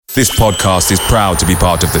This podcast is proud to be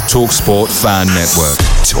part of the TalkSport Fan Network.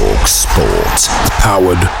 TalkSport.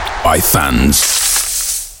 Powered by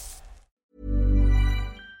fans.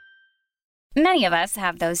 Many of us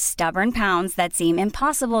have those stubborn pounds that seem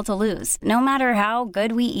impossible to lose, no matter how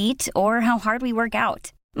good we eat or how hard we work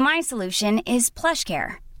out. My solution is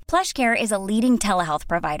PlushCare. PlushCare is a leading telehealth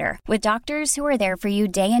provider with doctors who are there for you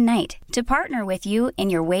day and night to partner with you in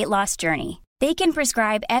your weight loss journey. They can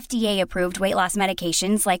prescribe FDA-approved weight loss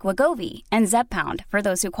medications like Wegovy and Zepbound for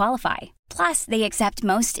those who qualify. Plus, they accept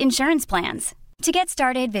most insurance plans. To get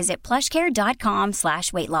started, visit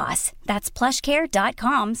plushcare.com/weightloss. That's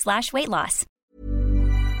plushcare.com/weightloss.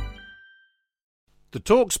 The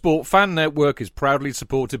TalkSport Fan Network is proudly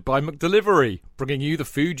supported by McDelivery, bringing you the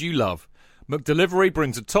food you love. McDelivery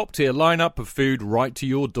brings a top-tier lineup of food right to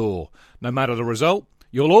your door. No matter the result,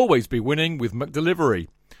 you'll always be winning with McDelivery.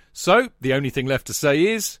 So, the only thing left to say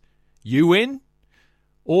is, you win?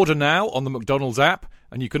 Order now on the McDonald's app,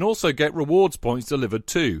 and you can also get rewards points delivered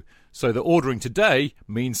too, so that ordering today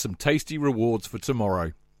means some tasty rewards for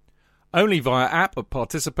tomorrow. Only via app at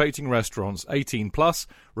participating restaurants. 18 plus,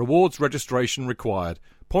 rewards registration required.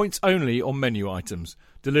 Points only on menu items.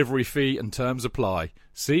 Delivery fee and terms apply.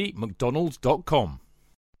 See mcdonalds.com.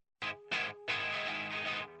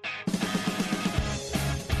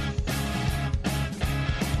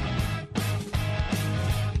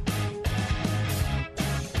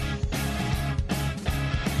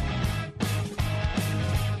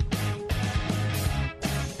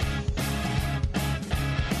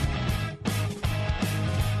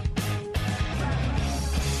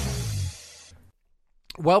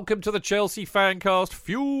 Welcome to the Chelsea Fancast,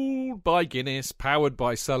 fueled by Guinness, powered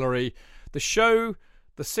by Celery. The show,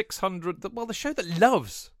 the show that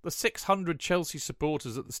loves the 600 Chelsea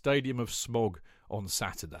supporters at the Stadium of Smog on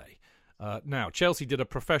Saturday. Now, Chelsea did a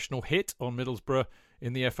professional hit on Middlesbrough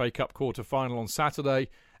in the FA Cup quarter-final on Saturday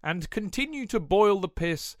and continue to boil the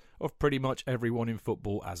piss of pretty much everyone in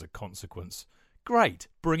football as a consequence. Great,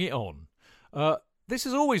 bring it on. This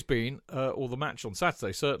has always been, or the match on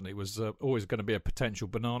Saturday certainly, was always going to be a potential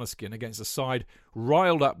banana skin against a side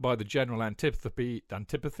riled up by the general antipathy,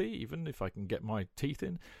 even if I can get my teeth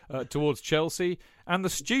in, towards Chelsea, and the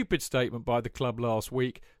stupid statement by the club last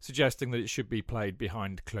week suggesting that it should be played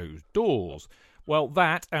behind closed doors. Well,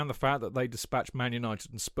 that and the fact that they dispatched Man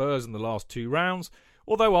United and Spurs in the last two rounds,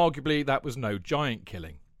 although arguably that was no giant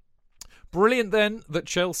killing. Brilliant then that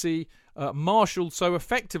Chelsea, marshalled so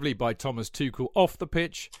effectively by Thomas Tuchel off the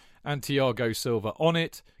pitch and Thiago Silva on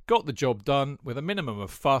it, got the job done with a minimum of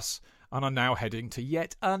fuss and are now heading to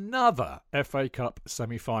yet another FA Cup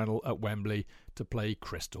semi-final at Wembley to play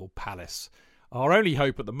Crystal Palace. Our only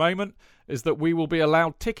hope at the moment is that we will be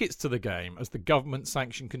allowed tickets to the game as the government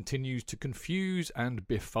sanction continues to confuse and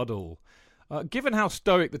befuddle. Given how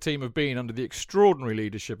stoic the team have been under the extraordinary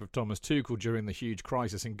leadership of Thomas Tuchel during the huge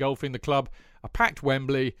crisis engulfing the club, a packed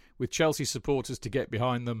Wembley with Chelsea supporters to get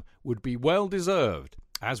behind them would be well deserved,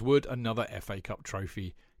 as would another FA Cup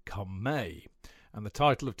trophy come May. And the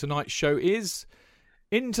title of tonight's show is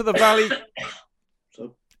Into the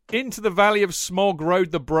Valley of Smog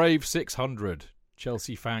Rode the Brave 600.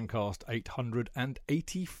 Chelsea Fancast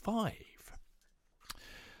 885.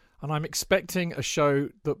 And I'm expecting a show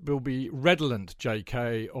that will be redolent,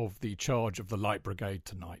 JK, of the charge of the Light Brigade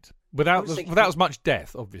tonight. Without as much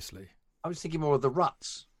death, obviously. I was thinking more of the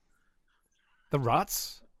Ruts. The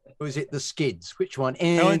Ruts? Or is it the Skids? Which one?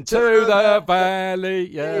 Into the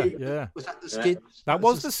Valley. Yeah. Was that the Skids? That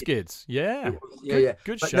was the Skids. Yeah.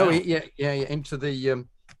 Good show. No, Into the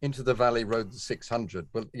Valley Road the 600.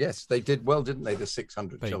 Well, yes, they did well, didn't they? The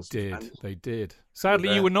 600 Chelsea fans. They did.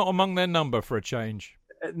 Sadly, you were not among their number for a change.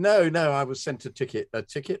 No, I was sent a ticket. I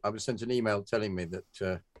was sent an email telling me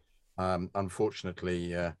that,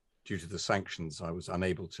 unfortunately, due to the sanctions, I was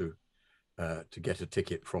unable to get a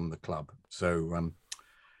ticket from the club. So,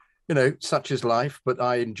 such is life. But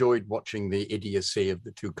I enjoyed watching the idiocy of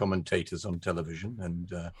the two commentators on television,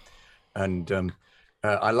 and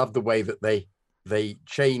I love the way that they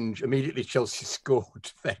change immediately. Chelsea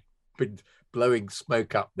scored. They've been blowing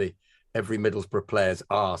smoke up every Middlesbrough player's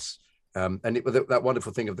arse. And it was that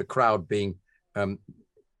wonderful thing of the crowd being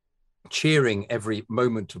cheering every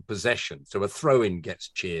moment of possession. So a throw-in gets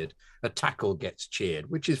cheered, a tackle gets cheered,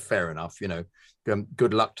 which is fair enough,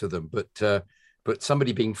 good luck to them. But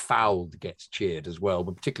somebody being fouled gets cheered as well,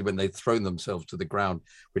 particularly when they've thrown themselves to the ground,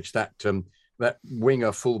 which that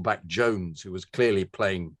winger fullback Jones, who was clearly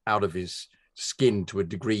playing out of his skin to a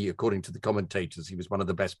degree, according to the commentators, he was one of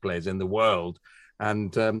the best players in the world.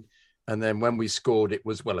 And then when we scored, it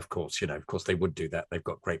was, well, of course they would do that. They've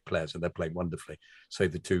got great players and they're playing wonderfully. So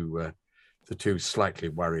the two two slightly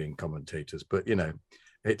worrying commentators. But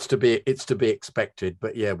it's to be expected.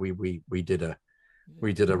 But yeah, we did a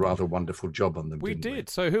rather wonderful job on them. We did.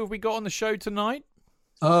 So who have we got on the show tonight?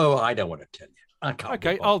 Oh, I don't want to tell you. I can't.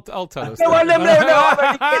 Okay, I'll tell us. No, I'm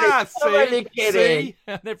only kidding. See?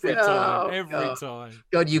 Every time.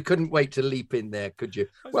 God, you couldn't wait to leap in there, could you?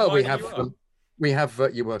 Well, we have.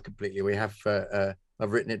 You were completely. We have.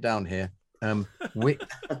 I've written it down here.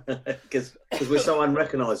 Because we're so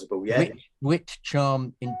unrecognisable. Yeah. Wit,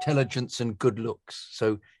 charm, intelligence, and good looks.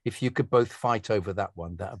 So if you could both fight over that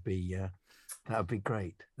one, that'd be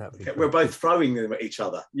great. We're both throwing them at each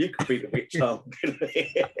other. You could be the wit, charm.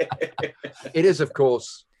 It is, of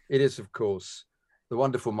course, the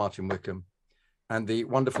wonderful Martin Wickham and the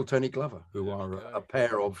wonderful Tony Glover, who are a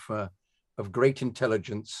pair of great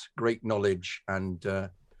intelligence, great knowledge, and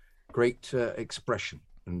great expression.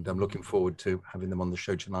 And I'm looking forward to having them on the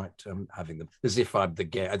show tonight. Having them as if I'm the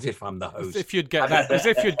host. As if you'd get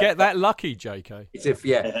that lucky,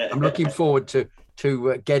 JK. I'm looking forward to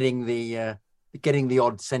getting the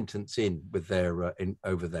odd sentence in with their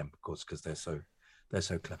over them, of course, because they're so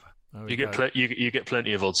clever. You get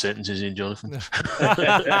plenty of odd sentences in, Jonathan.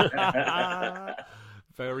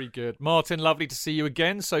 Very good, Martin. Lovely to see you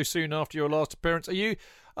again so soon after your last appearance. Are you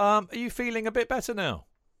feeling a bit better now?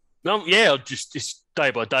 Yeah, just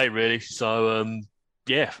day by day, really. So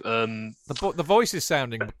the voice is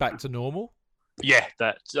sounding back to normal. Yeah,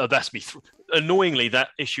 that's me. Annoyingly, that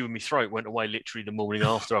issue with my throat went away literally the morning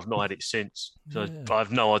after. I've not had it since, so I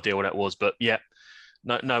have no idea what that was. But yeah,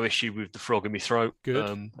 no issue with the frog in my throat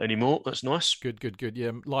anymore. That's nice. Good.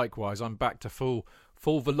 Yeah, likewise. I'm back to full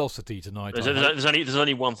velocity tonight. There's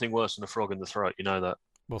only one thing worse than a frog in the throat. You know that.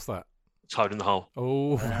 What's that? Toad in the hole.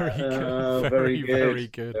 Oh, very good. Very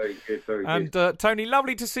good. Very good. And Tony,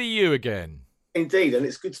 lovely to see you again. Indeed, and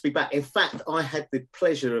it's good to be back. In fact, I had the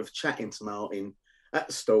pleasure of chatting to Martin at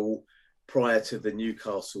the stall prior to the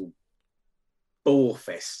Newcastle Boar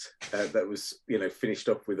Fest that was, finished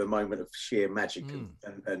off with a moment of sheer magic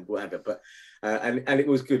and whatever. But and it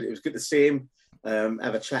was good. It was good to see him,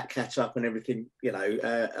 have a chat, catch up, and everything.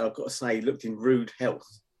 I've got to say, he looked in rude health.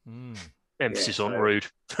 Emphasis on rude.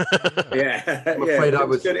 Yeah, I'm afraid I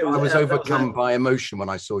was overcome by emotion when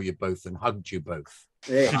I saw you both and hugged you both.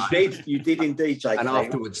 Yeah, you did indeed, Jake. And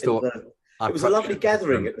afterwards thought it was a lovely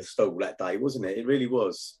gathering at the stall that day, wasn't it? It really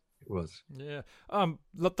was. It was. Yeah.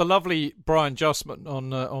 The lovely Brian Justman on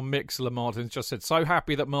Mixlr, Martin just said, so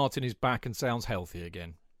happy that Martin is back and sounds healthy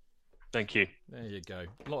again. Thank you. There you go.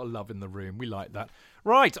 A lot of love in the room. We like that.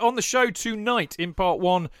 Right, on the show tonight, in part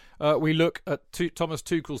one, we look at Thomas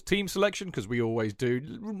Tuchel's team selection, because we always do,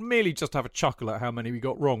 merely just have a chuckle at how many we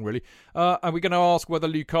got wrong, really. And we're going to ask whether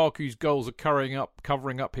Lukaku's goals are covering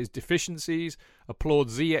up his deficiencies, applaud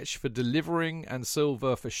Ziyech for delivering and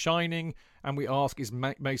Silva for shining, and we ask, is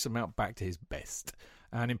Mason Mount back to his best?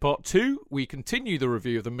 And in part two, we continue the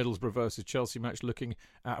review of the Middlesbrough versus Chelsea match, looking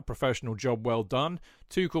at a professional job well done.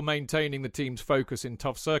 Tuchel maintaining the team's focus in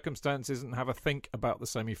tough circumstances and have a think about the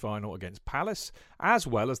semi-final against Palace, as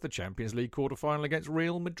well as the Champions League quarter-final against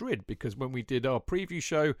Real Madrid, because when we did our preview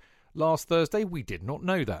show last Thursday, we did not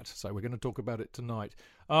know that. So we're going to talk about it tonight.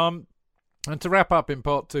 And to wrap up in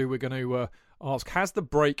part two, we're going to ask, has the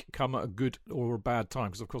break come at a good or a bad time?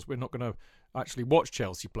 Because, of course, we're not going to actually watch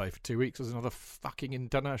Chelsea play for 2 weeks. There's another fucking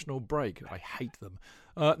international break. I hate them.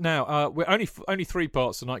 Now, we're only 3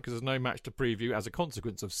 parts tonight because there's no match to preview as a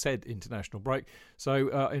consequence of said international break. So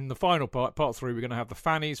in the final part 3, we're going to have the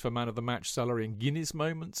Fannies for Man of the Match, Salary and Guinness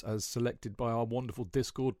moments as selected by our wonderful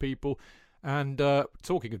Discord people. And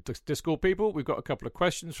talking of Discord people, we've got a couple of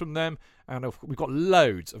questions from them, and we've got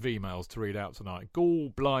loads of emails to read out tonight. Gall,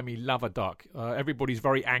 blimey, love a duck. Everybody's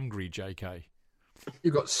very angry, JK.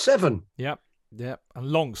 You've got 7. Yep, and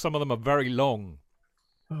long. Some of them are very long.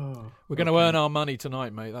 We're going to earn our money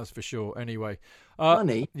tonight, mate, that's for sure. Anyway.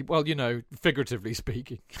 Money? Well, figuratively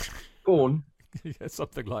speaking. Corn? Yeah,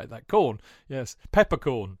 something like that. Corn, yes.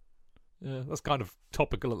 Peppercorn. Yeah, that's kind of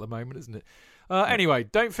topical at the moment, isn't it? Anyway,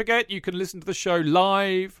 don't forget you can listen to the show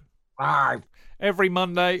live every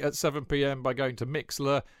Monday at 7 p.m. by going to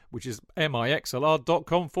Mixlr, which is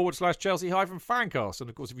mixlr.com/Chelsea-fancast. And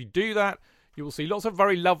of course, if you do that, you will see lots of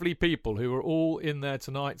very lovely people who are all in there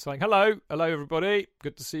tonight saying hello everybody,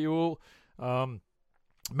 good to see you all.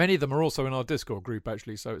 Many of them are also in our Discord group,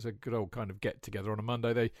 actually, so it's a good old kind of get-together on a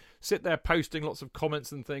Monday. They sit there posting lots of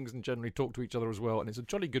comments and things and generally talk to each other as well, and it's a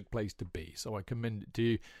jolly good place to be, so I commend it to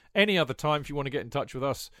you. Any other time, if you want to get in touch with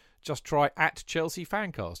us, just try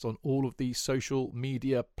 @ChelseaFancast on all of these social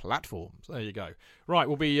media platforms. There you go. Right,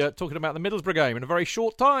 we'll be talking about the Middlesbrough game in a very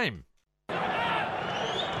short time.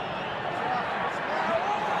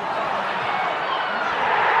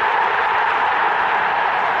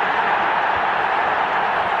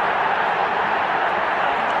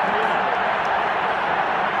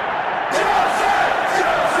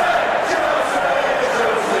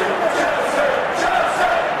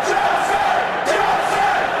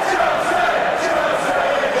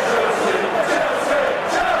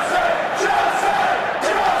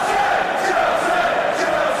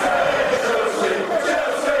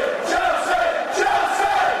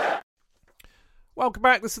 welcome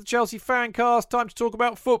back. This is the Chelsea Fancast. Time to talk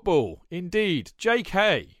about football. Indeed.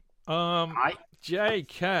 JK. Hi.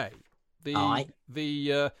 JK. Hi. He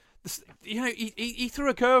threw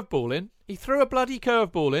a curveball in. He threw a bloody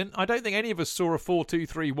curveball in. I don't think any of us saw a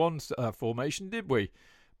 4-2-3-1 formation, did we?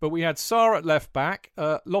 But we had Sarr at left back,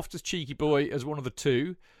 Loftus Cheeky Boy as one of the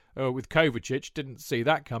two, with Kovacic. Didn't see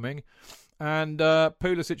that coming. And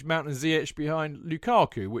Pulisic, Mount and Ziyech behind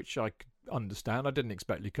Lukaku, which I could understand. I didn't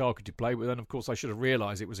expect Lukaku to play, but then of course I should have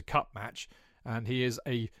realised it was a cup match, and he's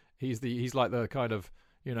like the kind of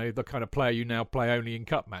player you now play only in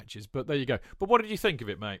cup matches. But there you go. But what did you think of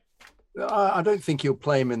it, mate? I don't think he'll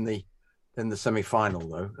play him in the semi-final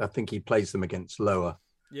though. I think he plays them against lower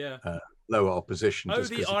opposition. Oh,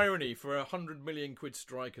 the irony for a £100 million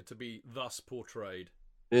striker to be thus portrayed.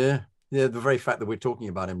 Yeah, the very fact that we're talking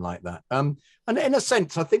about him like that. And in a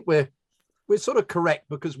sense, I think we're sort of correct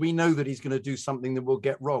because we know that he's going to do something that we'll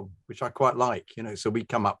get wrong, which I quite like. So we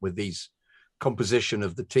come up with these composition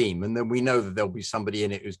of the team, and then we know that there'll be somebody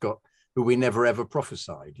in it who we never ever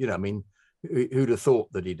prophesied. I mean, who'd have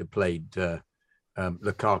thought that he'd have played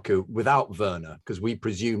Lukaku without Werner? Because we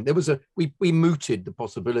presumed we mooted the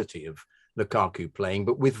possibility of Lukaku playing,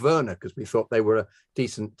 but with Werner because we thought they were a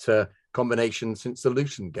decent combination since the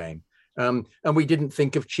Luton game, and we didn't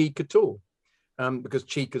think of Cheek at all. Because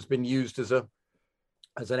Cheek has been used as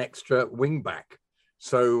an extra wing back.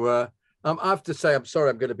 So I have to say, I'm sorry,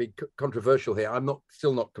 I'm going to be controversial here. I'm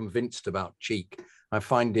still not convinced about Cheek. I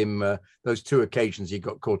find him, those two occasions he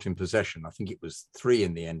got caught in possession, I think it was 3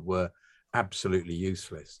 in the end, were absolutely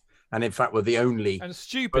useless. And in fact, were the only and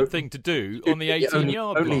stupid thing to do on the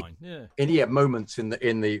 18-yard line. Yeah, moments in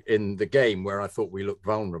the game where I thought we looked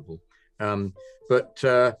vulnerable.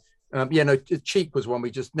 Cheek was one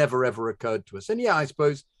we just never ever occurred to us. And I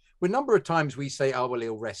suppose a number of times we say, "Oh well,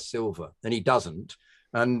 he'll rest Silva," and he doesn't.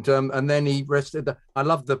 And then he rested. I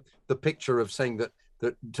love the picture of saying that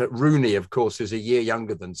Rooney, of course, is a year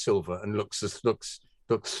younger than Silva and looks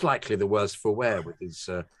slightly the worse for wear with his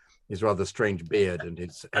rather strange beard and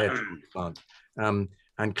his hair transplant, and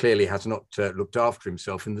clearly has not looked after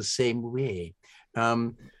himself in the same way.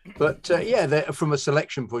 From a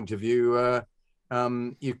selection point of view.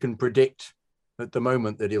 You can predict at the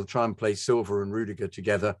moment that he'll try and play Silva and Rudiger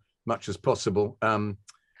together much as possible. Sarr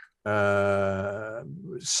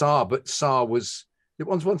was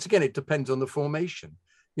once again, it depends on the formation.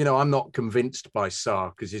 I'm not convinced by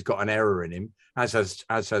Sarr because he's got an error in him, as has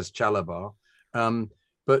Chalobah.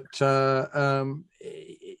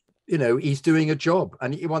 He's doing a job,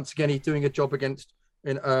 and he's doing a job against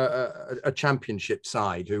a championship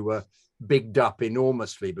side who were bigged up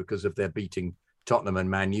enormously because of their beating Tottenham and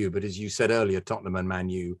Man U, but as you said earlier, Tottenham and Man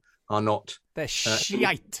U are not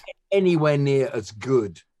shite anywhere near as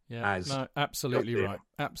good as. No, absolutely right.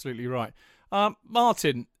 Absolutely right.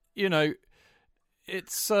 Martin,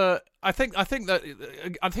 it's. I think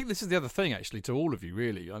this is the other thing actually to all of you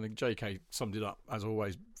really. I think JK summed it up as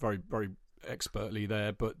always very very expertly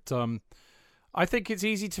there, but I think it's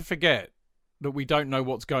easy to forget that we don't know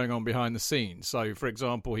what's going on behind the scenes. So, for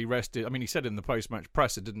example, he said in the post-match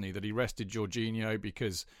presser, didn't he, that he rested Jorginho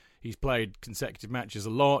because he's played consecutive matches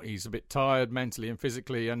a lot. He's a bit tired mentally and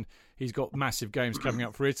physically, and he's got massive games coming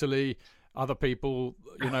up for Italy. Other people,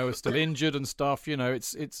 are still injured and stuff.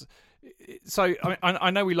 So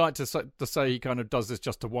I know we like to say he kind of does this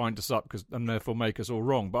just to wind us up and therefore make us all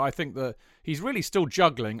wrong. But I think that he's really still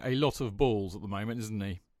juggling a lot of balls at the moment, isn't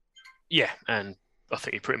he? Yeah, and I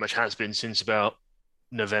think he pretty much has been since about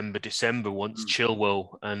November, December, once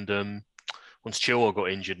Chilwell got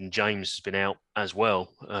injured and James has been out as well.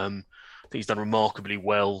 I think he's done remarkably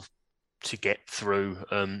well to get through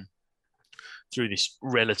this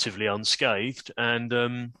relatively unscathed.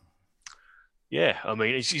 And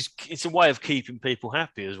it's a way of keeping people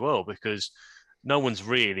happy as well, because no one's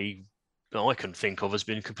really, that I can think of, has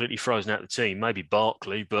been completely frozen out of the team. Maybe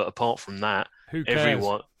Barkley, but apart from that, who cares?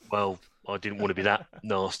 Everyone, well, I didn't want to be that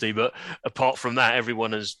nasty, but apart from that,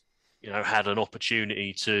 everyone has, had an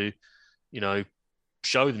opportunity to,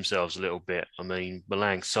 show themselves a little bit. I mean,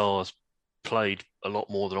 Malang Sarr's played a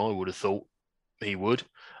lot more than I would have thought he would.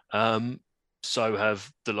 So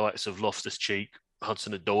have the likes of Loftus-Cheek,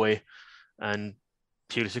 Hudson-Odoi, and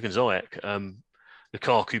Pulisic and Ziyech.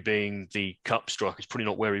 Lukaku being the cup striker is probably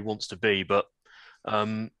not where he wants to be, but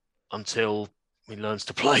until he learns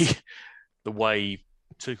to play the way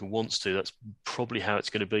Tuchel wants to, that's probably how it's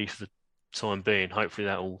going to be for the time being. Hopefully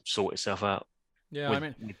that will sort itself out.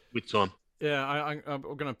 Yeah, with time. Yeah, I'm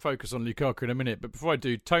going to focus on Lukaku in a minute, but before I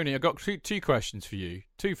do, Tony, I've got two questions for you.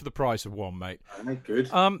 2 for the price of 1, mate.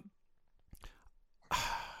 Good.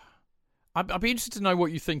 I'd be interested to know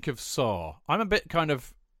what you think of Sarr. I'm a bit kind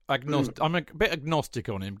of agnostic. I'm a bit agnostic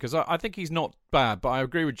on him because I think he's not bad, but I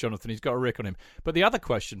agree with Jonathan. He's got a rick on him. But the other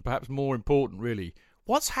question, perhaps more important, really,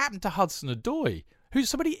 what's happened to Hudson-Odoi? Who's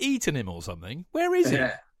somebody eaten him or something? Where is he?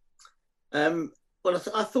 Well,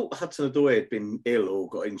 I thought Hudson-Odoi had been ill or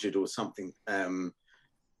got injured or something, and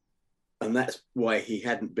that's why he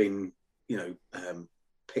hadn't been,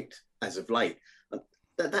 picked as of late.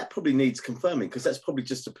 That probably needs confirming because that's probably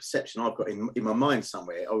just a perception I've got in my mind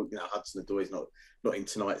somewhere. Oh, Hudson-Odoi is not in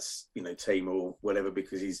tonight's team or whatever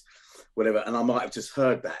because he's whatever, and I might have just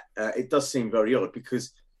heard that. It does seem very odd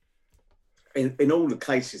because in all the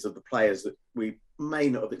cases of the players that we may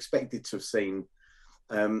not have expected to have seen,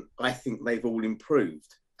 I think they've all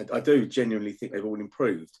improved. I do genuinely think they've all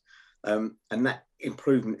improved, and that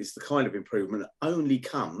improvement is the kind of improvement that only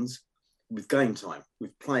comes with game time,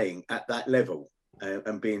 with playing at that level.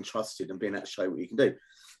 And being trusted and being able to show what you can do.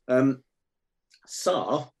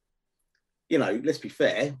 Sarr, let's be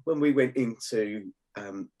fair, when we went into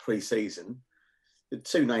pre-season, the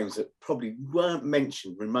two names that probably weren't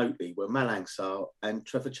mentioned remotely were Malang Sarr and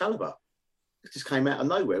Trevor Chalobah. It just came out of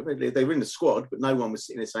nowhere. They were in the squad, but no one was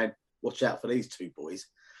sitting there saying, watch out for these two boys.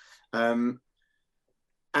 And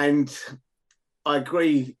I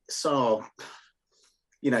agree, Sarr,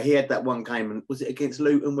 he had that one game, and was it against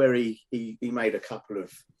Luton where he made a couple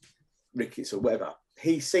of rickets or whatever?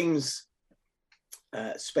 He seems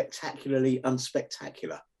spectacularly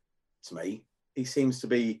unspectacular to me. He seems to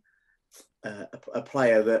be a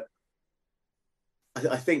player that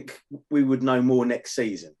I think we would know more next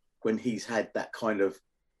season when he's had that kind of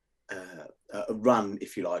a run,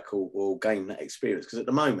 if you like, or gain that experience. Because at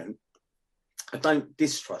the moment, I don't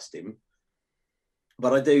distrust him.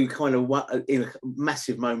 But I do kind of, in a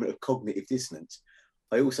massive moment of cognitive dissonance,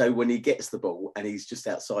 I also, when he gets the ball and he's just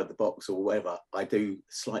outside the box or whatever, I do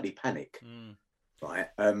slightly panic, right?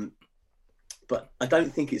 But I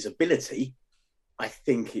don't think it's ability. I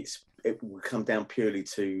think it will come down purely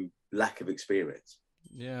to lack of experience.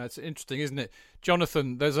 Yeah, it's interesting, isn't it,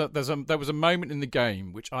 Jonathan? There was a moment in the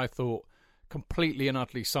game which I thought completely and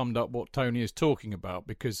utterly summed up what Tony is talking about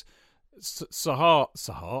because. Sarr,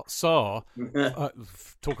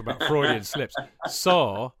 talk about Freudian slips.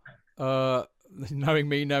 Sarr, knowing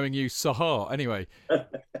me, knowing you, Sarr. Anyway,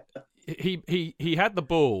 he had the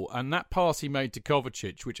ball, and that pass he made to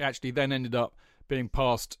Kovacic, which actually then ended up being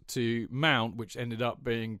passed to Mount, which ended up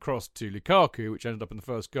being crossed to Lukaku, which ended up in the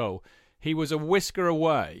first goal. He was a whisker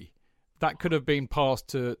away. That could have been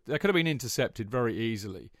intercepted very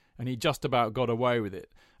easily, and he just about got away with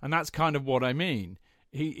it. And that's kind of what I mean.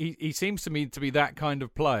 He seems to me to be that kind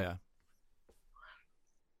of player.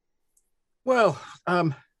 Well,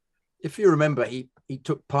 if you remember, he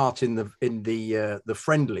took part in the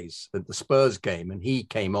friendlies at the Spurs game, and he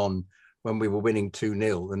came on when we were winning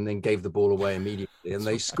 2-0, and then gave the ball away immediately, and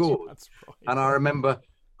they scored. That's right. And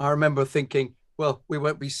I remember thinking, well, we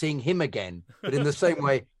won't be seeing him again. But in the same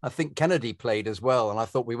way, I think Kennedy played as well, and I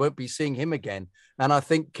thought we won't be seeing him again. And I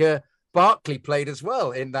think. Barkley played as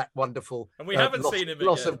well in that wonderful and we haven't seen him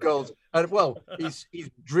loss of goals. Well, he's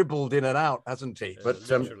dribbled in and out, hasn't he? But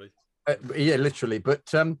literally. Literally. But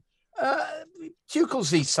Tuchel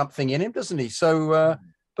sees something in him, doesn't he? So,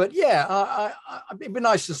 but yeah, it'd be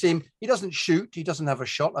nice to see him. He doesn't shoot. He doesn't have a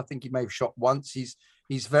shot. I think he may have shot once. He's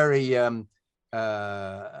very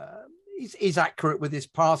he's accurate with his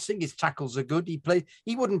passing. His tackles are good.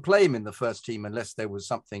 He wouldn't play him in the first team unless there was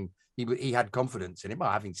something. He had confidence in him. Well,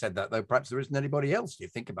 having said that, though, perhaps there isn't anybody else. You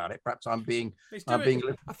think about it. Perhaps I'm being a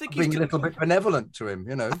little bit benevolent to him.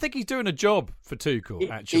 I think he's doing a job for Tuchel.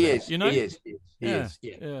 Actually, he is. He is.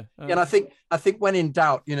 Yeah. And I think when in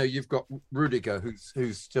doubt, you've got Rudiger,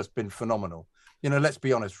 who's just been phenomenal. Let's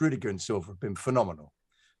be honest, Rudiger and Silva have been phenomenal,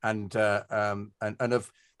 and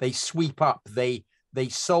they sweep up. They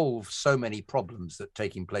solve so many problems that are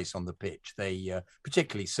taking place on the pitch. They,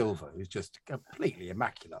 particularly Silva, who's just completely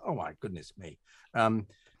immaculate. Oh my goodness me!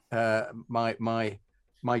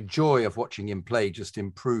 My joy of watching him play just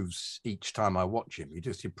improves each time I watch him. You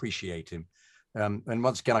just appreciate him. And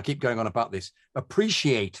once again, I keep going on about this.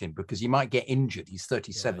 Appreciate him because he might get injured. He's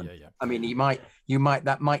 37. Yeah. I mean,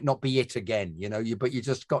 that might not be it again. But you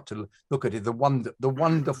just got to look at it. The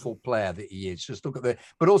wonderful player that he is. Just look at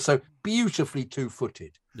but also beautifully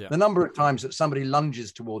two-footed. Yeah. The number of times that somebody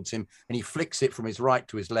lunges towards him and he flicks it from his right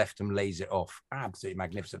to his left and lays it off. Absolutely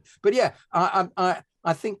magnificent. But yeah, I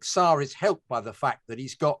think Sarr is helped by the fact that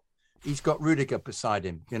he's got Rudiger beside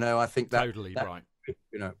him. I think totally right.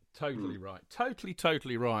 Totally right.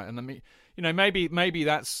 Totally right. And I mean, maybe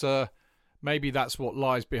that's what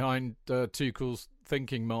lies behind Tuchel's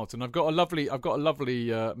thinking, Martin. I've got a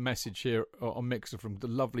lovely message here on Mixer from the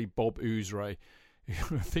lovely Bob Oozray.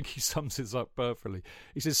 I think he sums this up perfectly.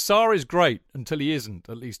 He says, Sarr is great until he isn't,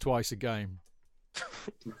 at least twice a game.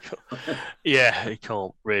 Yeah, he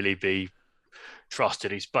can't really be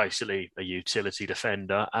trusted. He's basically a utility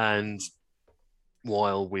defender. And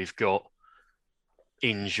while we've got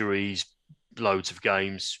injuries, loads of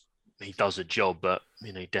games, he does a job, but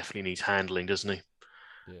he definitely needs handling, doesn't he?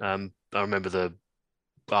 Yeah. I remember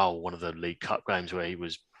one of the League Cup games where I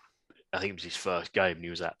think it was his first game, and he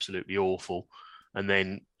was absolutely awful. And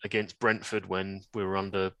then against Brentford, when we were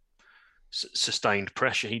under sustained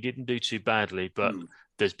pressure, he didn't do too badly. But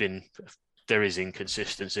there is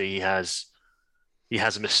inconsistency. He has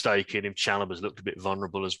a mistake in him. Chalobah's looked a bit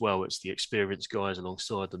vulnerable as well. It's the experienced guys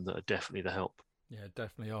alongside them that are definitely the help. Yeah,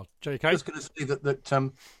 definitely are. JK? I was going to say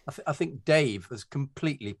that I think Dave has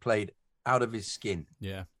completely played out of his skin.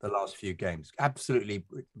 Yeah, the last few games, absolutely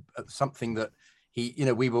something that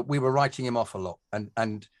we were writing him off a lot,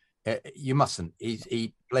 and you mustn't.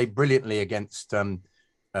 He played brilliantly against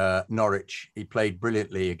Norwich. He played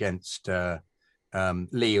brilliantly against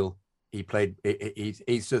Lille.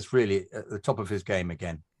 He's just really at the top of his game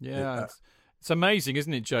again. Yeah. It's amazing,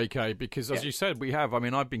 isn't it, JK? Because as you said, we have. I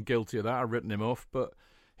mean, I've been guilty of that. I've written him off, but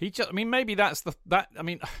he just. I mean, maybe that's that. I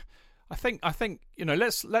mean, I think.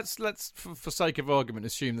 Let's for sake of argument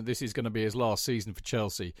assume that this is going to be his last season for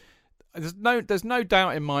Chelsea. There's no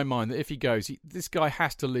doubt in my mind that if he goes, this guy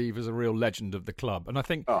has to leave as a real legend of the club. And I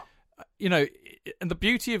think, and the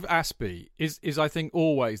beauty of Aspie is I think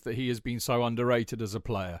always that he has been so underrated as a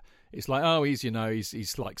player. It's like,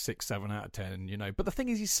 he's like 6, 7 out of 10, But the thing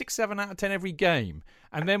is, he's 6, 7 out of 10 every game.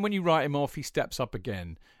 And then when you write him off, he steps up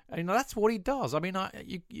again. And that's what he does. I mean,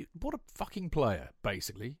 what a fucking player,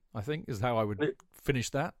 basically, I think, is how I would finish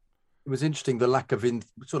that. It was interesting, the lack of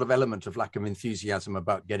element of lack of enthusiasm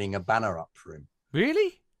about getting a banner up for him.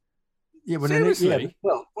 Really? Yeah, Seriously?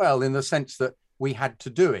 Well, in the sense that we had to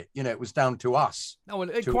do it. It was down to us. No, well,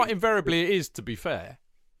 quite invariably it is, to be fair.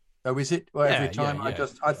 Oh, is it? Well, every time yeah.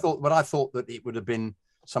 I thought that it would have been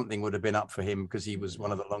something would have been up for him because he was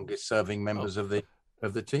one of the longest serving members of the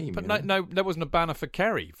team. But no, there wasn't a banner for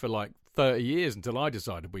Kerry for like 30 years until I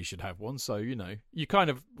decided we should have one. So you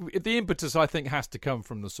kind of the impetus I think has to come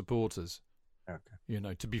from the supporters.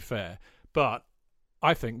 Okay. To be fair, but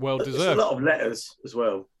I think well deserved. There's a lot of letters as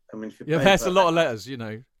well. I mean, there's a lot of letters.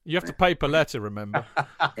 You have to pay per letter, remember,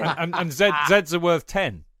 and Z's are worth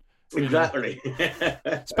 10. Exactly.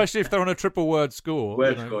 Especially if they're on a triple word score.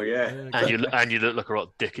 Score, yeah. And you look like a right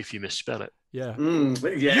dick if you misspell it. Yeah.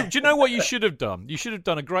 Do you know what you should have done? You should have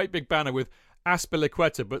done a great big banner with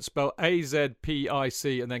Azpilicueta, but spell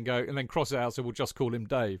AZPIC and then cross it out so we'll just call him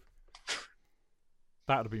Dave.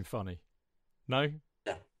 That would have been funny. No?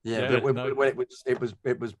 Yeah. But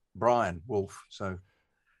it was Brian Wolf, so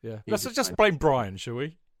let's just blame Brian, shall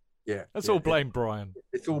we? Yeah. Let's all blame Brian.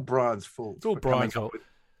 It's all Brian's fault. It's all Brian's fault.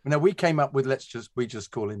 No, we came up with we just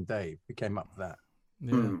call him Dave. We came up with that.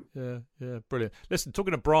 Yeah, brilliant. Listen,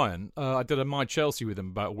 talking to Brian, I did a My Chelsea with him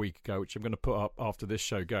about a week ago, which I'm going to put up after this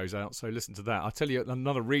show goes out. So listen to that. I'll tell you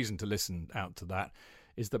another reason to listen out to that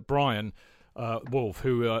is that Brian Wolf,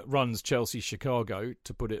 who runs Chelsea Chicago,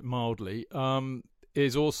 to put it mildly,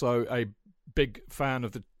 is also a big fan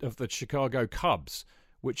of the Chicago Cubs,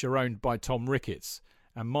 which are owned by Tom Ricketts.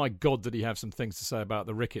 And my God, did he have some things to say about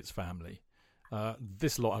the Ricketts family.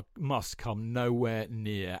 This lot must come nowhere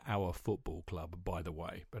near our football club, by the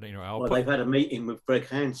way. But they've had a meeting with Greg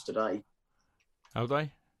Hands today. Have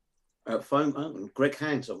they? Greg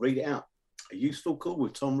Hands, I'll read it out. A useful call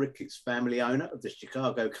with Tom Ricketts, family owner of the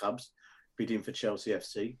Chicago Cubs, bidding for Chelsea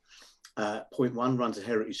FC. Point 1, runs a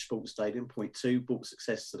Heritage Sports Stadium. Point 2, brought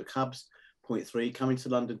success to the Cubs. Point 3, coming to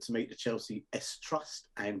London to meet the Chelsea S Trust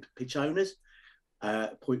and pitch owners.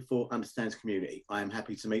 Point 4, understands community. I am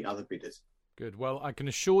happy to meet other bidders. Good. Well, I can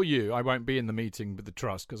assure you I won't be in the meeting with the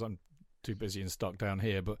Trust because I'm too busy and stuck down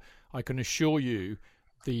here, but I can assure you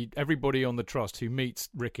everybody on the Trust who meets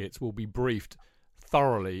Ricketts will be briefed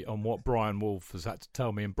thoroughly on what Brian Wolf has had to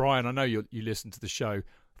tell me. And Brian, I know you listen to the show.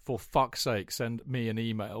 For fuck's sake, send me an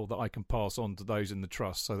email that I can pass on to those in the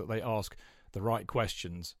Trust so that they ask the right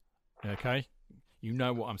questions. Okay? You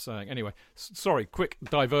know what I'm saying. Anyway, sorry, quick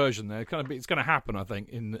diversion there. It's going to happen, I think,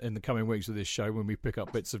 in the coming weeks of this show when we pick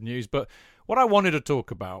up bits of news. But what I wanted to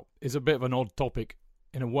talk about is a bit of an odd topic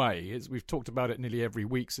in a way. We've talked about it nearly every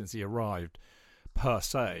week since he arrived, per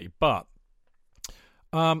se. But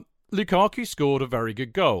Lukaku scored a very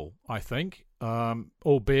good goal, I think,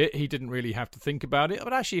 albeit he didn't really have to think about it.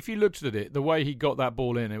 But actually, if you looked at it, the way he got that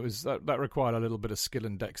ball in, it was that required a little bit of skill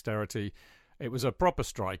and dexterity. It was a proper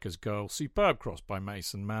striker's goal. Superb cross by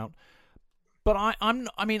Mason Mount. But I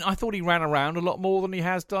thought he ran around a lot more than he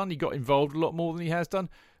has done. He got involved a lot more than he has done.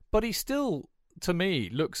 But he still, to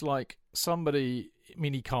me, looks like somebody. I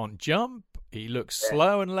mean, he can't jump. He looks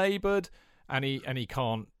slow and laboured, and he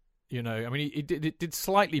can't. You know, I mean, he did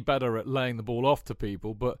slightly better at laying the ball off to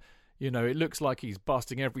people, but you know, it looks like he's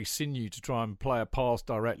busting every sinew to try and play a pass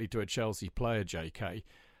directly to a Chelsea player. JK,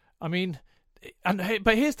 I mean.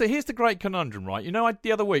 But here's the great conundrum, right? You know,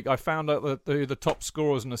 the other week I found out that who the top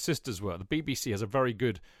scorers and assisters were. The BBC has a very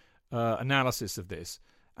good analysis of this.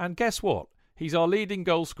 And guess what? He's our leading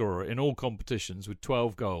goal scorer in all competitions with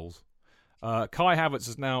 12 goals. Kai Havertz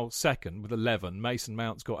is now second with 11. Mason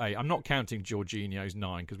Mount's got 8. I'm not counting Jorginho's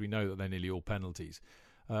 9 because we know that they're nearly all penalties.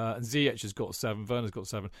 And Ziyech has got 7. Werner's got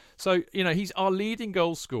 7. So, you know, he's our leading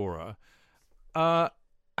goal scorer.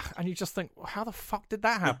 And you just think, well, how the fuck did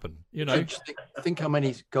that happen? You know, think how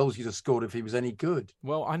many goals he'd have scored if he was any good.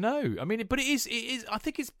 Well, I know. I mean, but it is. I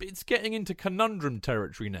think it's getting into conundrum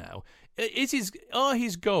territory now. Are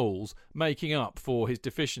his goals making up for his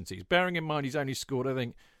deficiencies? Bearing in mind he's only scored, I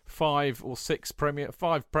think, 5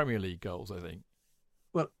 Premier League goals. I think.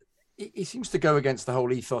 Well, he seems to go against the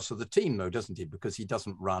whole ethos of the team, though, doesn't he? Because he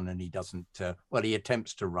doesn't run and he doesn't. He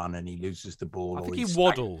attempts to run and he loses the ball. I think he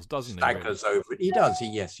waddles, doesn't he? Staggers over it. He does.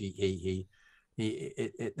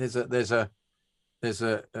 There's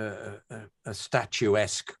a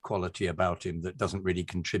statuesque quality about him that doesn't really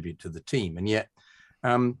contribute to the team, and yet,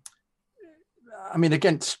 I mean,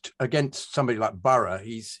 against somebody like Borough,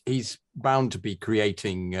 he's bound to be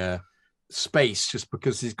creating. Space just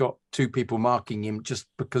because he's got 2 people marking him just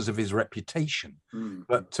because of his reputation.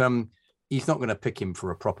 But he's not going to pick him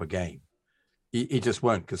for a proper game. He just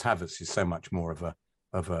won't, because Havertz is so much more of a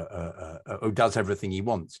who does everything he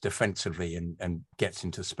wants defensively and gets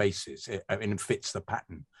into spaces and fits the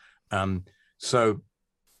pattern. So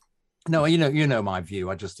no, you know my view.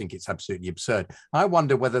 I just think it's absolutely absurd. I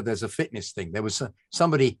wonder whether there's a fitness thing. There was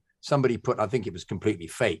somebody put, I think it was completely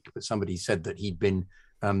fake, but somebody said that he'd been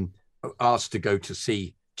asked to go to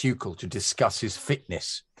see Tuchel to discuss his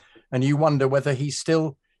fitness, and you wonder whether he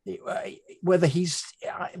seems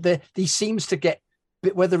to get,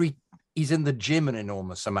 whether he's in the gym an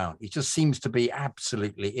enormous amount. He just seems to be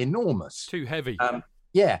absolutely enormous, too heavy.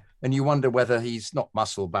 And you wonder whether he's not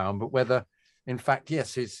muscle bound, but whether, in fact,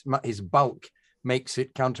 yes, his bulk makes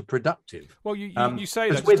it counterproductive. Well, you say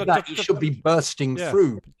that with that he should be bursting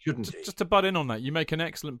through, shouldn't he? Just to butt in on that, you make an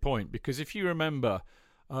excellent point, because if you remember.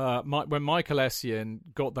 When Michael Essien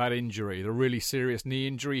got that injury, the really serious knee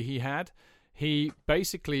injury he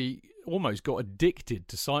basically almost got addicted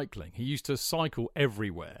to cycling. He used to cycle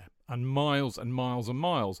everywhere and miles and miles and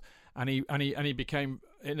miles, and he became,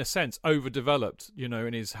 in a sense, overdeveloped, you know,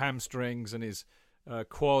 in his hamstrings and his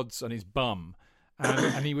quads and his bum.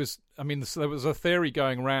 And he was, I mean, there was a theory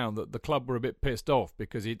going around that the club were a bit pissed off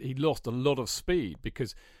because he lost a lot of speed,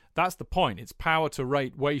 because that's the point. It's power to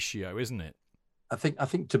rate ratio, isn't it? I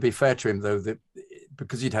think to be fair to him, though, that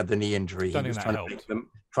because he'd had the knee injury, he was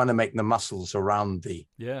trying to make the muscles around the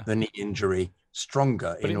knee injury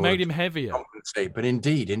stronger. But it made him heavier. But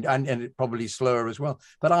indeed, and it probably slower as well.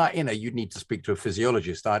 But you'd need to speak to a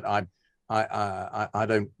physiologist. I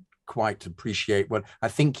don't quite appreciate what I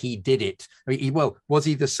think he did it. I mean, was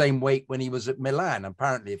he the same weight when he was at Milan?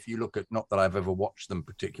 Apparently, if you look at, not that I've ever watched them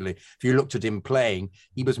particularly, if you looked at him playing,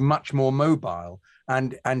 he was much more mobile,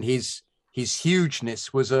 and his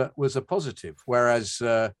hugeness was a positive, whereas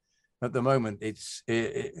at the moment is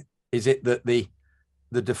it that the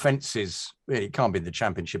defenses, it can't be the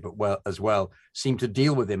Championship as well, seem to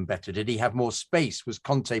deal with him better? Did he have more space? Was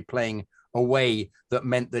Conte playing a way that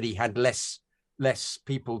meant that he had less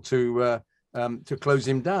people to close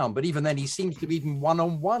him down? But even then, he seems to be, even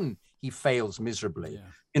one-on-one, he fails miserably.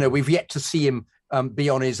 You know, we've yet to see him be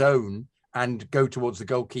on his own and go towards the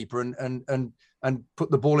goalkeeper and put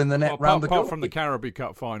the ball in the net round the goal. Apart from the Carabao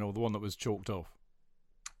Cup final, the one that was chalked off.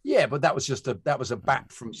 Yeah, but that was a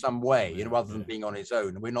bat from some way, rather than being on his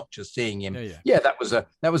own. We're not just seeing him. Yeah, that was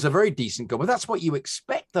a very decent goal. But that's what you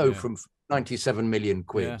expect, though, from 97 million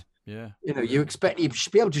quid. Yeah. You know, you expect him to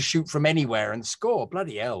be able to shoot from anywhere and score.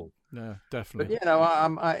 Bloody hell. No, definitely.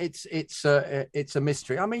 But it's a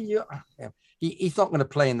mystery. I mean, he's not going to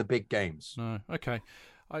play in the big games. No. Okay.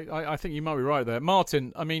 I think you might be right there,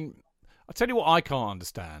 Martin. I mean, I'll tell you what I can't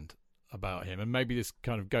understand about him, and maybe this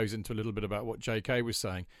kind of goes into a little bit about what JK was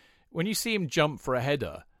saying. When you see him jump for a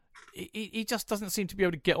header, he just doesn't seem to be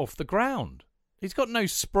able to get off the ground. He's got no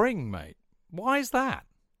spring, mate. Why is that?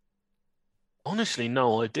 Honestly,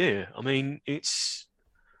 no idea. I mean, it's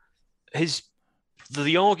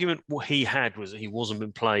the argument what he had was that he wasn't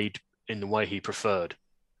being played in the way he preferred.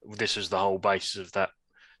 This was the whole basis of that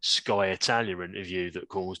Sky Italia interview that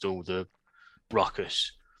caused all the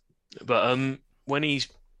ruckus. But when he's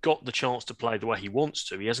got the chance to play the way he wants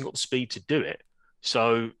to, he hasn't got the speed to do it.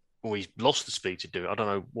 So, or he's lost the speed to do it. I don't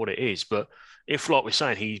know what it is. But if, like we're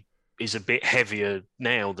saying, he is a bit heavier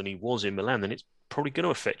now than he was in Milan, then it's probably going to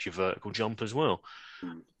affect your vertical jump as well.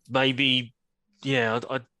 Maybe, yeah,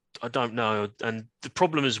 I don't know. And the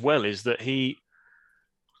problem as well is that the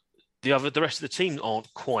rest of the team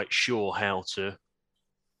aren't quite sure how to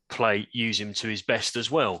use him to his best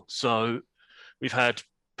as well. So we've had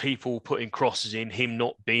people putting crosses in, him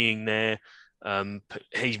not being there. When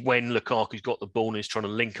Lukaku's got the ball and he's trying to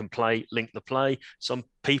link the play, some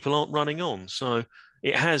people aren't running on. So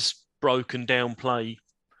it has broken down play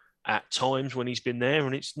at times when he's been there,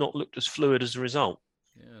 and it's not looked as fluid as a result.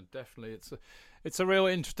 Yeah, definitely. It's a real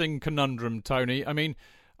interesting conundrum, Tony. I mean,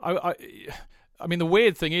 I mean, the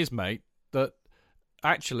weird thing is, mate, that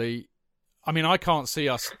actually, I mean, I can't see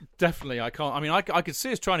us. Definitely, I can't. I mean, I could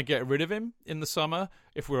see us trying to get rid of him in the summer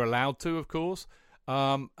if we're allowed to, of course.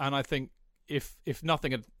 And I think if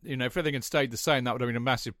nothing had, if everything had stayed the same, that would have been a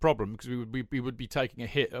massive problem, because we would be taking a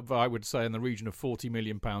hit of, I would say, in the region of £40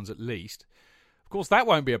 million at least. Of course, that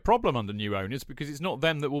won't be a problem under new owners, because it's not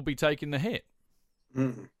them that will be taking the hit.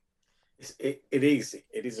 Mm. It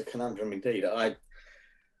is a conundrum indeed. I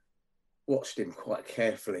watched him quite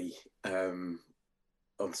carefully on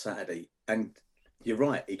Saturday, and you're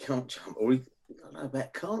right, he can't jump, or I don't know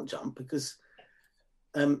about can't jump, because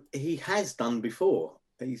he has done before.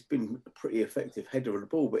 He's been a pretty effective header of the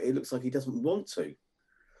ball, but it looks like he doesn't want to,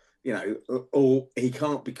 or he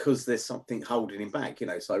can't because there's something holding him back,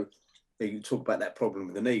 So you talk about that problem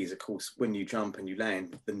with the knees. Of course, when you jump and you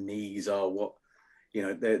land, the knees are what,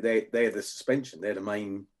 they're the suspension. They're the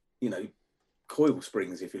main, coil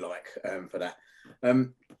springs, if you like, for that.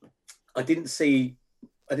 I didn't see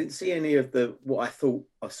any of what I thought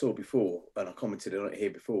I saw before, and I commented on it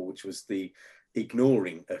here before, which was the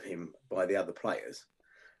ignoring of him by the other players.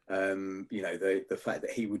 The fact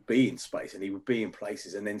that he would be in space and he would be in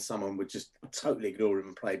places, and then someone would just totally ignore him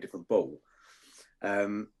and play a different ball.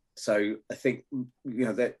 So I think,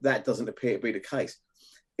 that doesn't appear to be the case.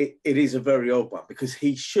 It is a very odd one, because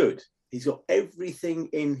he's got everything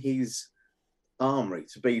in his armoury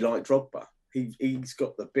to be like Drogba. He's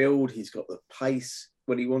got the build, he's got the pace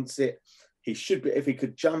when he wants it. He should be, if he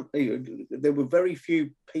could jump. There were very few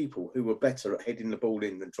people who were better at heading the ball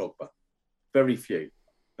in than Drogba. Very few.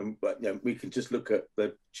 And we can just look at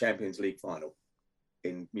the Champions League final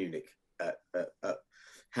in Munich, at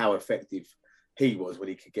how effective he was when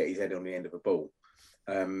he could get his head on the end of a ball.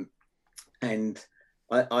 And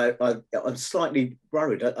I'm slightly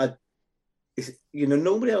worried.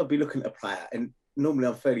 Normally I would be looking at a player, and normally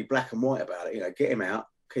I'm fairly black and white about it. Get him out,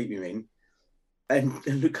 keep him in. And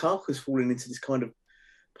Lukaku's fallen into this kind of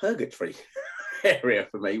purgatory area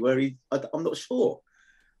for me, where I'm not sure.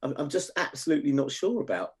 I'm just absolutely not sure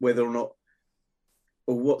about whether or not,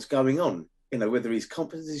 or what's going on. Whether his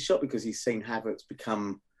confidence is shot because he's seen Havertz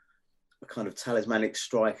become a kind of talismanic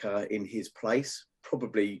striker in his place.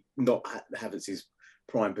 Probably not Havertz's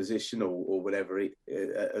prime position, or whatever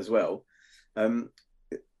as well.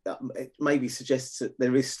 It maybe suggests that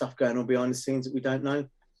there is stuff going on behind the scenes that we don't know.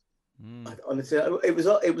 Honestly, it was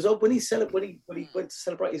odd when he went to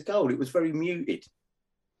celebrate his goal. It was very muted,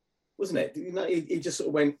 wasn't it? He just sort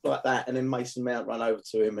of went like that, and then Mason Mount ran over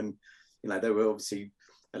to him, and they were obviously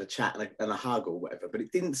had a chat and a hug or whatever. But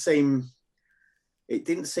it didn't seem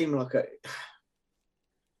like a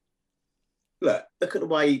look at the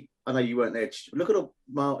way. I know you weren't there. Look at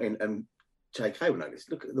Martin and JK will know this.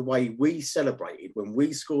 Look at the way we celebrated when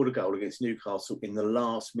we scored a goal against Newcastle in the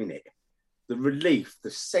last minute. The relief,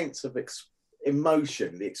 the sense of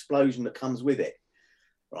emotion, the explosion that comes with it,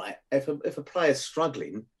 right? If a player's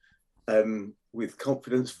struggling with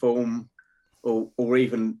confidence, form, or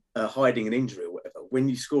even hiding an injury or whatever, when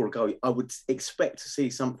you score a goal, I would expect to see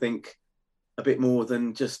something a bit more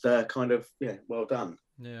than just kind of, well done.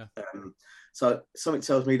 Yeah. So something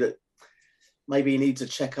tells me that maybe he needs a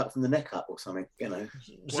check-up from the neck up or something,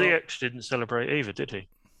 Ziyech didn't celebrate either, did he?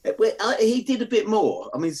 He did a bit more.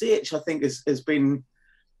 I mean, Ziyech, I think, has been...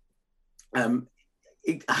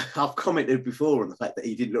 I've commented before on the fact that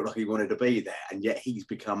he didn't look like he wanted to be there, and yet he's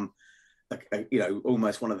become,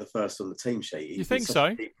 almost one of the first on the team sheet. You think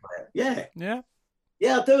so? Yeah. Yeah?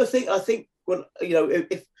 Yeah, I do. I think when,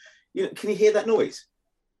 if can you hear that noise?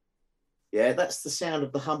 Yeah, that's the sound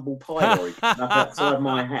of the humble pie lorry outside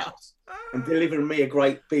my house and delivering me a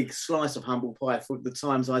great big slice of humble pie for the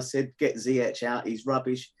times I said, get Ziyech out, he's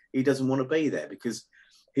rubbish, he doesn't want to be there, because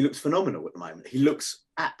he looks phenomenal at the moment. He looks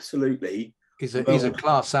absolutely. He's a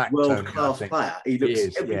class act, world-class player. He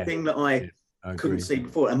looks everything that I couldn't see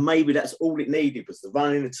before. And maybe that's all it needed was the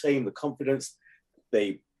run in the team, the confidence,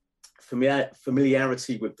 the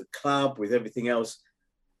familiarity with the club, with everything else.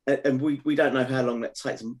 And we don't know how long that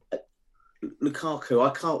takes. Lukaku,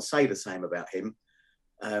 I can't say the same about him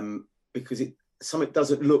because something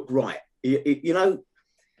doesn't look right. You know,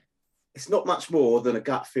 it's not much more than a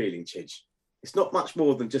gut feeling, Chidge. It's not much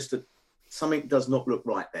more than just something does not look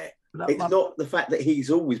right there. It's not the fact that he's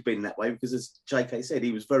always been that way, because as JK said,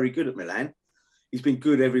 he was very good at Milan. He's been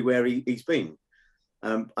good everywhere he's been.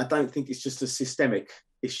 I don't think it's just a systemic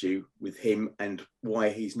issue with him and why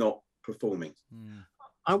he's not performing.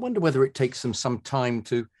 I wonder whether it takes them some time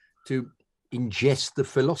to ingest the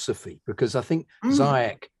philosophy, because I think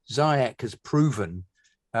Ziyech has proven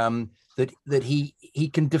that he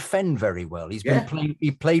can defend very well. He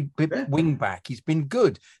played wing back. He's been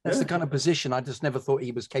good. That's the kind of position I just never thought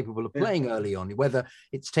he was capable of playing early on. Whether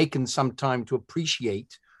it's taken some time to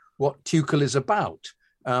appreciate what Tuchel is about,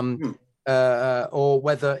 or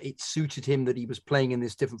whether it suited him that he was playing in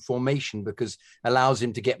this different formation because allows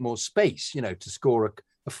him to get more space, you know, to score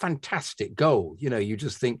a fantastic goal. You know, you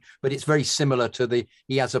just think, but it's very similar to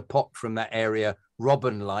he has a pop from that area,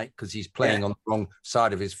 Robben-like, because he's playing on the wrong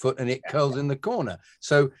side of his foot and it curls in the corner.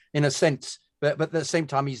 So in a sense, but at the same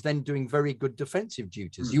time, he's then doing very good defensive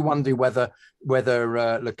duties. You wonder whether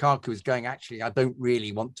Lukaku is going, actually, I don't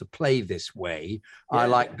really want to play this way. I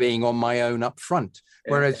like being on my own up front.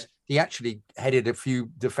 Whereas he actually headed a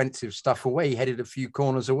few defensive stuff away. He headed a few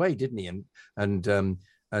corners away, didn't he? And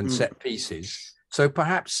set pieces. So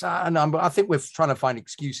perhaps, I think we're trying to find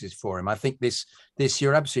excuses for him. I think this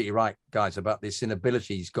you're absolutely right, guys, about this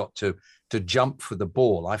inability he's got to jump for the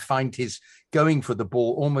ball. I find his going for the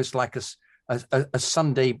ball almost like a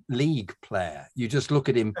Sunday league player. You just look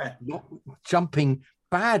at him not jumping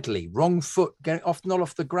badly, wrong foot, getting not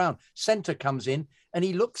off the ground. Centre comes in and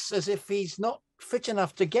he looks as if he's not fit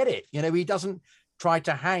enough to get it. You know, he doesn't try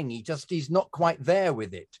to hang. He's not quite there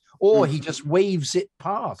with it. Or he just waves it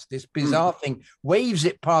past, this bizarre thing, waves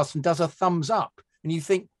it past and does a thumbs up. And you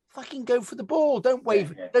think, fucking go for the ball. Don't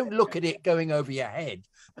wave. Don't look at it going over your head.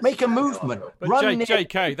 Make a movement. But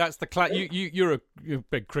JK, that's the you're a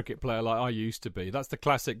big cricket player like I used to be. That's the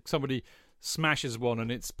classic. Somebody smashes one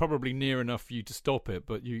and it's probably near enough for you to stop it,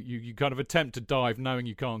 but you kind of attempt to dive knowing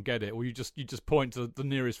you can't get it, or you just point to the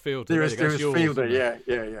nearest fielder. Nearest fielder,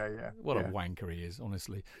 yeah. What a wanker he is,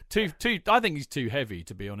 honestly. I think he's too heavy,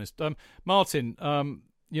 to be honest. Martin,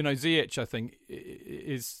 Ziyech, I think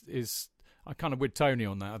is I kind of with Tony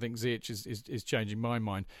on that. I think Ziyech is changing my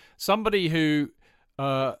mind. Somebody who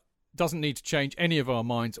doesn't need to change any of our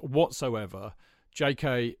minds whatsoever.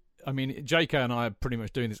 JK and I are pretty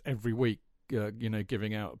much doing this every week.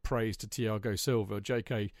 Giving out praise to Thiago Silva.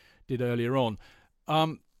 JK did earlier on.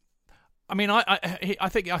 I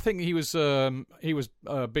think he was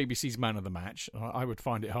BBC's man of the match. I would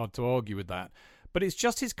find it hard to argue with that. But it's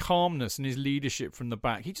just his calmness and his leadership from the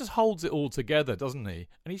back. He just holds it all together, doesn't he?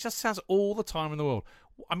 And he just has all the time in the world.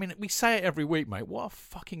 I mean, we say it every week, mate. What a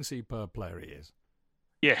fucking superb player he is.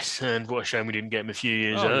 Yes, and what a shame we didn't get him a few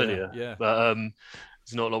years earlier. Yeah. But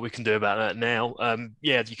there's not a lot we can do about that now.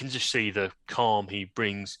 You can just see the calm he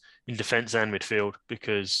brings in defence and midfield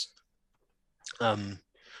because,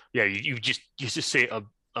 you just see it.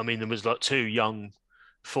 There was like two young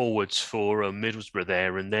forwards for Middlesbrough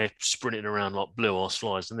there, and they're sprinting around like blue-ass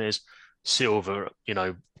flies. And there's Silva,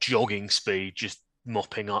 jogging speed, just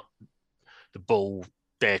mopping up the ball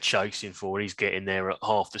they're chasing for. He's getting there at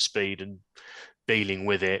half the speed and dealing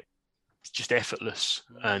with it. It's just effortless.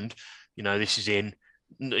 And, this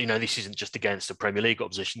isn't just against a Premier League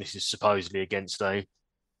opposition. This is supposedly against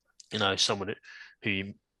someone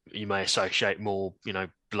who you may associate more,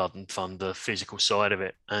 blood and thunder, physical side of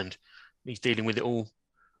it. And he's dealing with it all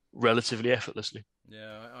relatively effortlessly.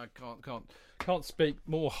 Yeah, I can't speak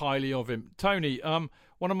more highly of him. Tony,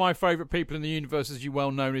 one of my favourite people in the universe, as you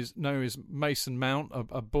well know, is Mason Mount,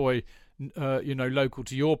 a boy, local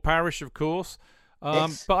to your parish, of course.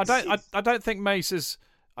 Yes. But I don't think Mace has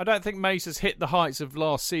hit the heights of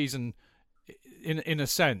last season in a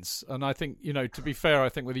sense. And I think, to be fair, I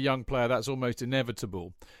think with a young player that's almost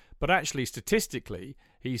inevitable. But actually, statistically,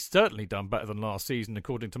 he's certainly done better than last season,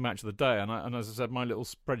 according to Match of the Day. And as I said, my little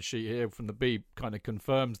spreadsheet here from the B kind of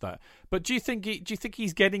confirms that. But do you think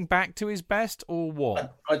he's getting back to his best, or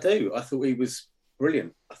what? I do. I thought he was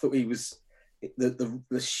brilliant. I thought he was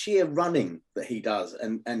the sheer running that he does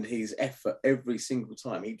and his effort every single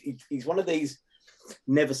time. He's one of these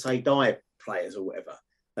never say die players or whatever.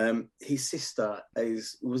 His sister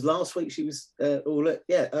was last week. She was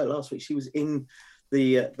last week she was in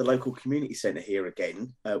the local community centre here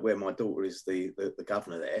again, where my daughter is the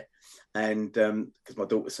governor there, and because my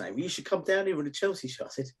daughter was saying, well, you should come down here in a Chelsea shirt. I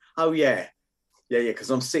said, oh yeah, because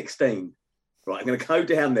I'm 16. Right, I'm going to go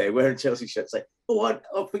down there wearing a Chelsea shirt. Say, oh, I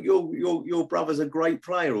think your brother's a great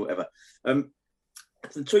player or whatever.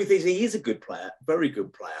 The truth is, he is a good player, very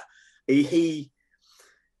good player. He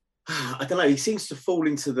I don't know. He seems to fall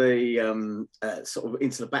into the sort of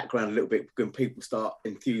into the background a little bit when people start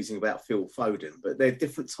enthusing about Phil Foden. But they're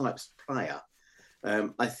different types of player.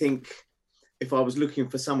 I think if I was looking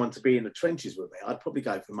for someone to be in the trenches with me, I'd probably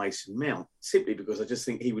go for Mason Mount, simply because I just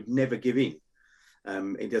think he would never give in.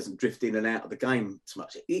 He doesn't drift in and out of the game too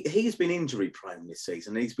much. He's been injury prone this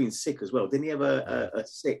season. He's been sick as well. Didn't he have a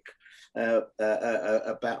sick about?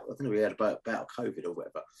 I don't know. He had about COVID or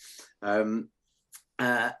whatever.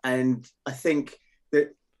 And I think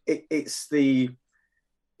that it's the,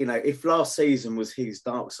 if last season was his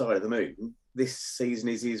Dark Side of the Moon, this season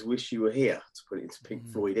is his Wish You Were Here, to put it into Pink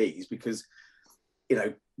Floydese, because,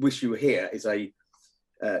 Wish You Were Here is a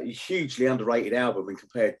hugely underrated album in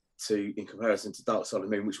comparison to Dark Side of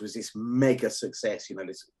the Moon, which was this mega success,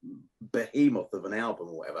 this behemoth of an album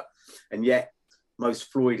or whatever. And yet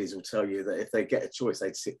most Floydies will tell you that if they get a choice,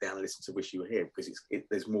 they'd sit down and listen to Wish You Were Here, because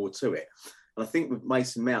there's more to it. And I think with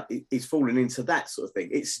Mason Mount, he's fallen into that sort of thing.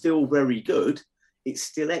 It's still very good. It's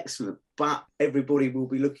still excellent. But everybody will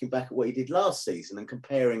be looking back at what he did last season and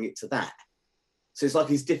comparing it to that. So it's like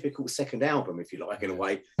his difficult second album, if you like, in a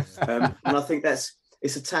way. And I think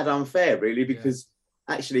it's a tad unfair, really, because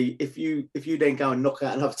actually, if you then go and knock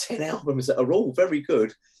out another 10 albums that are all very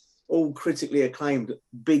good, all critically acclaimed,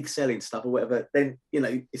 big selling stuff or whatever, then,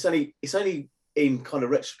 it's only in kind of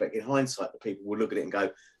retrospect, in hindsight, that people will look at it and go,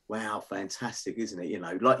 wow, fantastic, isn't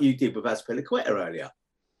it? Like you did with Azpilicueta earlier.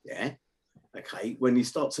 Yeah. Okay. When you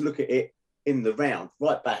start to look at it in the round,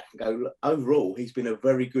 right back and go, look, overall, he's been a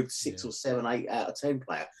very good 6 or 7, 8 out of 10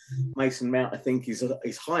 player. Mason Mount, I think, is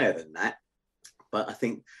higher than that. But I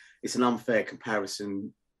think it's an unfair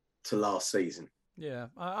comparison to last season. Yeah.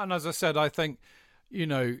 And as I said, I think,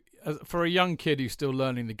 for a young kid who's still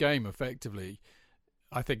learning the game effectively,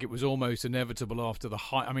 I think it was almost inevitable after the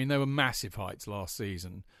height. I mean, there were massive heights last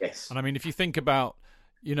season. Yes. And I mean, if you think about,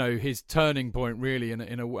 his turning point really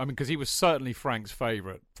because he was certainly Frank's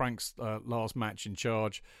favourite. Frank's last match in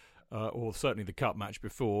charge, or certainly the cup match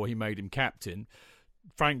before, he made him captain.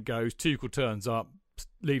 Frank goes, Tuchel turns up,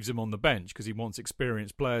 leaves him on the bench because he wants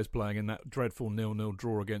experienced players playing in that dreadful 0-0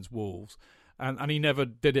 draw against Wolves. And he never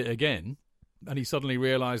did it again. And he suddenly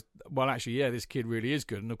realised, well, actually, this kid really is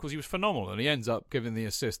good. And, of course, he was phenomenal. And he ends up giving the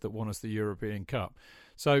assist that won us the European Cup.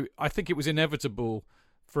 So I think it was inevitable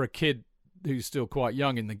for a kid who's still quite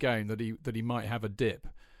young in the game that he might have a dip.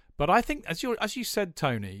 But I think, as you said,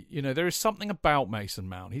 Tony, there is something about Mason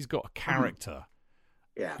Mount. He's got a character.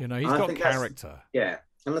 Yeah. He's got character. Yeah.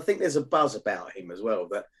 And I think there's a buzz about him as well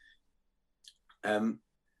that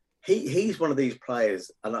he's one of these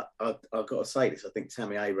players, and I've got to say this, I think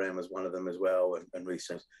Tammy Abraham was one of them as well, and Reece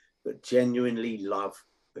James, that genuinely love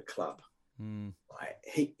the club. Right?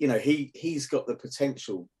 He's got the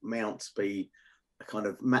potential, Mount, to be a kind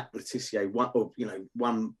of Matt Letizia,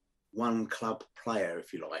 one club player,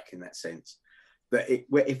 if you like, in that sense. That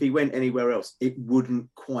if he went anywhere else, it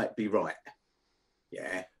wouldn't quite be right.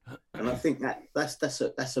 Yeah. And I think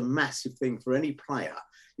that's a massive thing for any player.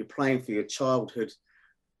 You're playing for your childhood,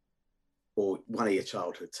 or one of your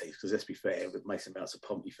childhood teams, because let's be fair, with Mason Mount's a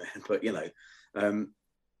Pompey fan,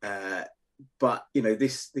 but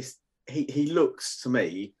this he looks to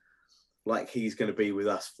me like he's going to be with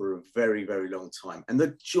us for a very, very long time. And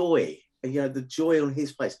the joy on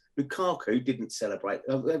his face. Lukaku didn't celebrate.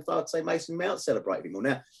 I'd say Mason Mount celebrated him. Well,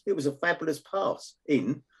 now it was a fabulous pass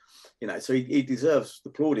in, so he deserves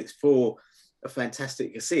the plaudits for a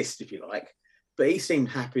fantastic assist, if you like. But he seemed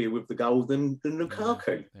happier with the goal than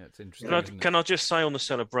Lukaku. Yeah, it's interesting. Can I just say on the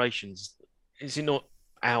celebrations, is he not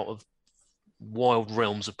out of wild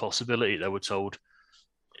realms of possibility, they were told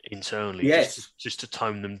internally, yes, just to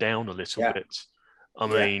tone them down a little bit? I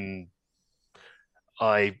mean,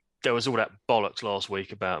 there was all that bollocks last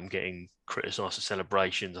week about him getting criticised for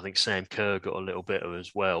celebrations. I think Sam Kerr got a little bit of it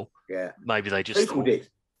as well. Yeah. Maybe they just People did.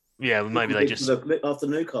 Yeah, maybe they just after the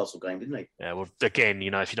Newcastle game, didn't they? Yeah, well, again,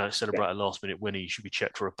 if you don't celebrate a last-minute winner, you should be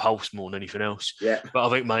checked for a pulse more than anything else. Yeah. But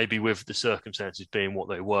I think maybe with the circumstances being what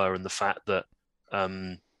they were, and the fact that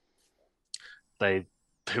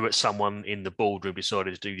someone in the boardroom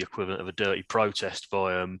decided to do the equivalent of a dirty protest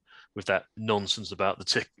by with that nonsense about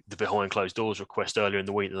the behind closed doors request earlier in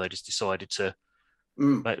the week, that they just decided to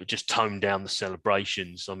They just toned down the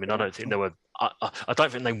celebrations. I mean, I don't think they were. I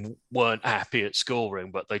don't think they weren't happy at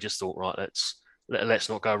scoring, but they just thought, right, let's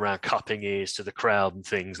not go around cupping ears to the crowd and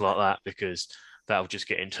things like that, because that'll just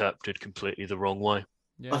get interpreted completely the wrong way.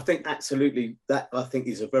 Yeah. I think absolutely that I think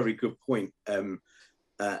is a very good point. And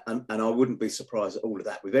I wouldn't be surprised at all of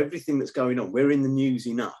that. With everything that's going on, we're in the news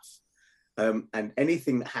enough. And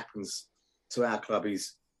anything that happens to our club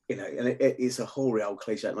is, and it's a hoary old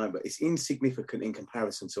cliche at the moment, but it's insignificant in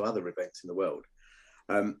comparison to other events in the world.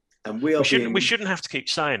 And we shouldn't have to keep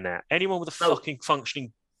saying that. Anyone with a fucking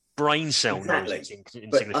functioning brain cell knows it's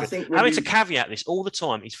insignificant. Having to caveat this all the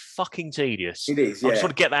time is fucking tedious. It is. Yeah. I just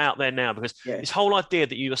want to get that out there now, because this whole idea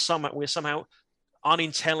that we're somehow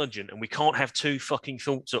unintelligent and we can't have two fucking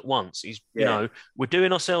thoughts at once is, we're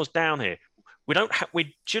doing ourselves down here.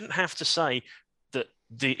 We shouldn't have to say that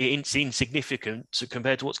it's insignificant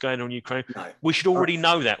compared to what's going on in Ukraine. No. We should already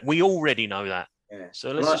know that. We already know that. Yeah.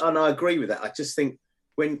 So and I agree with that. I just think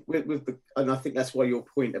and I think that's why your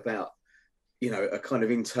point about, a kind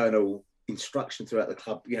of internal instruction throughout the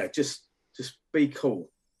club, just be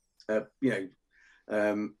cool. If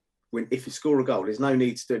you score a goal, there's no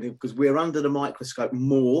need to do it, because we're under the microscope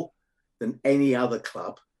more than any other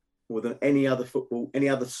club or than any other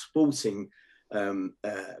sporting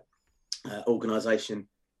organisation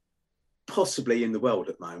possibly in the world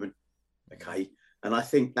at the moment. Okay. And I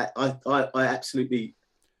think that I absolutely,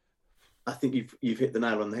 I think you've hit the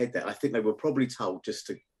nail on the head there. I think they were probably told just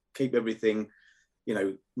to keep everything,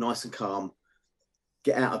 nice and calm,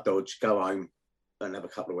 get out of Dodge, go home and have a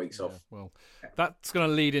couple of weeks off. Well, that's going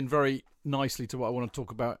to lead in very nicely to what I want to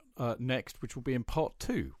talk about next, which will be in part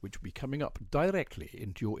 2, which will be coming up directly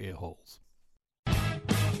into your ear holes.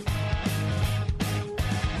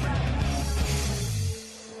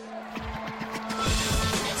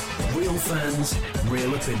 Real fans,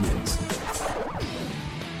 real opinions.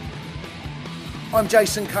 I'm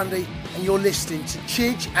Jason Cundy, and you're listening to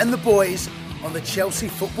Chidge and the boys on the Chelsea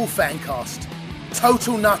Football Fancast.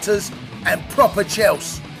 Total nutters and proper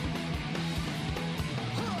Chelsea.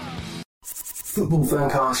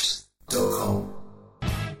 Footballfancast.com.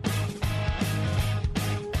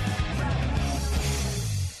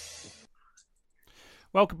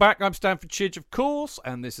 Welcome back. I'm Stanford Chidge, of course,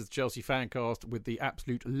 and this is Chelsea Fancast with the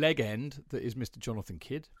absolute leg end that is Mr. Jonathan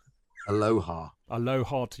Kidd. Aloha.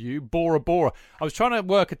 Aloha to you. Bora Bora. I was trying to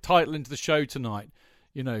work a title into the show tonight,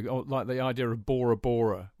 like the idea of Bora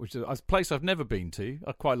Bora, which is a place I've never been to.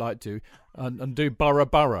 I'd quite like to, and do Borough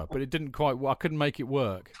Borough, but it didn't quite. I couldn't make it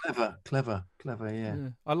work. Clever. Yeah.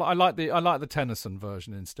 I like the Tennyson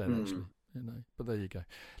version instead, actually. But there you go.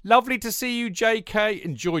 Lovely to see you, JK.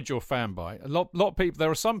 Enjoyed your fan bite. A lot of people. There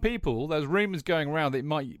are some people. There's rumours going around that it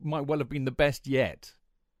might well have been the best yet.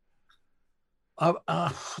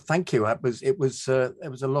 Thank you. It was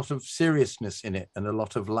a lot of seriousness in it and a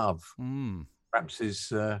lot of love.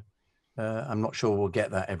 Perhaps I'm not sure we'll get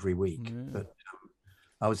that every week, but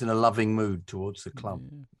I was in a loving mood towards the club.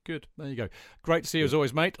 Yeah. Good. There you go. Great to see you as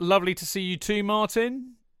always, mate. Lovely to see you too,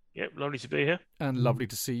 Martin. Yep, lovely to be here. And lovely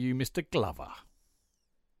to see you, Mr. Glover.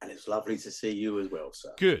 And it's lovely to see you as well,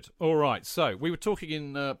 sir. Good. All right. So we were talking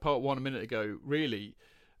in part 1 a minute ago, really,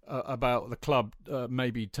 about the club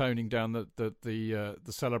maybe toning down the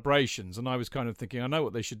celebrations, and I was kind of thinking, I know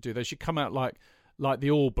what they should do. They should come out like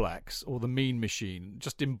the All Blacks or the Mean Machine,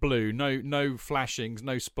 just in blue, no flashings,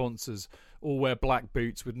 no sponsors, all wear black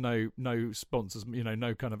boots with no sponsors,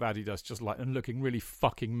 no kind of Adidas, just and looking really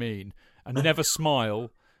fucking mean, and never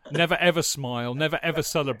smile. Never ever smile, never ever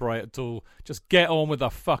celebrate at all. Just get on with a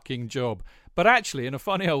fucking job. But actually, in a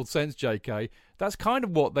funny old sense, JK, that's kind of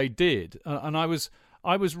what they did. And I was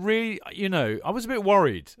really, I was a bit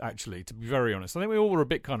worried, actually, to be very honest. I think we all were a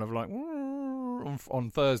bit kind of like on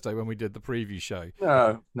Thursday when we did the preview show.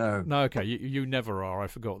 No. Okay, you never are. I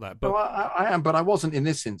forgot that. But no, I am, but I wasn't in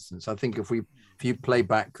this instance. I think if you play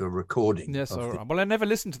back the recording. Yes, all right. Well, I never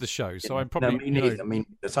listened to the show, so I'm probably. No, me neither. I mean,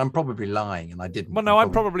 so I'm probably lying, and I didn't. Well, no, I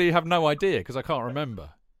probably have no idea because I can't remember.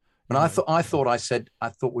 But I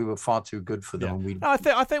thought we were far too good for them. Yeah.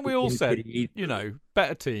 I think we all said,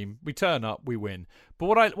 better team. We turn up, we win. But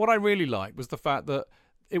what I really liked was the fact that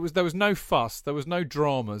there was no fuss, there was no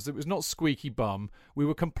dramas, it was not squeaky bum. We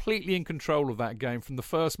were completely in control of that game from the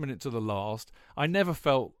first minute to the last. I never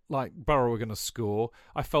felt like Borough were going to score.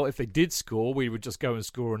 I felt if they did score, we would just go and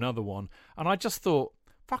score another one. And I just thought,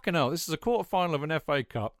 fucking hell, this is a quarter-final of an FA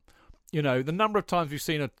Cup. The number of times we've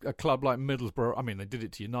seen a club like Middlesbrough, I mean, they did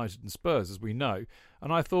it to United and Spurs, as we know.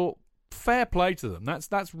 And I thought, fair play to them.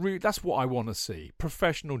 That's what I want to see.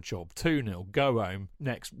 Professional job, 2-0, go home,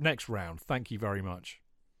 next round. Thank you very much.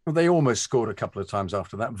 Well, they almost scored a couple of times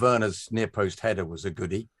after that. Werner's near post header was a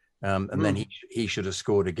goodie, and then he should have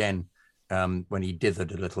scored again when he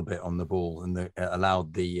dithered a little bit on the ball and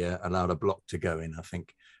allowed a block to go in, I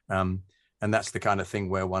think. And that's the kind of thing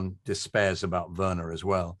where one despairs about Werner as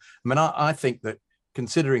well. I mean, I think that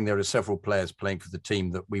considering there are several players playing for the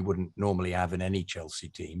team that we wouldn't normally have in any Chelsea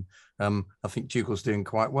team, I think Tuchel's doing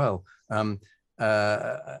quite well. And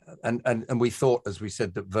we thought, as we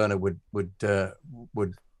said, that Werner would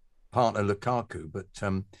partner Lukaku, but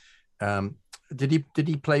did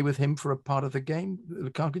he play with him for a part of the game?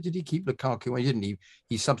 Lukaku, did he keep Lukaku? Well, he didn't.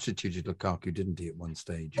 He substituted Lukaku, didn't he, at one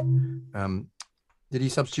stage? Did he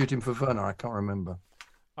substitute him for Werner? I can't remember.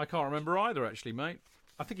 I can't remember either, actually, mate.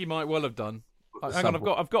 I think he might well have done. Hang on,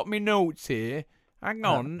 I've got my notes here. Hang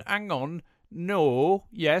on. No,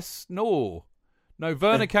 yes, no. No,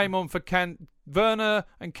 Werner came on for Werner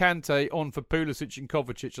and Kante on for Pulisic and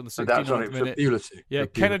Kovacic on the 69th minute. Pulisic. Yeah,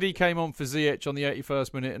 Kennedy came on for Ziyech on the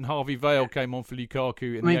 81st minute, and Harvey Vale came on for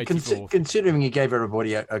Lukaku in the 84th. Considering he gave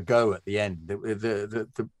everybody a go at the end,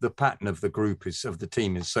 the pattern of the group of the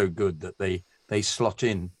team is so good that they slot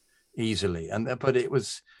in easily. But it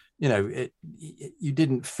was, you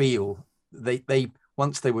didn't feel they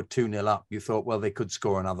once they were 2-0 up, you thought, well, they could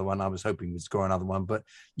score another one. I was hoping we'd score another one, but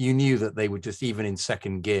you knew that they were just even in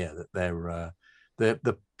second gear, that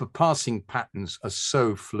the passing patterns are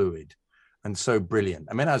so fluid and so brilliant.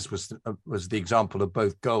 I mean, as was the example of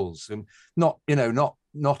both goals, and not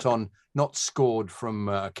scored from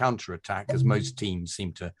a counter-attack, as most teams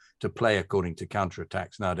seem to play according to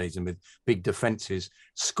counter-attacks nowadays, and with big defences,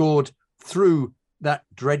 scored through that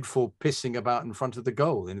dreadful pissing about in front of the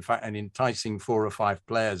goal, in fact, and enticing 4 or 5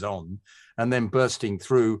 players on, and then bursting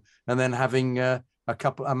through, and then having a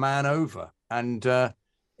man over, and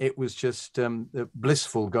it was just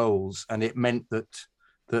blissful goals, and it meant that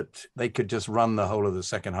they could just run the whole of the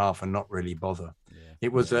second half and not really bother. Yeah.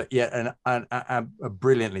 It was a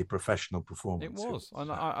brilliantly professional performance. It was,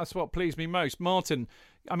 and that's what pleased me most, Martin.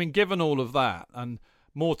 I mean, given all of that, and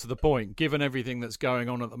more to the point, given everything that's going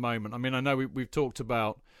on at the moment. I mean, I know we've talked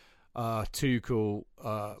about Tuchel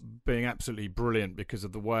being absolutely brilliant because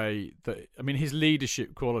of the way that, I mean, his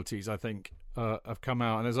leadership qualities, I think, have come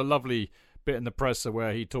out. And there's a lovely bit in the presser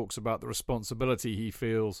where he talks about the responsibility he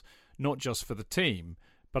feels, not just for the team,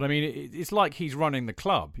 but I mean, it's like he's running the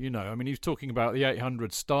club, I mean, he's talking about the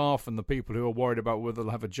 800 staff and the people who are worried about whether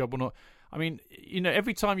they'll have a job or not. I mean,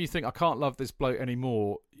 every time you think, I can't love this bloke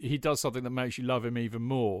anymore, he does something that makes you love him even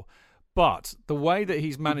more. But the way that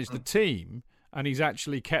he's managed the team, and he's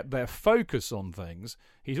actually kept their focus on things,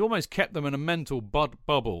 he's almost kept them in a mental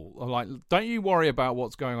bubble. Like, don't you worry about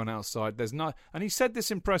what's going on outside. There's no, and he said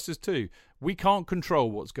this in presses too. We can't control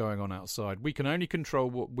what's going on outside. We can only control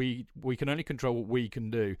what we can only control what we can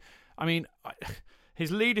do. I mean,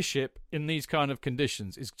 his leadership in these kind of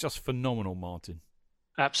conditions is just phenomenal, Martin.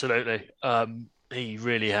 Absolutely. He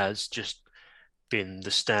really has just been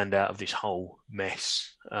the standout of this whole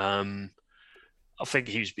mess. I think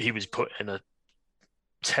he was put in a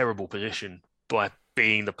terrible position by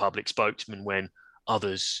being the public spokesman when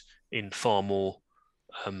others in far more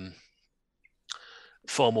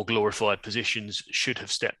glorified positions should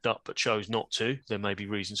have stepped up but chose not to. There may be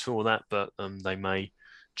reasons for that, but they may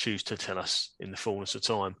choose to tell us in the fullness of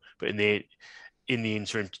time. But in the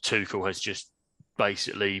interim, Tuchel has just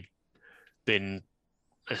basically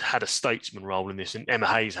had a statesman role in this, and Emma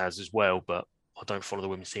Hayes has as well, but I don't follow the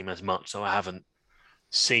women's team as much, so I haven't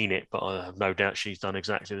seen it, but I have no doubt she's done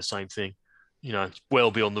exactly the same thing. It's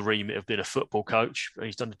well beyond the remit of being a football coach, but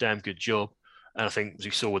he's done a damn good job. And I think, as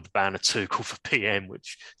we saw with the ban of Tuchel for PM,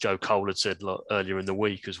 which Joe Cole had said earlier in the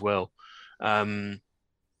week as well, I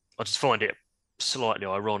just find it slightly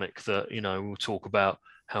ironic that, we'll talk about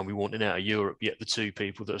how we want it out of Europe, yet the two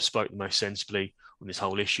people that have spoken the most sensibly on this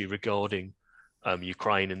whole issue regarding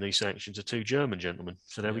Ukraine and these sanctions are two German gentlemen.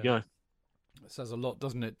 So there we go. It says a lot,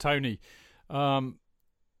 doesn't it, Tony?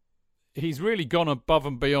 He's really gone above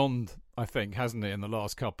and beyond, I think, hasn't he, in the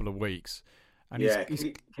last couple of weeks? And yeah.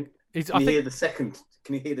 Can you hear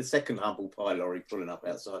the second humble pie lorry pulling up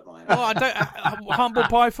outside my house? Oh, I don't. Humble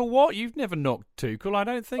pie for what? You've never knocked Tuchel, I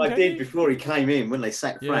don't think. I did before he came in when they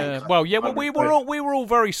sacked Frank. Well, we were all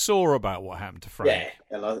very sore about what happened to Frank.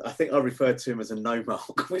 Yeah, and I think I referred to him as a no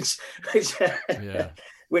mark, which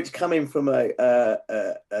coming from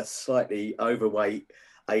a slightly overweight,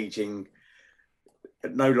 aging,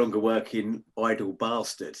 no longer working, idle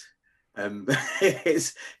bastard.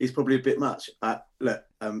 It's probably a bit much. Look,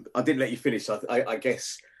 I didn't let you finish. I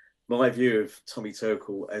guess my view of Tommy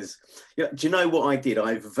Tuchel as, do you know what I did?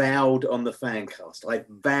 I vowed on the Fancast. I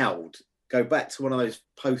vowed, go back to one of those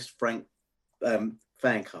post-Frank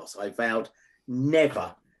Fancast, I vowed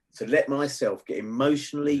never to let myself get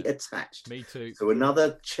emotionally attached to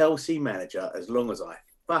another Chelsea manager as long as I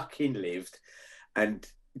fucking lived. And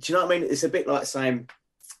do you know what I mean? It's a bit like saying,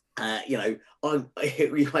 you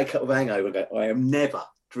wake up with a hangover and go, I am never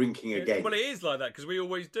drinking again. Well, it is like that because we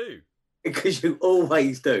always do. Because you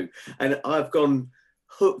always do. And I've gone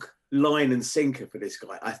hook, line and sinker for this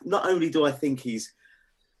guy. Not only do I think he's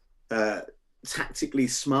tactically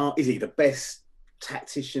smart, is he the best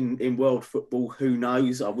tactician in world football? Who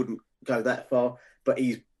knows? I wouldn't go that far. But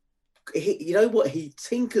he you know what? He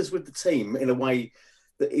tinkers with the team in a way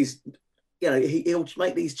that is... he'll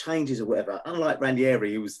make these changes or whatever. Unlike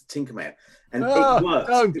Ranieri, who was the tinker man. And it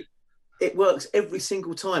works. It works every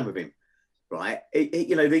single time with him, right?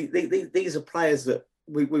 These are players that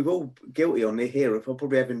we've all guilty on here of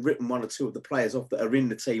probably having written one or two of the players off that are in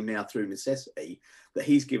the team now through necessity that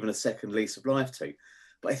he's given a second lease of life to.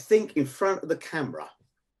 But I think in front of the camera,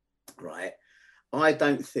 right, I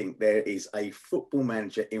don't think there is a football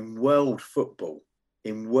manager in world football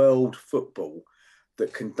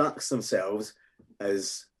that conducts themselves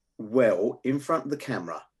as well in front of the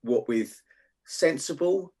camera, what with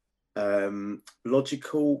sensible,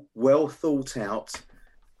 logical, well thought out,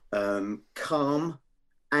 calm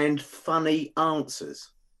and funny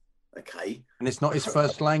answers. Okay. And it's not his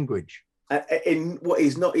first language. In what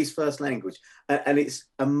is not his first language. And it's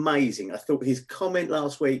amazing. I thought his comment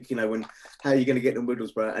last week, when how are you going to get to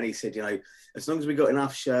Middlesbrough? And he said, as long as we've got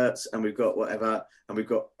enough shirts and we've got whatever, and we've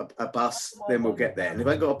got a bus, then we'll get there. And if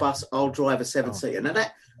I got a bus, I'll drive a 7-seater. Now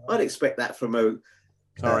I'd expect that from a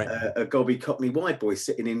gobby Cockney wide boy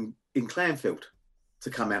sitting in Clanfield to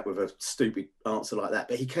come out with a stupid answer like that.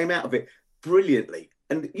 But he came out of it brilliantly.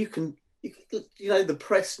 And the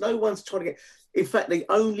press, no one's trying to get... In fact, the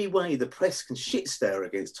only way the press can shit stir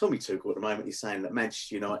against Tommy Tuchel at the moment is saying that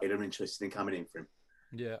Manchester United are interested in coming in for him.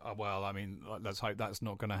 Yeah, well, I mean, let's hope that's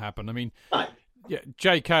not going to happen. I mean, yeah,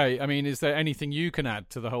 JK, I mean, is there anything you can add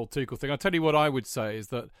to the whole Tuchel thing? I'll tell you what I would say is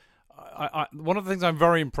that one of the things I'm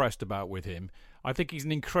very impressed about with him, I think he's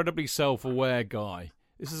an incredibly self-aware guy.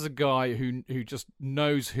 This is a guy who just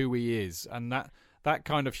knows who he is, and that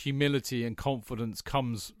kind of humility and confidence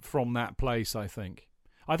comes from that place, I think.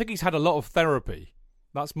 I think he's had a lot of therapy.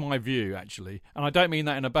 That's my view, actually. And I don't mean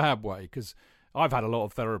that in a bad way, because I've had a lot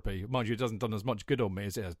of therapy. Mind you, it hasn't done as much good on me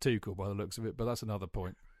as it has Tuchel by the looks of it, but that's another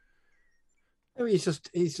point. Oh, he's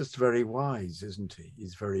just very wise, isn't he?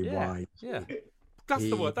 He's very wise. Yeah. That's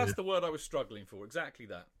the word. That's the word I was struggling for. Exactly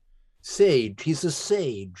that. Sage. He's a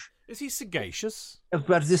sage. Is he sagacious?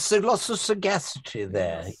 But there's lots of sagacity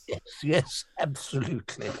there. Yes,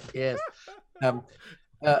 absolutely. Yes.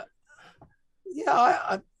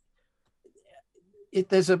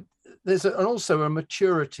 There's also a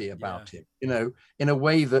maturity about him, in a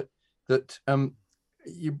way that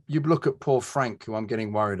you look at poor Frank, who I'm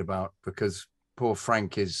getting worried about, because poor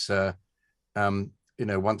Frank is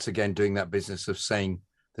once again doing that business of saying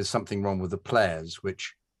there's something wrong with the players,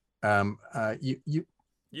 which you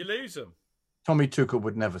lose them. Tommy Tuchel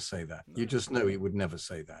would never say that. No. You just know he would never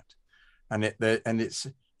say that, and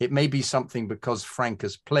it may be something because Frank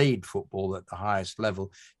has played football at the highest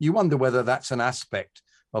level. You wonder whether that's an aspect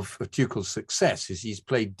of Tuchel's success, is he's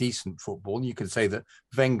played decent football. And you can say that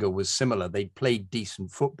Wenger was similar. They played decent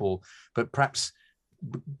football, but perhaps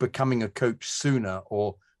becoming a coach sooner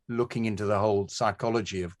or looking into the whole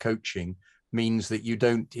psychology of coaching means that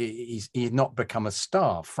he's not become a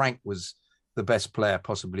star. Frank was the best player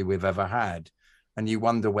possibly we've ever had. And you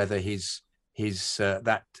wonder whether that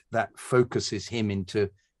focuses him into,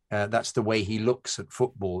 that's the way he looks at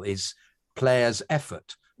football, is players'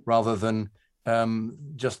 effort rather than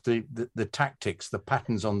just the tactics, the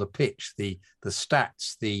patterns on the pitch, the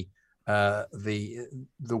stats, the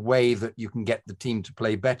way that you can get the team to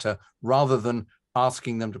play better, rather than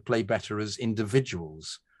asking them to play better as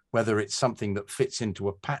individuals. Whether it's something that fits into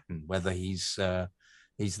a pattern, whether he's that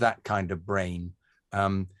kind of brain.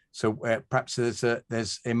 So perhaps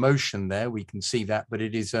there's emotion there. We can see that, but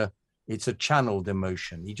it's a channeled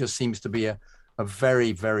emotion. He just seems to be a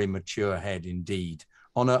very, very mature head indeed,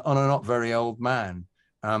 on a not very old man.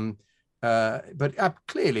 But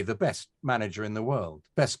clearly the best manager in the world,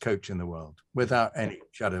 best coach in the world, without any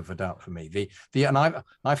shadow of a doubt for me. And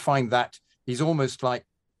I find that he's almost like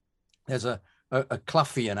there's a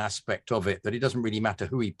Cloughian aspect of it, that it doesn't really matter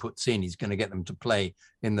who he puts in, he's going to get them to play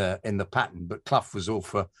in the pattern. But Clough was all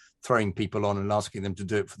for throwing people on and asking them to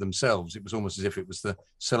do it for themselves. It was almost as if it was the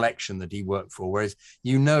selection that he worked for, whereas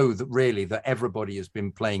that really that everybody has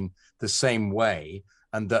been playing the same way,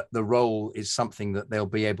 that the role is something that they'll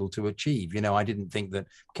be able to achieve. You know, I didn't think that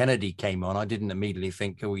Kennedy came on. I didn't immediately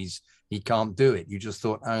think, oh, he can't do it. You just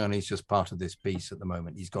thought, hang on, he's just part of this piece at the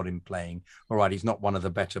moment. He's got him playing. All right, he's not one of the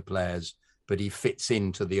better players, but he fits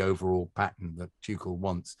into the overall pattern that Tuchel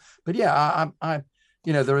wants. But yeah, I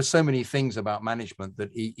you know, there are so many things about management that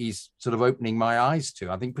he's sort of opening my eyes to.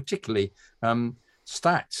 I think particularly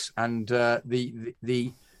stats and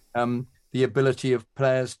the ability of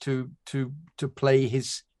players to play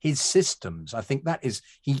his systems. I think that is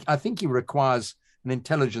I think he requires an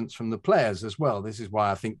intelligence from the players as well. This is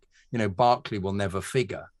why I think, you know, Barkley will never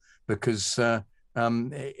figure, because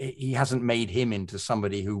he hasn't made him into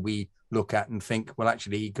somebody who we look at and think, well,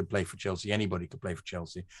 actually, he could play for Chelsea. Anybody could play for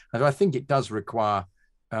Chelsea. And I think it does require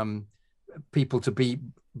people to be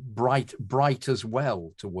bright as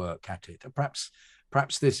well to work at it.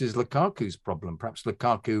 Perhaps this is Lukaku's problem. Perhaps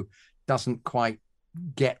Lukaku doesn't quite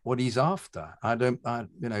get what he's after. You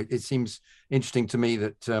know, it seems interesting to me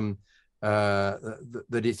that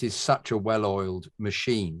that it is such a well-oiled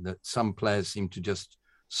machine that some players seem to just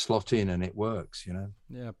slot in and it works, you know.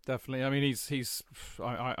 Yeah, definitely. I mean, he's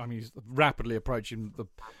rapidly approaching the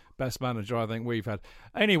best manager I think we've had.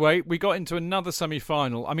 Anyway, we got into another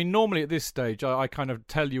semi-final. I mean, normally at this stage, I kind of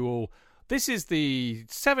tell you all, this is the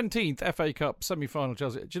 17th FA Cup semi-final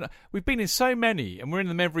Chelsea. Do you know, we've been in so many, and we're in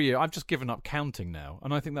them every year. I've just given up counting now,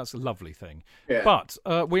 and I think that's a lovely thing. Yeah. But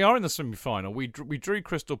we are in the semi-final. We drew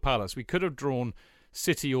Crystal Palace. We could have drawn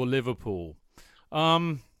City or Liverpool.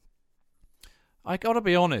 I got to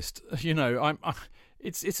be honest. You know,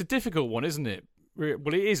 it's a difficult one, isn't it?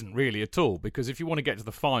 Well, it isn't really at all, because if you want to get to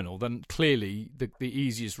the final, then clearly the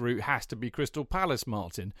easiest route has to be Crystal Palace,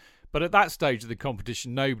 Martin. But at that stage of the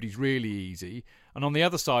competition, nobody's really easy. And on the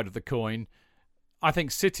other side of the coin, I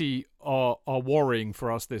think City are worrying for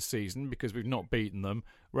us this season because we've not beaten them,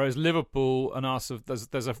 whereas Liverpool and us,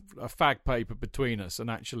 there's a fag paper between us, and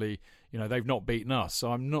actually, you know, they've not beaten us.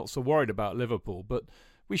 So I'm not so worried about Liverpool. But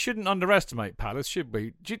we shouldn't underestimate Palace, should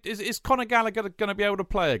we? Is Conor Gallagher going to be able to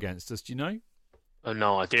play against us, do you know?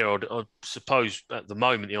 No idea. I suppose at the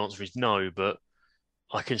moment the answer is no, but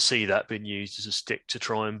I can see that being used as a stick to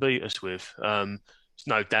try and beat us with. There's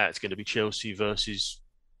no doubt it's going to be Chelsea versus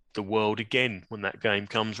the world again when that game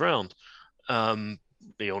comes round.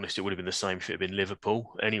 Be honest, it would have been the same if it had been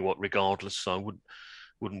Liverpool, regardless, so I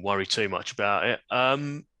wouldn't worry too much about it.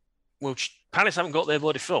 Well, Palace haven't got there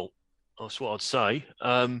by default. That's what I'd say.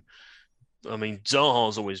 I mean,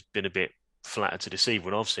 Zaha's always been a bit flattered to deceive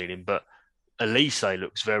when I've seen him, but Elise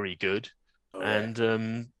looks very good,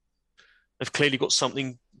 and they've clearly got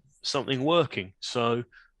something working. So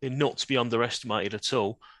they're not to be underestimated at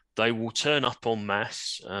all. They will turn up en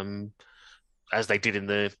masse, as they did in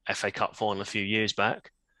the FA Cup final a few years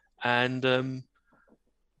back, and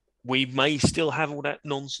we may still have all that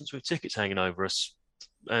nonsense with tickets hanging over us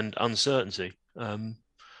and uncertainty.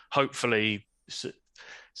 Hopefully,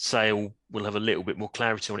 Sale will have a little bit more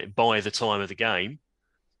clarity on it by the time of the game,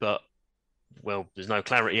 but well, there's no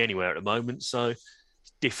clarity anywhere at the moment, so it's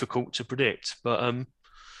difficult to predict. But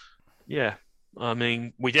yeah, I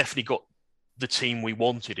mean, we definitely got the team we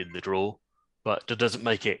wanted in the draw, but that doesn't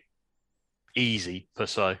make it easy per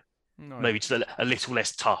se. No. Maybe just a little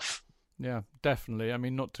less tough. Yeah, definitely. I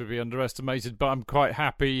mean, not to be underestimated, but I'm quite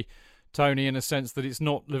happy, Tony, in a sense that it's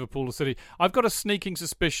not Liverpool or City. I've got a sneaking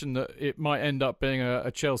suspicion that it might end up being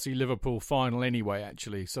a Chelsea-Liverpool final anyway,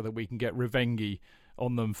 actually, so that we can get Revengi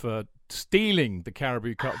on them for stealing the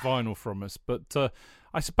Carabao Cup final from us. But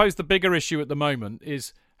I suppose the bigger issue at the moment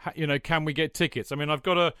is, you know, can we get tickets? I mean, I've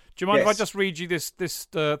got a... Do you mind if I just read you this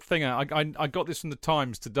thing out? I got this from the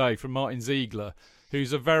Times today from Martin Ziegler,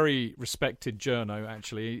 who's a very respected journo,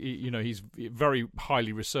 actually. He's very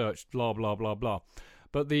highly researched, blah, blah, blah, blah.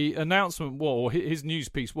 But the announcement was, his news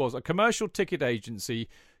piece was, a commercial ticket agency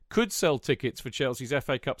could sell tickets for Chelsea's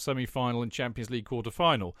FA Cup semi-final and Champions League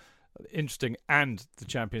quarter-final. Interesting, and the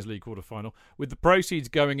Champions League quarter-final, with the proceeds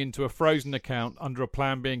going into a frozen account under a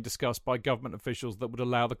plan being discussed by government officials that would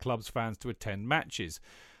allow the club's fans to attend matches.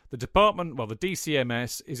 The department, the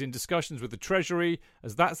DCMS, is in discussions with the Treasury,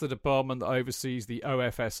 as that's the department that oversees the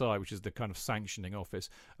OFSI, which is the kind of sanctioning office,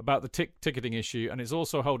 about the ticketing issue, and it's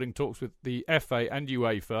also holding talks with the FA and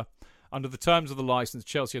UEFA. Under the terms of the licence,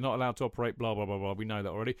 Chelsea are not allowed to operate, blah, blah, blah, blah. We know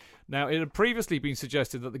that already. Now, it had previously been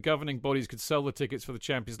suggested that the governing bodies could sell the tickets for the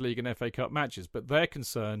Champions League and FA Cup matches, but they're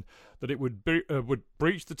concerned that it would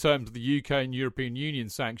breach the terms of the UK and European Union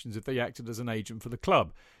sanctions if they acted as an agent for the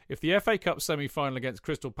club. If the FA Cup semi-final against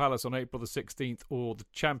Crystal Palace on April the 16th or the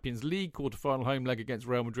Champions League quarter-final home leg against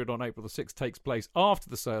Real Madrid on April the 6th takes place after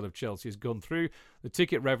the sale of Chelsea has gone through, the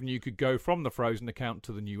ticket revenue could go from the frozen account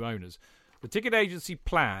to the new owners. The ticket agency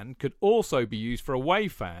plan could also be used for away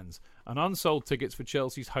fans and unsold tickets for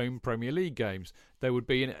Chelsea's home Premier League games. There would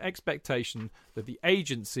be an expectation that the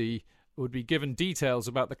agency would be given details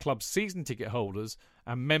about the club's season ticket holders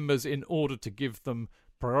and members in order to give them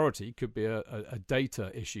priority. Could be a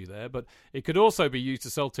data issue there, but it could also be used to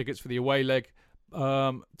sell tickets for the away leg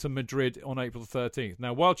to Madrid on April 13th.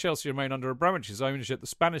 Now, while Chelsea remain under Abramovich's ownership, the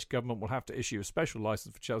Spanish government will have to issue a special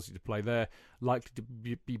licence for Chelsea to play there, likely to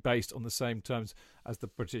be based on the same terms as the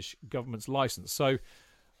British government's licence. So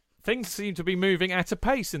things seem to be moving at a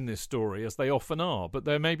pace in this story, as they often are, but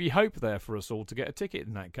there may be hope there for us all to get a ticket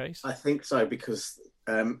in that case. I think so, because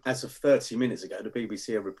as of 30 minutes ago, the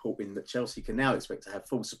BBC are reporting that Chelsea can now expect to have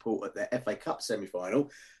full support at their FA Cup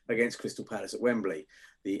semi-final against Crystal Palace at Wembley.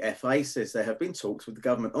 The FA says there have been talks with the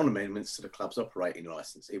government on amendments to the club's operating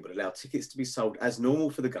licence. It would allow tickets to be sold as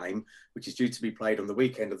normal for the game, which is due to be played on the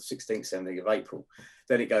weekend of the 16th, 17th of April.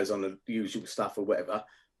 Then it goes on the usual stuff or whatever.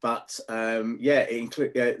 But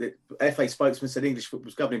the FA spokesman said English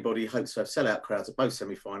football's governing body hopes to have sellout crowds at both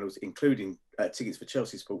semi-finals, including tickets for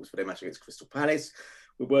Chelsea supporters for their match against Crystal Palace.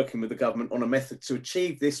 We're working with the government on a method to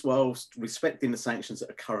achieve this whilst respecting the sanctions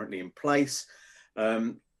that are currently in place.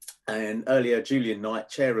 And earlier, Julian Knight,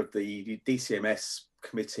 chair of the DCMS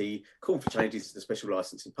committee, called for changes to the special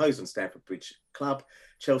licence imposed on Stamford Bridge Club.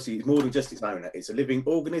 Chelsea is more than just its owner. It's a living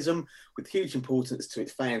organism with huge importance to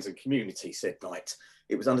its fans and community, said Knight.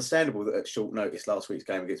 It was understandable that at short notice last week's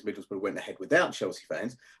game against Middlesbrough went ahead without Chelsea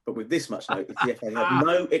fans, but with this much notice, the FA have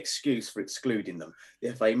no excuse for excluding them.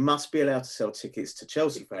 The FA must be allowed to sell tickets to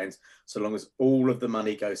Chelsea fans so long as all of the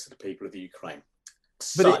money goes to the people of the Ukraine.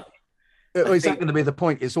 Is that going to be the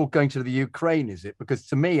point? It's all going to the Ukraine, is it? Because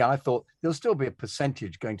to me, I thought there'll still be a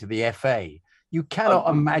percentage going to the FA. You cannot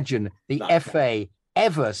imagine the FA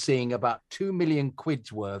ever seeing about 2 million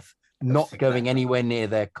quid's worth not going anywhere near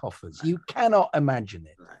their coffers. You cannot imagine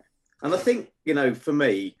it. And I think, for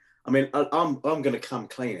me, I'm going to come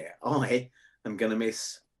clean here. I am going to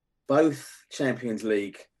miss both Champions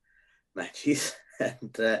League matches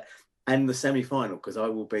and the semi-final, because I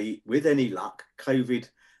will be, with any luck, COVID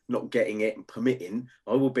not getting it and permitting,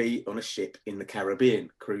 I will be on a ship in the Caribbean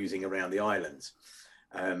cruising around the islands.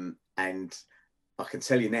 And I can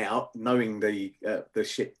tell you now, knowing the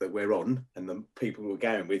ship that we're on and the people we're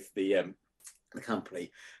going with, the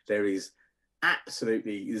company, there is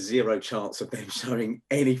absolutely zero chance of them showing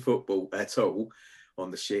any football at all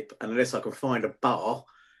on the ship, unless I can find a bar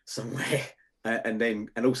somewhere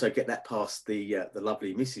and also get that past the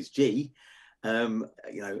lovely Mrs. G. I'm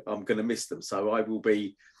going to miss them. So I will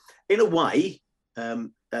be, in a way,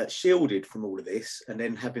 shielded from all of this, and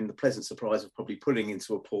then having the pleasant surprise of probably pulling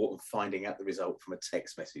into a port and finding out the result from a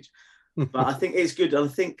text message. But I think it's good. And I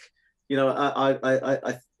think, I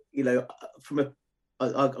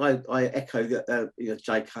echo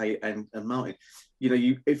JK and Martin.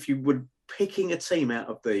 If you were picking a team out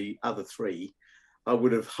of the other three, I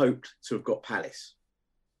would have hoped to have got Palace.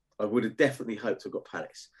 I would have definitely hoped to have got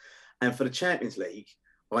Palace. And for the Champions League,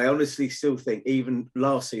 I honestly still think, even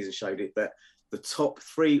last season showed it, that the top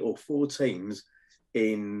 3 or 4 teams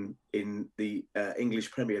in the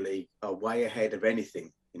English Premier League are way ahead of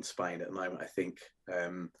anything in Spain at the moment. I think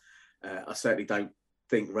I certainly don't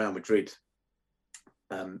think Real Madrid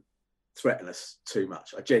threaten us too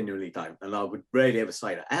much. I genuinely don't, and I would rarely ever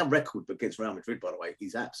say that. Our record against Real Madrid, by the way,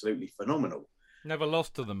 is absolutely phenomenal. Never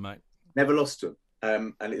lost to them, mate. Never lost to them.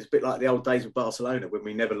 And it's a bit like the old days with Barcelona, when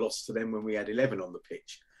we never lost to them when we had 11 on the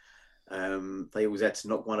pitch. They always had to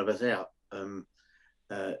knock one of us out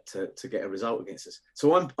to get a result against us.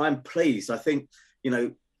 So I'm pleased. I think,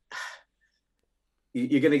 you're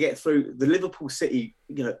going to get through the Liverpool City.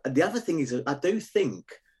 The other thing is, I do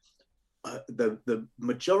think the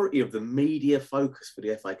majority of the media focus for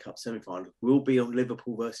the FA Cup semi-final will be on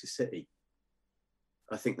Liverpool versus City.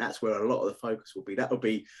 I think that's where a lot of the focus will be. That will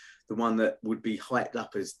be the one that would be hyped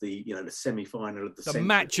up as the semi-final of the century.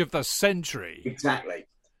 Match of the century. Exactly.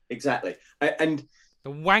 And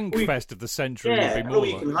the wank fest of the century would be more. All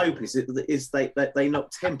you can hope is they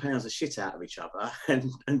knock £10 of shit out of each other,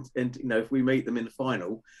 and if we meet them in the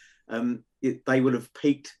final, they would have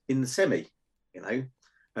peaked in the semi.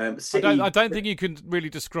 City, I don't think you can really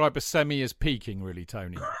describe a semi as peaking, really,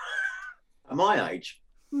 Tony. At my age,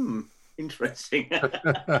 interesting.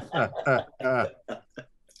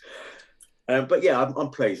 But yeah, I'm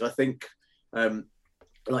pleased. I think,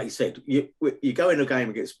 like you said, you go in a game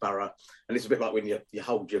against Borough, and it's a bit like when you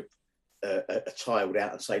hold a child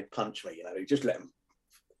out and say, "Punch me," you just let them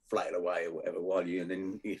flail away or whatever, and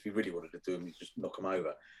then if you really wanted to do them, you just knock them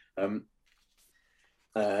over.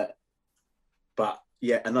 But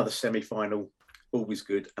yeah, another semi-final always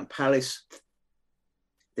good. And Palace,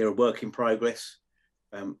 they're a work in progress.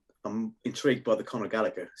 I'm intrigued by the Conor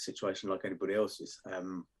Gallagher situation, like anybody else is.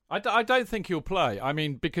 I don't think he'll play. I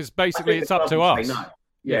mean, because basically it's up to us. No.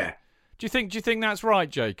 Yeah. Do you think that's right,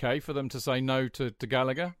 JK, for them to say no to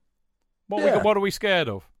Gallagher? What are we scared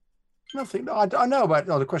of? Nothing. I know about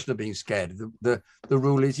the question of being scared. The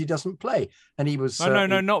rule is he doesn't play, and he was. No,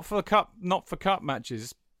 not for cup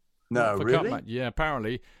matches. No, really? Yeah,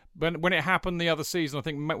 apparently. When it happened the other season, I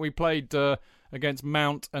think we played against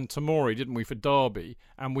Mount and Tamori, didn't we, for Derby,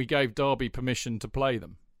 and we gave Derby permission to play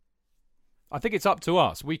them. I think it's up to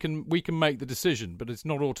us. We can make the decision, but it's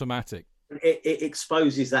not automatic. It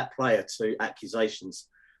exposes that player to accusations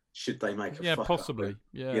should they make a fuck possibly. Up.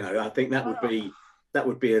 Yeah, I think that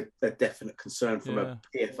would be a definite concern from a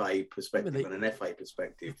PFA perspective and an FA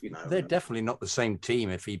perspective. They're definitely not the same team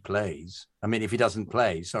if he plays. I mean, if he doesn't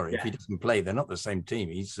play, if he doesn't play, they're not the same team.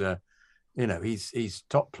 He's he's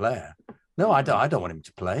top player. No, I don't want him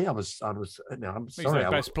to play. I'm sorry. He's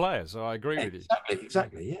their best player, so I agree with you.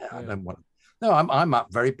 Exactly. Yeah, I don't want. No, I'm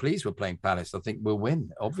very pleased we're playing Palace. I think we'll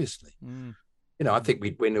win, obviously. I think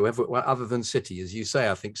we'd win whoever, other than City, as you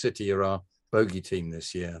say. I think City are our bogey team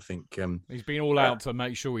this year. I think he's been all out to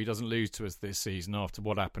make sure he doesn't lose to us this season after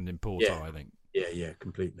what happened in Porto. I think. Yeah,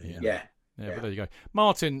 completely. Yeah. But there you go,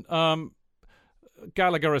 Martin.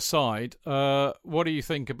 Gallagher aside, what do you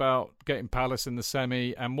think about getting Palace in the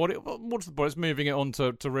semi, and what's the point? Moving it on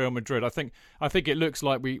to Real Madrid. I think it looks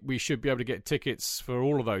like we should be able to get tickets for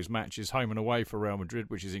all of those matches, home and away, for Real Madrid,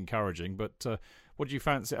 which is encouraging. But what do you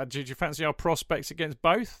fancy? Did you fancy our prospects against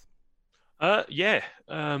both? Yeah.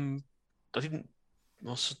 I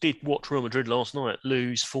did watch Real Madrid last night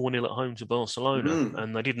lose 4-0 at home to Barcelona,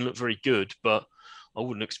 and they didn't look very good. But I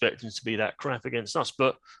wouldn't expect them to be that crap against us.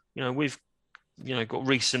 But we've got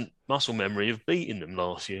recent muscle memory of beating them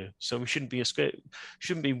last year, so we shouldn't be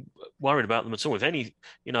worried about them at all. If any,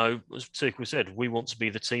 as Tuchel said, we want to be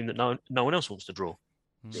the team that no one else wants to draw.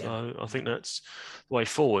 Yeah. So I think that's the way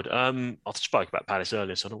forward. I spoke about Palace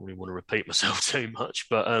earlier, so I don't really want to repeat myself too much.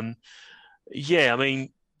 But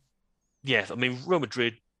Real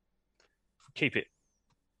Madrid, keep it.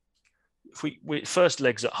 If we first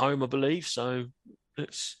leg's at home, I believe. So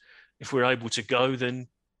if we're able to go, then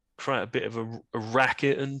create a bit of a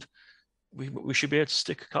racket, and we should be able to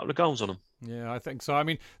stick a couple of goals on them. Yeah, I think so. I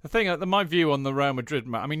mean, my view on the Real Madrid,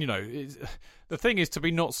 the thing is to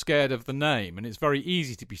be not scared of the name, and it's very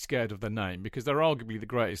easy to be scared of the name because they're arguably the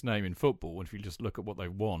greatest name in football if you just look at what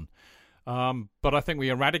they've won. But I think we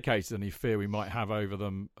eradicated any fear we might have over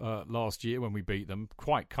them last year when we beat them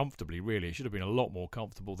quite comfortably, really. It should have been a lot more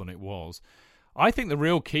comfortable than it was. I think the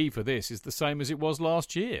real key for this is the same as it was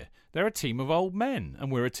last year. They're a team of old men, and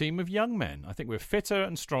we're a team of young men. I think we're fitter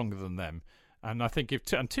and stronger than them. And I think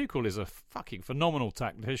and Tuchel is a fucking phenomenal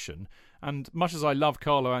tactician. And much as I love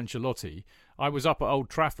Carlo Ancelotti, I was up at Old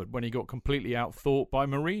Trafford when he got completely outthought by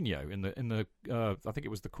Mourinho in the I think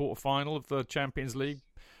it was the quarterfinal of the Champions League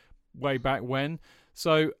way back when.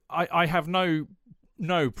 So I have no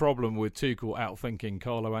problem with Tuchel outthinking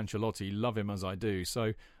Carlo Ancelotti. Love him as I do.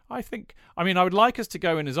 So I would like us to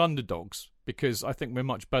go in as underdogs because I think we're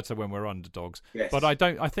much better when we're underdogs. Yes. But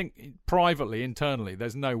I think privately, internally,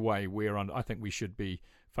 there's no way I think we should be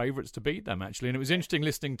favourites to beat them, actually. And it was interesting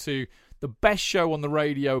listening to the best show on the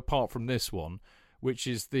radio apart from this one, which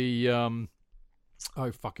is the, I'm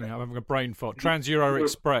having a brain fart, Trans-Euro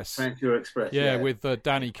Express. Trans-Euro Express, yeah. With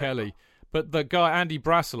Danny Kelly. But the guy, Andy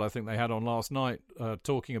Brassel, I think they had on last night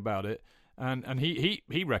talking about it. And he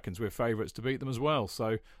reckons we're favourites to beat them as well.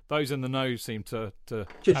 So those in the know seem to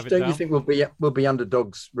have it down. Don't you think we'll be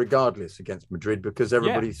underdogs regardless against Madrid because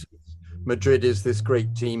everybody says Madrid is this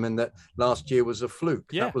great team and that last year was a fluke.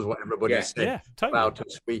 Yeah. That was what everybody said about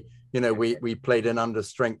us. We played an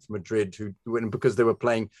understrength Madrid who win because they were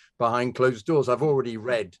playing behind closed doors. I've already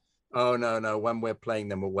read. Oh no! When we're playing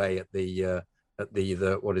them away at the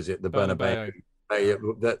what is it? The Bernabeu.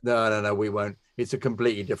 No, we won't. It's a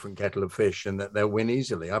completely different kettle of fish, and that they'll win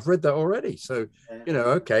easily. I've read that already. So,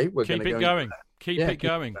 okay, we're going to keep it going. Keep it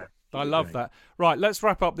going. I love that. Right, let's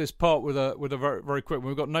wrap up this part with a very, very quick one.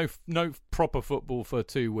 We've got no proper football for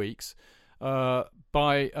 2 weeks.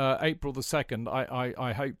 By April the 2nd,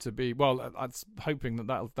 I hope to be I'm hoping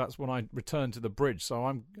that's when I return to the bridge. So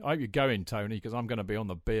I hope you're going, Tony, because I'm going to be on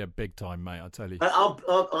the beer big time, mate. I tell you.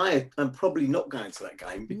 I am probably not going to that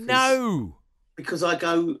game because I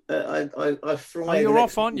go. I fly. Oh, you're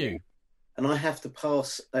off, aren't you? And I have to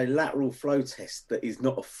pass a lateral flow test that is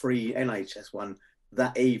not a free NHS one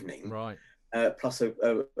that evening. Right. Plus a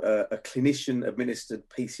clinician administered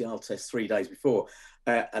PCR test 3 days before.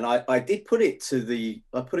 And I did put it to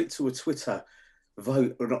a Twitter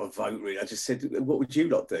vote, or not a vote really. I just said, what would you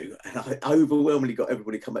lot do? And I overwhelmingly got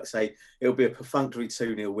everybody come back and say, it'll be a perfunctory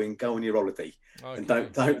 2-0 win, go on your holiday. Okay. And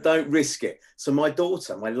don't risk it. So my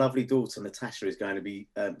daughter, my lovely daughter Natasha, is going to be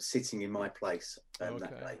sitting in my place that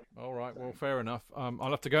day. All right, well, fair enough.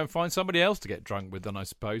 I'll have to go and find somebody else to get drunk with then, I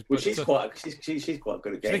suppose. Well, she's quite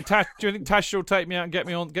good at getting. Do you think Tash will take me out and get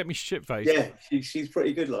me shit faced? Yeah, she's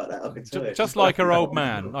pretty good like that. I can tell you. Just like her old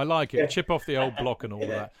man. I like it. Yeah. Chip off the old block and all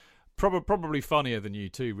that. Probably funnier than you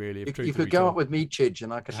too, really. If you could go up with me, Chidge,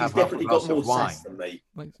 and I could have half a glass of wine. Than me.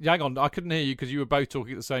 Hang on, I couldn't hear you because you were both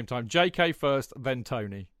talking at the same time. JK first, then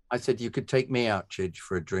Tony. I said you could take me out, Chidge,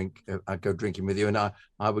 for a drink. I'd go drinking with you, and I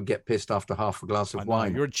would get pissed after half a glass of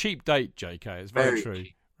wine. You're a cheap date, JK. It's very true.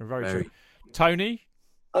 Very true. Tony?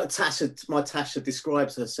 My Tasha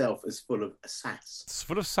describes herself as full of sass. It's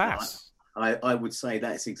full of sass. I would say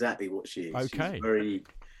that's exactly what she is. Okay. She's very...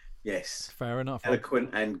 Yes. Fair enough.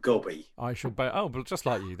 Eloquent and gobby. I should bet. Oh, but just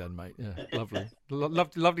like you then, mate. Yeah, lovely.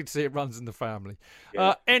 Lovely to see it runs in the family.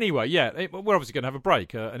 Yeah. Anyway, we're obviously going to have a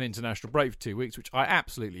break, an international break for 2 weeks, which I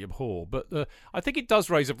absolutely abhor. But I think it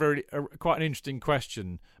does raise quite an interesting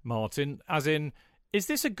question, Martin, as in, is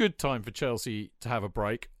this a good time for Chelsea to have a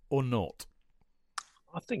break or not?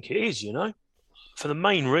 I think it is, for the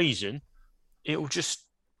main reason, it will just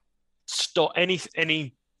stop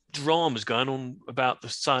any dramas going on about the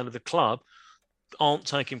sale of the club aren't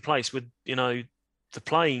taking place with, the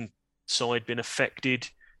playing side being affected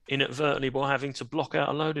inadvertently by having to block out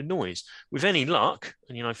a load of noise. With any luck,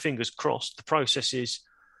 and, fingers crossed, the processes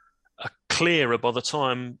are clearer by the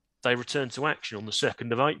time they return to action on the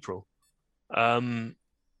 2nd of April. I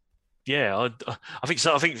think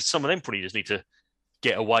so. I think some of them probably just need to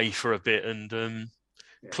get away for a bit and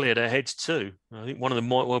clear their heads too. I think one of them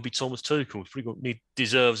might well be Thomas Tuchel. He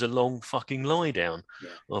deserves a long fucking lie down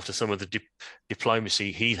after some of the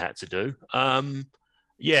diplomacy he had to do. I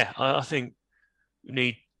think we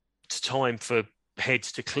need time for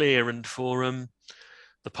heads to clear and for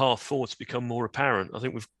the path forward to become more apparent. I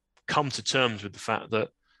think we've come to terms with the fact that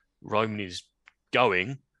Roman is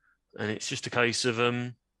going, and it's just a case of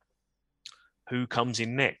who comes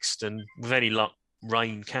in next. And with any luck,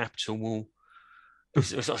 Rain Capital will.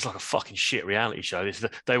 It's like a fucking shit reality show.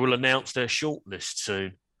 They will announce their shortlist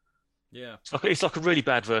soon. Yeah, it's like a really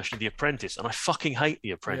bad version of The Apprentice, and I fucking hate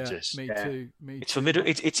The Apprentice. Me too. It's for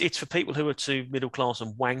It's for people who are too middle class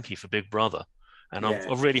and wanky for Big Brother, and I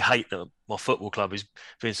really hate that my football club is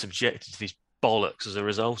being subjected to these bollocks as a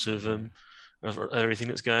result of everything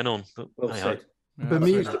that's going on. But, well said. I'm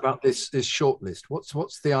bemused about this shortlist.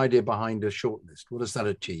 What's the idea behind a shortlist? What does that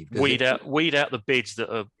achieve? Weed out the bids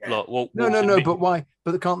that are like no. But why?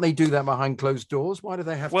 But can't they do that behind closed doors? Why do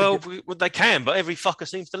they have? Well, they can, but every fucker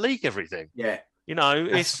seems to leak everything. Yeah,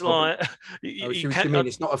 it's like you mean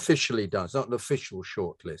it's not officially done. It's not an official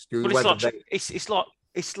shortlist.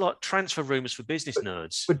 It's like transfer rumours for business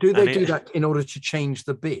nerds. But do they do that in order to change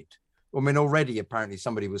the bid? I mean, already apparently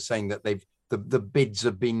somebody was saying that the bids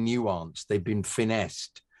have been nuanced, they've been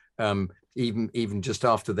finessed, even just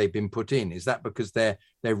after they've been put in. Is that because they're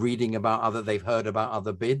reading about they've heard about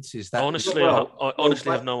other bids? Is that honestly? I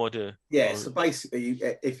honestly have no idea. Yeah, so basically,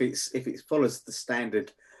 if it follows the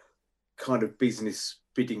standard kind of business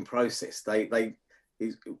bidding process, where I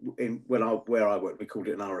work, we called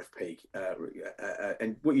it an RFP,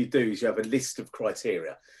 and what you do is you have a list of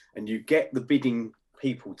criteria, and you get the bidding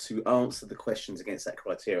people to answer the questions against that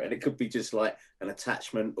criteria, and it could be just like an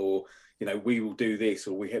attachment, or we will do this,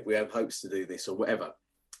 or we have hopes to do this, or whatever.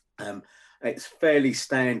 It's fairly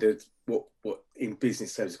standard, what in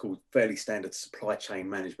business terms is called fairly standard supply chain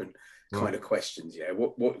management kind of questions.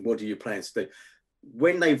 What are your plans to do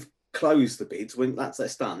when they've closed the bids? When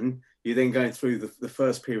that's done, you're then going through the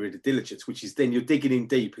first period of diligence, which is then you're digging in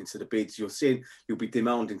deep into the bids. You'll be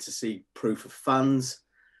demanding to see proof of funds,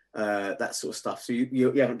 that sort of stuff. So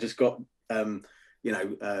you haven't just got Jonathan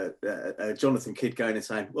Kidd going and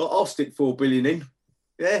saying, well, I'll stick 4 billion in.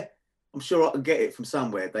 Yeah, I'm sure I can get it from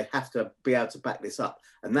somewhere. They have to be able to back this up,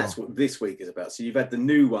 and that's what this week is about. So you've had the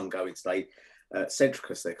new one going today,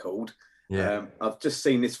 Centricus they're called. Yeah, I've just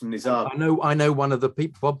seen this from Nizar. I know one of the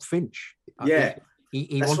people, Bob Finch. Yeah,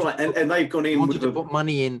 that's right. And they've gone in. Wanted to put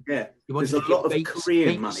money in. Yeah, there's a lot of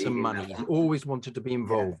Korean money. He's always wanted to be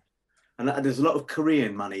involved. Yeah. And there's a lot of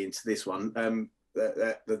Korean money into this one.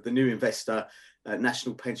 The new investor,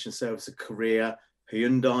 National Pension Service of Korea,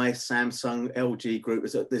 Hyundai, Samsung, LG Group.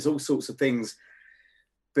 There's all sorts of things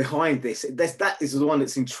behind this. That is the one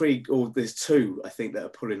that's intrigued, or there's two, I think, that are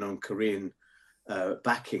pulling on Korean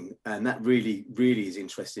backing. And that really, really is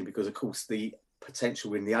interesting because, of course, the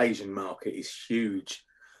potential in the Asian market is huge.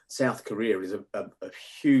 South Korea is a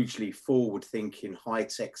hugely forward-thinking,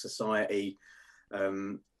 high-tech society,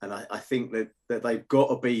 and I think that they've got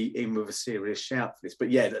to be in with a serious shout for this.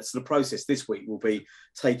 But yeah, that's the process this week will be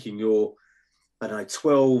taking your,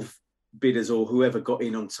 12 bidders or whoever got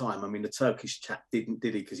in on time. I mean, the Turkish chap did he?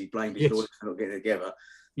 Because he blamed his daughter for not getting it together.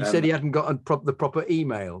 He said he hadn't got the proper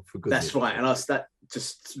email for goodness. That's right, and that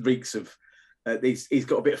just reeks of. He's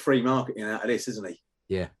got a bit of free marketing out of this, isn't he?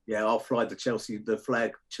 Yeah. I'll fly the Chelsea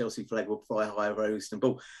flag will fly high over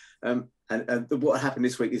Istanbul. And what happened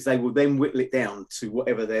this week is they will then whittle it down to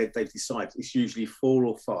whatever they've decided. It's usually 4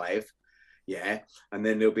 or 5, and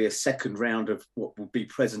then there'll be a second round of what will be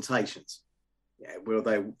presentations. Where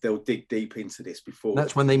they'll dig deep into this before.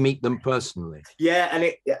 That's when they meet them personally. Yeah,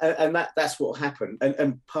 and that's what will happen.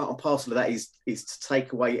 And part and parcel of that is to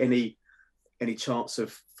take away any chance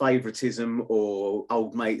of favouritism or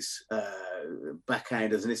old mates,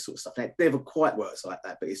 backhanders, and this sort of stuff. It never quite works like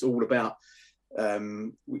that, but it's all about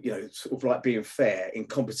sort of like being fair in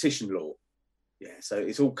competition law. So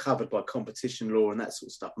it's all covered by competition law and that sort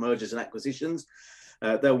of stuff. Mergers and acquisitions.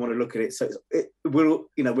 They'll want to look at it. So we're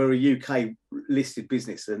a UK listed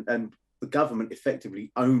business, and the government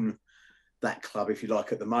effectively own that club, if you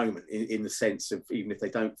like, at the moment, in the sense of even if they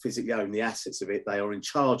don't physically own the assets of it, they are in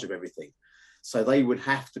charge of everything. So they would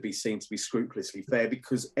have to be seen to be scrupulously fair,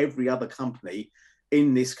 because every other company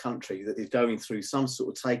in this country that is going through some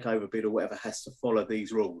sort of takeover bid or whatever has to follow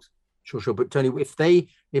these rules. Sure. But Tony, if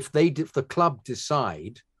the club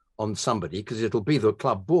decide on somebody, because it'll be the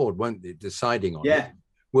club board, won't they, deciding on it?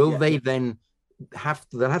 Will they then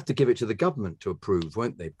they'll have to give it to the government to approve,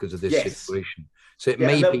 won't they, because of this situation? So it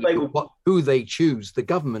may be who they choose, the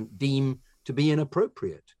government deem to be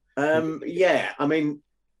inappropriate. I mean,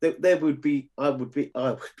 I would be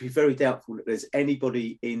very doubtful that there's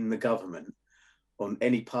anybody in the government, on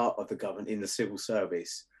any part of the government in the civil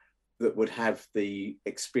service, that would have the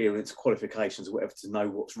experience, qualifications, or whatever, to know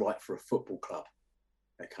what's right for a football club.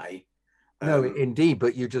 Okay. No, indeed,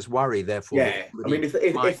 but you just worry. Therefore, I mean, if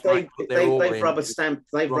they've rubber stamped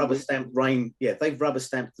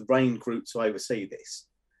the Rain Group to oversee this,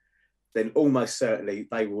 then almost certainly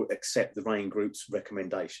they will accept the Rain Group's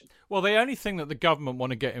recommendation. Well, the only thing that the government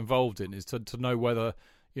want to get involved in is to know whether,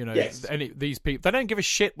 any these people, they don't give a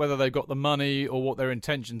shit whether they've got the money or what their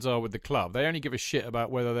intentions are with the club. They only give a shit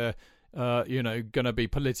about whether they're going to be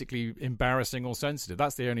politically embarrassing or sensitive.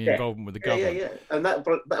 That's the only involvement with the government. And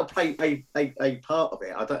that'll play a part of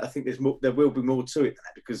it. I think there will be more to it than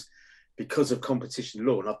that, because of competition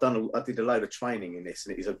law. And I did a load of training in this,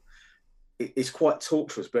 and it's quite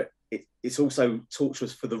torturous, but it's also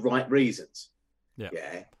torturous for the right reasons. Yeah.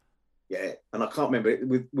 And I can't remember it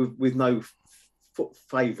with no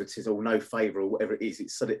favouritism or no favour or whatever it is.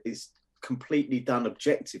 It's completely done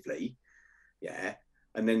objectively. Yeah.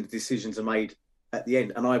 And then the decisions are made at the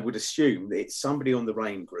end. And I would assume that it's somebody on the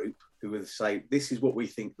Rain Group who will say, this is what we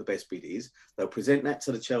think the best bid is. They'll present that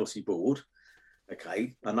to the Chelsea board.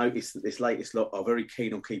 Okay. I noticed that this latest lot are very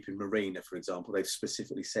keen on keeping Marina, for example. They've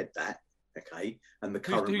specifically said that. Okay. And the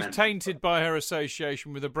current who's tainted by her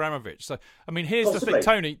association with Abramovich. So, I mean, here's the thing,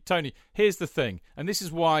 Tony, here's the thing. And this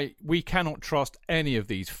is why we cannot trust any of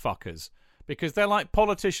these fuckers, because they're like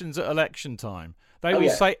politicians at election time. They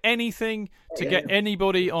will say anything to get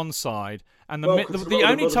anybody on side, and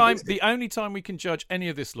the only time we can judge any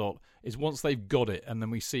of this lot is once they've got it, and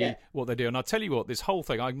then we see what they do. And I'll tell you what, this whole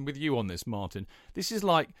thing, I'm with you on this, Martin. This is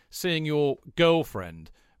like seeing your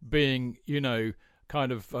girlfriend being,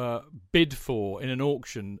 kind of bid for in an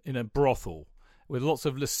auction in a brothel, with lots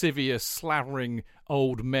of lascivious, slavering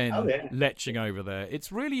old men leching over there.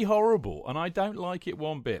 It's really horrible, and I don't like it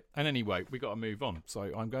one bit. And anyway, we got to move on, so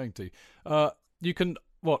I'm going to. You can,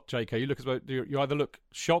 what, JK? You either look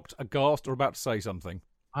shocked, aghast, or about to say something.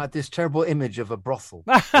 I had this terrible image of a brothel.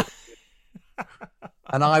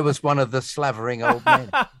 And I was one of the slavering old men.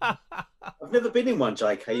 I've never been in one,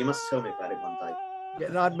 JK. You must tell me about it one day. Yeah,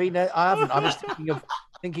 no, I mean, I haven't. I was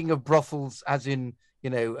thinking of brothels as in,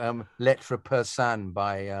 Lettre Persan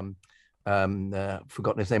by,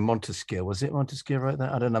 forgotten his name, Montesquieu. Was it Montesquieu wrote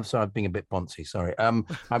that? I don't know. I'm sorry, I'm being a bit poncy. Sorry.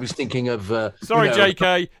 I was thinking of... sorry,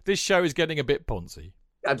 JK. This show is getting a bit poncy.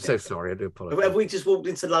 I'm so sorry. I do apologise. Have we just walked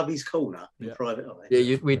into Lovey's corner in private?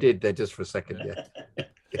 Yeah, we did there just for a second, yeah.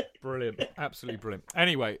 Brilliant. Absolutely brilliant.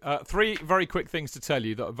 Anyway, 3 very quick things to tell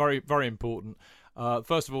you that are very, very important.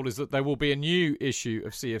 First of all is that there will be a new issue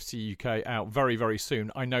of CFC UK out very, very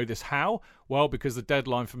soon. I know this how? Well, because the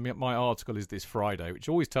deadline for my article is this Friday, which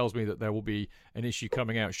always tells me that there will be an issue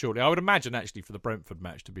coming out shortly. I would imagine actually for the Brentford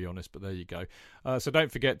match, to be honest, but there you go. So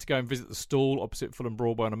don't forget to go and visit the stall opposite Fulham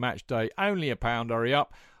Broadway on a match day. Only £1, hurry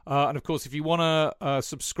up. And of course, if you want to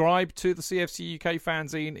subscribe to the CFC UK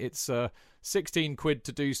fanzine, it's 16 quid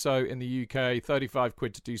to do so in the UK, 35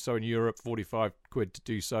 quid to do so in Europe, 45 quid to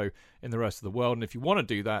do so in the rest of the world. And if you want to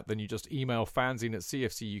do that, then you just email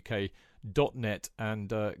fanzine@cfcuk.net and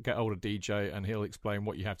get hold of DJ, and he'll explain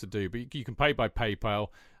what you have to do. But you can pay by PayPal,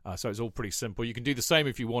 so it's all pretty simple. You can do the same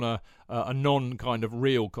if you want a non kind of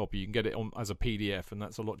real copy. You can get it as a PDF, and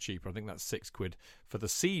that's a lot cheaper. I think that's 6 quid for the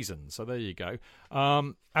season. So there you go.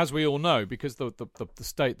 As we all know, because the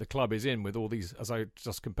state the club is in, with all these, as I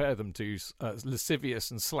just compare them to,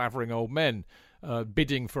 lascivious and slavering old men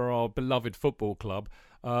bidding for our beloved football club,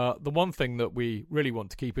 the one thing that we really want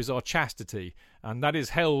to keep is our chastity, and that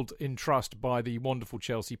is held in trust by the wonderful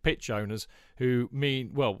Chelsea pitch owners, who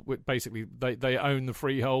basically they own the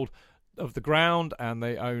freehold of the ground and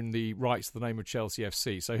they own the rights to the name of Chelsea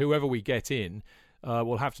FC. So whoever we get in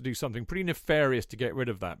will have to do something pretty nefarious to get rid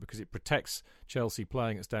of that, because it protects Chelsea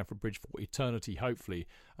playing at Stamford Bridge for eternity, hopefully.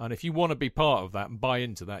 And if you want to be part of that and buy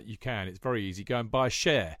into that, you can. It's very easy. Go and buy a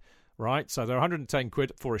share, right? So they're 110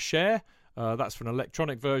 quid for a share. That's for an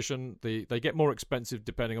electronic version. They get more expensive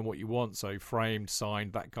depending on what you want, so framed,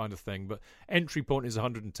 signed, that kind of thing. But entry point is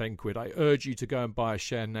 110 quid. I urge you to go and buy a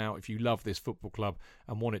share now if you love this football club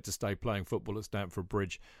and want it to stay playing football at Stamford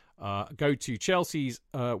Bridge. Go to Chelsea's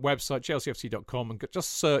website, chelseafc.com, and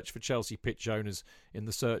just search for Chelsea pitch owners in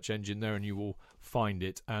the search engine there, and you will find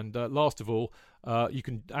it. And last of all, you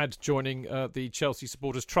can add joining the Chelsea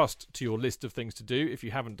Supporters Trust to your list of things to do if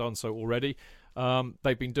you haven't done so already.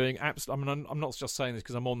 They've been doing I'm not just saying this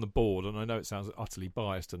because I'm on the board, and I know it sounds utterly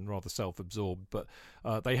biased and rather self-absorbed, but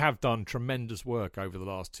they have done tremendous work over the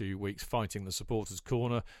last 2 weeks fighting the supporters'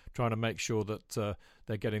 corner, trying to make sure that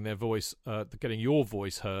they're getting their voice, getting your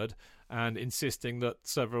voice heard, and insisting that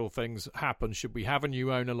several things happen should we have a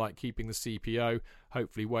new owner, like keeping the CPO,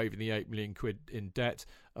 hopefully waiving the 8 million quid in debt,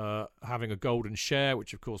 having a golden share,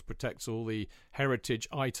 which of course protects all the heritage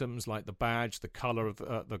items like the badge, the colour of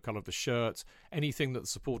the shirts, anything that the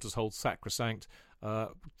supporters hold sacrosanct,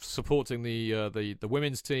 supporting the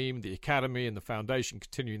women's team, the academy and the foundation,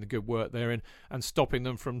 continuing the good work therein, and stopping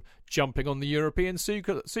them from jumping on the European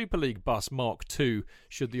Super League bus Mark II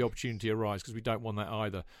should the opportunity arise, because we don't want that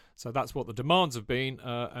either. So that's what the demands have been,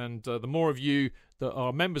 and the more of you that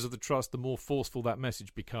are members of the trust, the more forceful that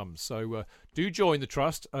message becomes. So do join the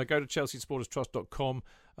trust. Go to chelseasporterstrust.com,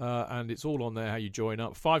 and it's all on there how you join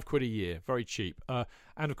up. £5 a year, very cheap.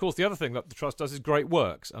 And of course, the other thing that the trust does is great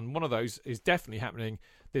works, and one of those is definitely happening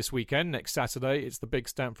this weekend, next Saturday. It's the big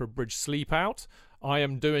Stamford Bridge Sleep Out. I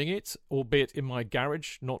am doing it, albeit in my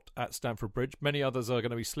garage, not at Stamford Bridge. Many others are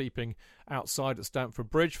going to be sleeping outside at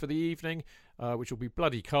Stamford Bridge for the evening, which will be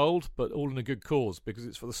bloody cold, but all in a good cause, because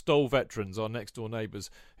it's for the Stoll veterans, our next-door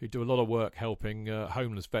neighbours, who do a lot of work helping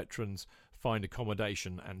homeless veterans find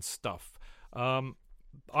accommodation and stuff. I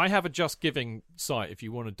have a Just Giving site if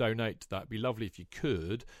you want to donate to that. It'd be lovely if you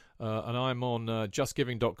could. And I'm on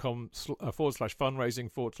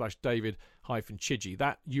justgiving.com/fundraising/David-Chidgey.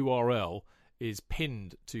 That URL is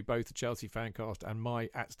pinned to both the Chelsea Fancast and my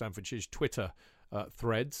 @StamfordChidge Twitter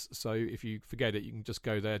threads. So if you forget it, you can just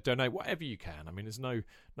go there, donate whatever you can. I mean, there's no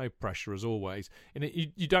pressure as always. And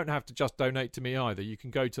you don't have to just donate to me either. You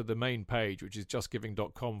can go to the main page, which is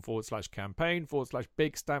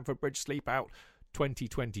justgiving.com/campaign/big Stamford Bridge Sleep Out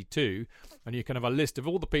 2022, and you can have a list of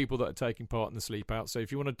all the people that are taking part in the sleep out. So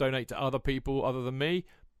if you want to donate to other people other than me,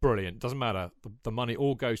 brilliant, doesn't matter, the money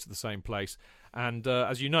all goes to the same place. And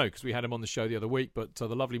as you know, because we had him on the show the other week, but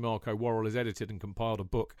the lovely Marco Worrell has edited and compiled a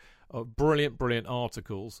book of brilliant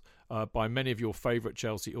articles by many of your favourite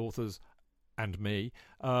Chelsea authors and me,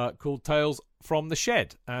 called Tales from the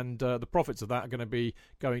Shed, and the profits of that are going to be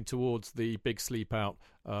going towards the big Sleep Out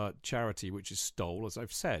charity, which is Stoll, as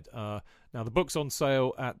I've said. Now the book's on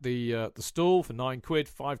sale at the stall for £9.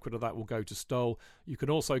 £5 of that will go to Stoll. You can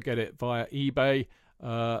also get it via eBay.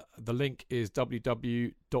 The link is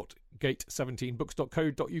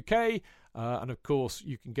www.gate17books.co.uk, and of course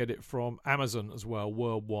you can get it from Amazon as well,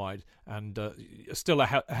 worldwide, and still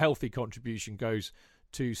a healthy contribution goes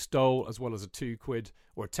to Stoll, as well as a £2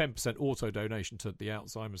 or a 10% auto donation to the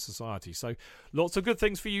Alzheimer's Society. So lots of good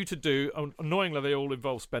things for you to do. Annoyingly, they all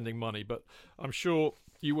involve spending money, but I'm sure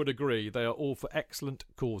you would agree they are all for excellent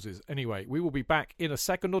causes. Anyway, we will be back in a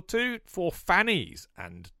second or two for fannies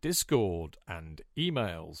and Discord and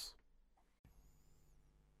emails.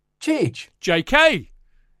 Chidge. JK,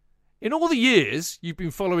 in all the years you've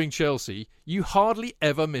been following Chelsea, you hardly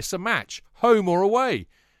ever miss a match, home or away.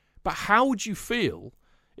 But how would you feel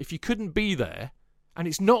if you couldn't be there and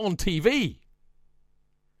it's not on TV?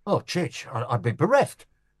 Oh, Chidge, I'd be bereft.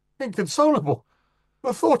 Inconsolable.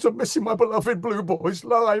 The thought of missing my beloved Blue Boys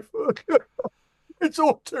live. It's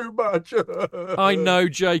all too much. I know,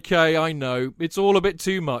 JK, I know. It's all a bit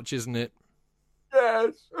too much, isn't it?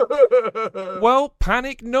 Yes. Well,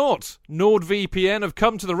 panic not. NordVPN have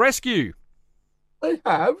come to the rescue. They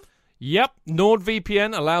have? Yep,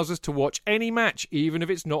 NordVPN allows us to watch any match, even if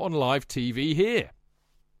it's not on live TV here.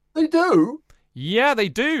 They do? Yeah, they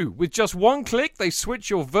do. With just one click, they switch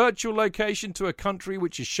your virtual location to a country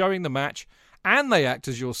which is showing the match, and they act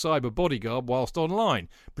as your cyber bodyguard whilst online,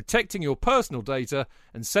 protecting your personal data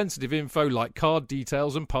and sensitive info like card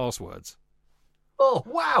details and passwords. Oh,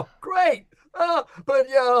 wow, great. But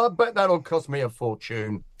yeah, I bet that'll cost me a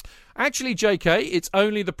fortune. Actually, JK, it's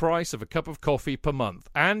only the price of a cup of coffee per month,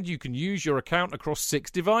 and you can use your account across 6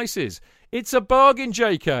 devices. It's a bargain,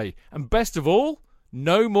 JK, and best of all,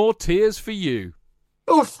 no more tears for you.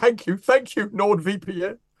 Oh, thank you,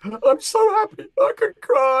 NordVPN. I'm so happy I could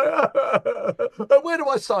cry. Where do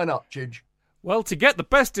I sign up, Chidge? Well, to get the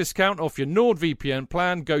best discount off your NordVPN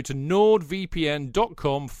plan, go to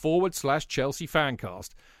nordvpn.com/Chelsea Fancast.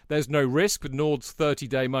 There's no risk with Nord's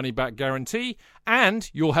 30-day money-back guarantee, and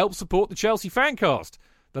you'll help support the Chelsea Fancast.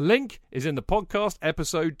 The link is in the podcast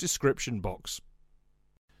episode description box.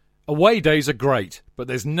 Away days are great, but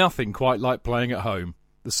there's nothing quite like playing at home.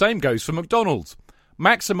 The same goes for McDonald's.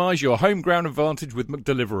 Maximise your home ground advantage with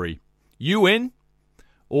McDelivery. You in?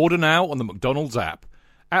 Order now on the McDonald's app.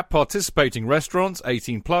 At participating restaurants,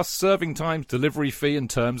 18 plus, serving times, delivery fee and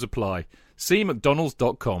terms apply. See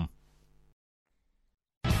mcdonalds.com.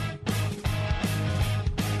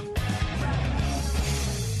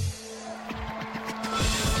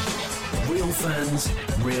 Real fans,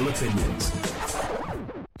 real opinions.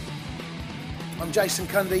 I'm Jason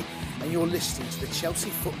Cundy, and you're listening to the Chelsea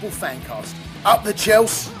Football Fancast. Up the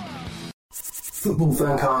Chelsea!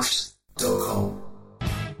 Footballfancast.com.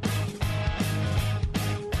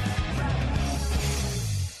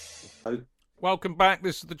 Welcome back.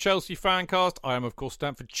 This is the Chelsea Fancast. I am, of course,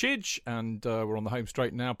 Stanford Chidge, and we're on the home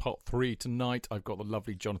straight now, part 3 tonight. I've got the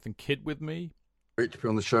lovely Jonathan Kidd with me. Great to be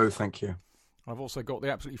on the show, thank you. I've also got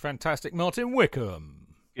the absolutely fantastic Martin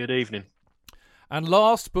Wickham. Good evening. And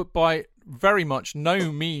last, but by very much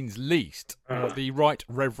no means least, the Right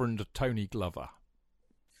Reverend Tony Glover.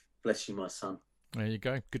 Bless you, my son. There you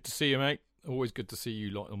go. Good to see you, mate. Always good to see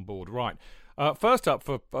you lot on board. Right. First up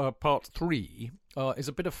for part 3 is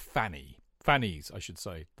a bit of Fannies, I should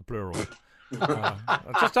say, the plural. I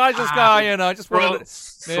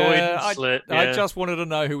just wanted to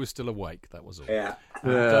know who was still awake. That was all. Yeah.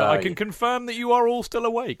 I can confirm that you are all still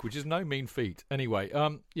awake, which is no mean feat. Anyway,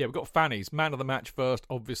 we've got Fannies, man of the match first,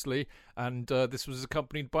 obviously, and this was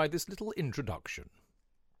accompanied by this little introduction.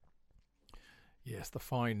 Yes, the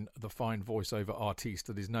fine voiceover artiste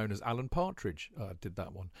that is known as Alan Partridge did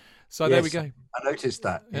that one. So yes, there we go. I noticed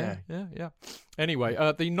that. Yeah. Anyway,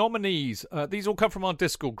 the nominees, these all come from our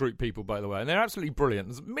Discord group, people, by the way, and they're absolutely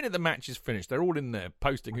brilliant. The minute the match is finished, they're all in there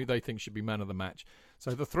posting who they think should be man of the match. So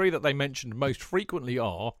the 3 that they mentioned most frequently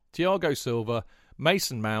are Thiago Silva,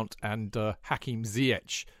 Mason Mount, and Hakim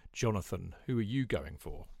Ziyech. Jonathan, who are you going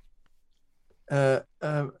for? I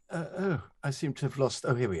seem to have lost.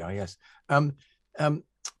 Oh, here we are. Yes.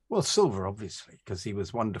 Well, Silva, obviously, because he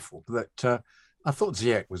was wonderful. But I thought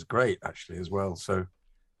Ziyech was great, actually, as well. So,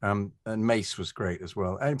 and Mace was great as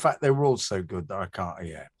well. And in fact, they were all so good that I can't.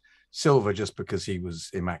 Yeah, Silva just because he was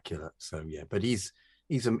immaculate. So yeah, but he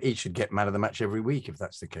should get man of the match every week if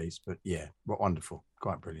that's the case. But yeah, what wonderful,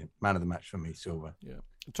 quite brilliant. Man of the match for me, Silva. Yeah.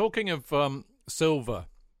 Talking of Silva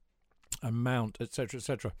and Mount, etc.,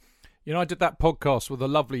 etc. You know, I did that podcast with the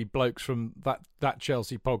lovely blokes from that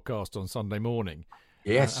Chelsea podcast on Sunday morning.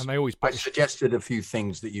 Yes. And they always... I suggested a few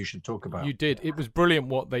things that you should talk about. You did. It was brilliant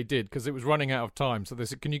what they did because it was running out of time. So they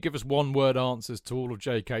said, can you give us one-word answers to all of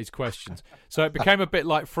JK's questions? So it became a bit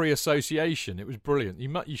like free association. It was brilliant.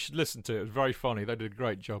 You should listen to it. It was very funny. They did a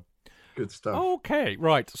great job. Good stuff. Okay,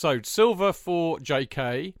 right. So Silva for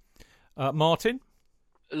JK. Martin?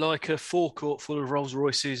 Like a forecourt full of Rolls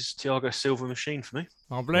Royces, Thiago Silva machine for me.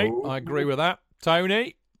 Lovely. Ooh. I agree with that.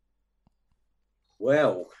 Tony?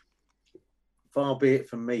 Well, far be it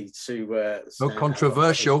from me to...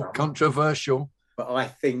 controversial. But I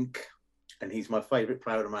think, and he's my favourite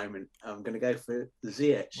player at the moment, I'm going to go for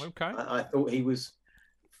Ziyech. Okay. I thought he was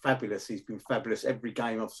fabulous. He's been fabulous every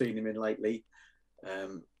game I've seen him in lately.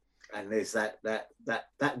 And there's that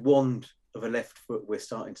wand of a left foot we're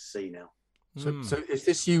starting to see now. So is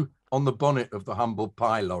this you on the bonnet of the humble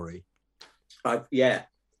pie lorry? Yeah,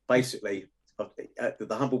 basically.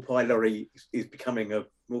 the humble pie lorry is becoming a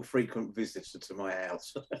more frequent visitor to my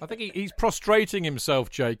house. I think he's prostrating himself,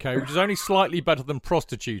 JK, which is only slightly better than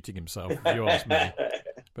prostituting himself, if you ask me.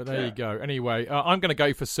 But there you go. Anyway, I'm going to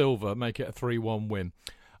go for silver, make it a 3-1 win.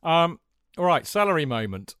 All right, salary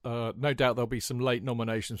moment. No doubt there'll be some late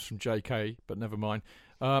nominations from JK, but never mind.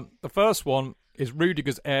 The first one is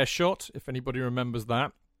Rudiger's air shot, if anybody remembers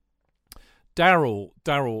that. Daryl,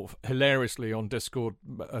 hilariously on Discord,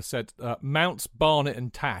 said Mounts, Barnett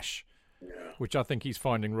and Tash, which I think he's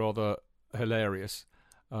finding rather hilarious.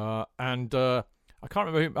 And I can't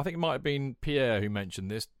remember who, I think it might have been Pierre who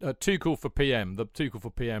mentioned this. Tuchel for PM, the Tuchel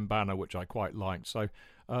for PM banner, which I quite liked. So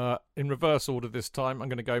in reverse order this time, I'm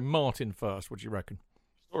going to go Martin first. What do you reckon?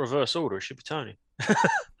 Not reverse order, it should be Tony.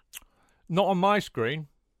 Not on my screen.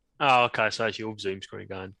 Oh, okay, so it's your Zoom screen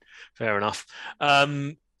going. Fair enough.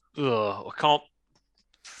 I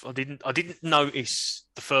didn't notice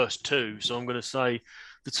the first two, so I'm going to say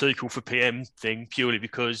the Tuchel for PM thing purely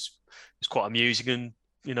because it's quite amusing, and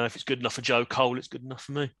if it's good enough for Joe Cole, it's good enough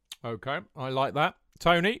for me. Okay, I like that.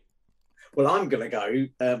 Tony? Well, I'm going to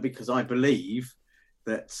go because I believe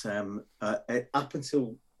that up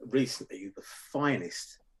until recently, the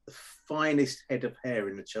finest head of hair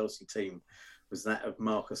in the Chelsea team was that of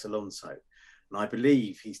Marcos Alonso. And I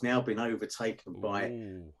believe he's now been overtaken by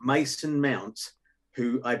Mason Mount,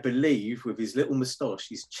 who I believe, with his little moustache,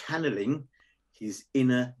 he's channeling his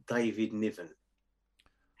inner David Niven.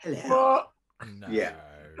 Hello. No. Yeah.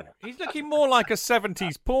 He's looking more like a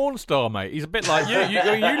 70s porn star, mate. He's a bit like you.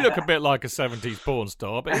 You look a bit like a 70s porn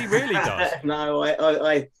star, but he really does. No,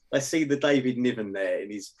 I see the David Niven there.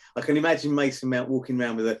 And I can imagine Mason Mount walking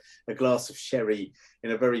around with a glass of sherry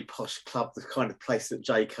in a very posh club, the kind of place that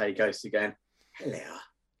JK goes to, going, hello.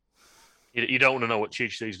 You don't want to know what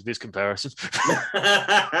Chidge sees with this comparison.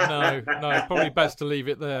 No, probably best to leave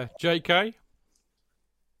it there. JK?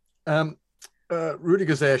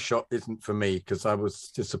 Rudiger's air shot isn't for me because I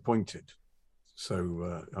was disappointed.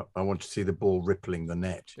 So I want to see the ball rippling the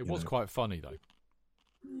net. It was quite funny, though.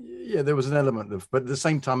 Yeah, there was an element of, but at the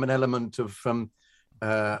same time, an element of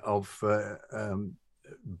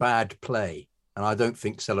bad play. And I don't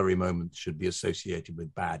think celery moments should be associated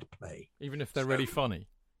with bad play, even if they're really funny.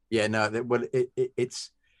 Yeah, no. Well, it's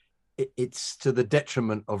to the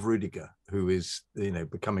detriment of Rudiger, who is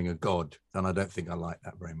becoming a god, and I don't think I like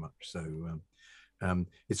that very much. So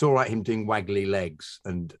it's all right him doing waggly legs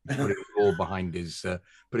and putting the ball behind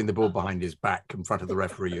his back in front of the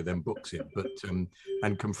referee, who then books it, but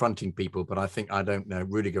and confronting people. But I don't know,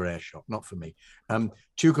 Rudiger air shot, not for me.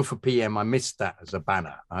 Tuchel for PM, I missed that as a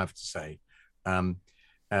banner, I have to say.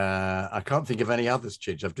 I can't think of any others,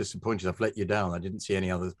 Chidge. I've disappointed. I've let you down. I didn't see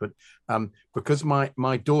any others, but because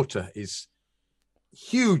my daughter is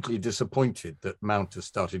hugely disappointed that Mount has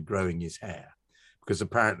started growing his hair, because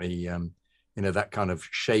apparently, that kind of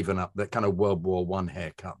shaven up, that kind of World War I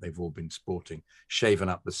haircut they've all been sporting, shaven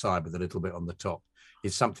up the side with a little bit on the top,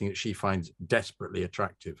 is something that she finds desperately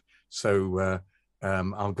attractive. So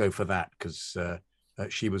I'll go for that because.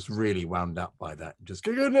 She was really wound up by that. Just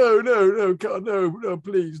going, no, God, no,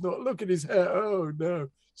 please, not look at his hair. Oh no.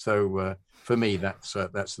 So for me, that's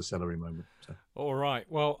the celery moment. So. All right.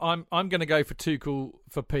 Well, I'm going to go for Tuchel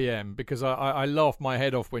for PM because I laughed my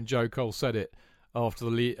head off when Joe Cole said it after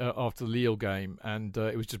the Lille game, and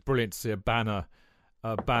it was just brilliant to see a banner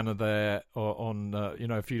there on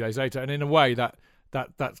a few days later, and in a way that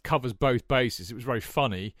covers both bases. It was very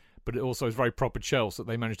funny. But it also is very proper Chelsea that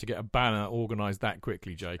they managed to get a banner organised that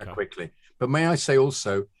quickly, Jacob. Quickly. But may I say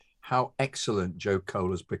also how excellent Joe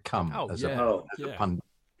Cole has become as a pundit.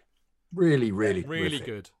 Really, really, really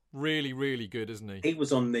good. Really, really good, isn't he? He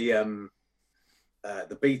was on the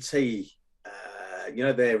BT,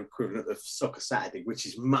 their equivalent of Soccer Saturday, which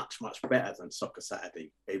is much, much better than Soccer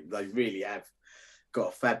Saturday. They really have got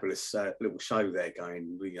a fabulous little show there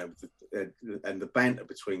going, and the banter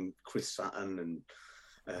between Chris Sutton and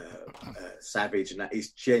Savage, and that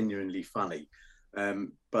is genuinely funny.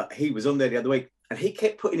 But he was on there the other week, and he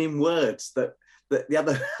kept putting in words that the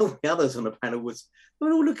others on the panel were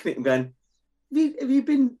all looking at him going, have you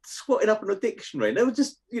been squatting up in a dictionary? And they were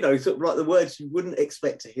just, sort of like the words you wouldn't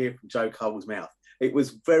expect to hear from Joe Cole's mouth. It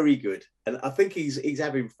was very good, and I think he's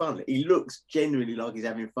having fun. He looks genuinely like he's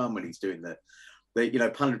having fun when he's doing the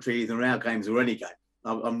punditry, either in our games or any game.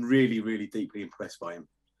 I'm really, really deeply impressed by him.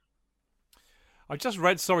 I just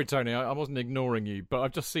read, sorry, Tony, I wasn't ignoring you, but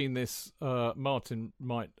I've just seen this. Martin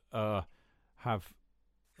might have,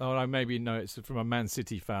 it's from a Man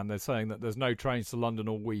City fan. They're saying that there's no trains to London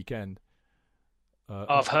all weekend.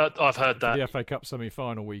 I've heard that. The FA Cup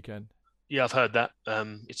semi-final weekend. Yeah, I've heard that.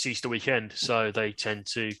 It's Easter weekend, so they tend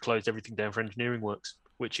to close everything down for engineering works,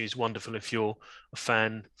 which is wonderful if you're a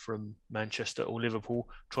fan from Manchester or Liverpool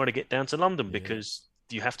trying to get down to London, because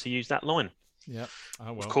you have to use that line. Yeah.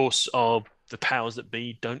 Oh, well. Of course, the powers that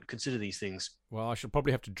be don't consider these things. Well, I should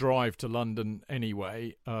probably have to drive to London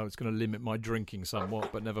anyway. It's going to limit my drinking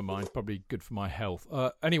somewhat, but never mind. Probably good for my health.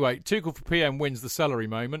 Anyway, Tuchel for PM wins the celery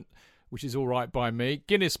moment, which is all right by me.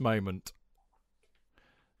 Guinness moment.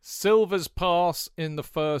 Silva's pass in the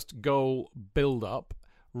first goal build-up.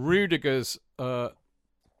 Rudiger's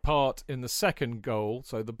part in the second goal,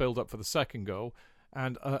 so the build-up for the second goal.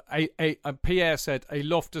 And Pierre said a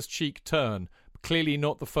Loftus-Cheek turn. Clearly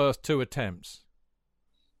not the first 2 attempts.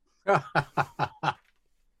 That's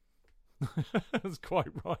quite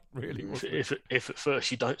right, really. If at first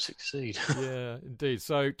you don't succeed. Yeah, indeed.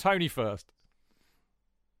 So, Tony first.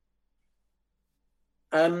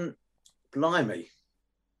 Blimey.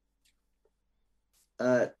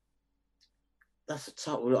 That's a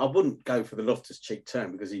tough. I wouldn't go for the Loftus-Cheek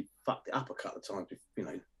turn because he fucked it up a couple of times.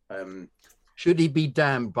 Should he be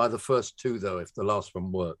damned by the first 2 though? If the last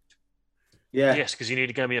one worked. Yeah. Yes, because you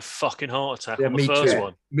nearly gave me a fucking heart attack on me the first too.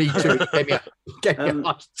 one. Me too. Gave me a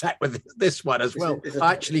heart attack with this one as well.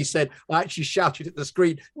 I actually shouted at the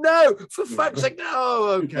screen, "No, for fuck's sake,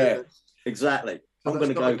 no!" Okay, yeah, exactly. I'm going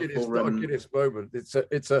to go for a Guinness moment.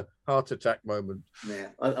 It's a heart attack moment. Yeah,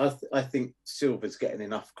 I think Silva's getting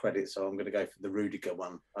enough credit, so I'm going to go for the Rudiger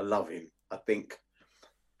one. I love him. I think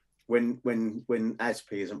when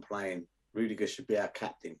Azpi isn't playing, Rudiger should be our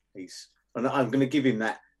captain. And I'm going to give him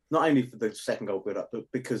that. Not only for the second goal build-up, but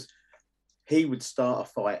because he would start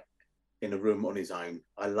a fight in a room on his own.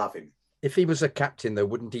 I love him. If he was a captain, though,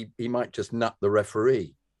 wouldn't he? He might just nut the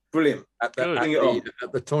referee. Brilliant. At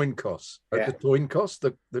the coin toss. At the coin toss?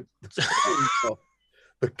 The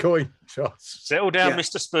coin toss. Settle down,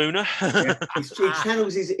 Mr. Spooner. He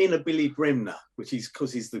channels his inner Billy Bremner, which is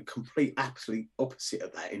because he's the complete, absolute opposite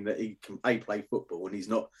of that, in that he can play football and he's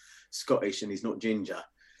not Scottish and he's not ginger,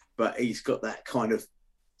 but he's got that kind of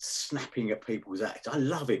snapping at people's act. I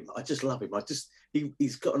love him. I just love him.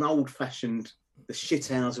 He's got an old-fashioned, the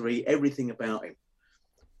shithousery, everything about him.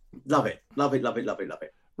 Love it. Love it, love it, love it, love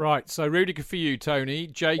it. Right, so Rudiger for you, Tony.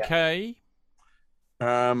 JK?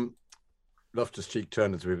 Loftus-Cheek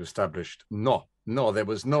turn, as we've established. No, there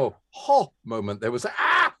was no ho moment. There was a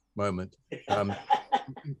moment.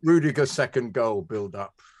 Rudiger's second goal build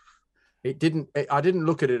up. I didn't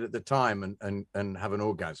look at it at the time and have an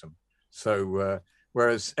orgasm. So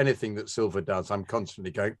whereas anything that Silva does, I'm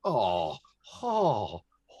constantly going, oh.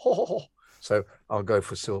 So I'll go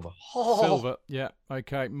for Silva. Silva, yeah.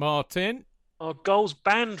 Okay. Martin? Are goals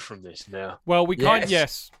banned from this now? Well, we can't,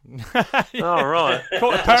 yes. All right.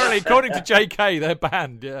 Apparently, according to JK, they're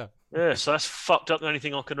banned, yeah. Yeah, so that's fucked up the only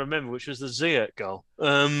thing I can remember, which was the Ziyech goal.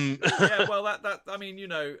 Yeah, well, that I mean,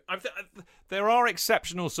 there are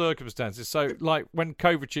exceptional circumstances. So, like when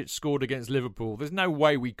Kovacic scored against Liverpool, there's no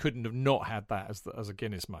way we couldn't have not had that as a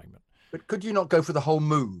Guinness moment. But could you not go for the whole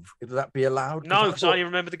move? Would that be allowed? No, because I only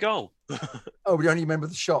remember the goal. Oh, we only remember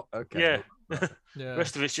the shot. Okay. Yeah. Yeah. The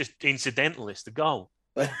rest of it's just incidental. It's the goal.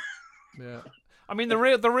 Yeah. I mean, the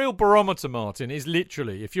real barometer, Martin, is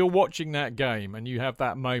literally if you're watching that game and you have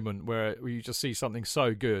that moment where you just see something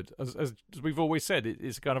so good, as we've always said,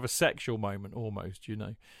 it's kind of a sexual moment almost,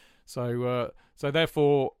 So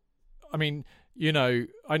therefore, I mean,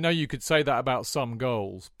 I know you could say that about some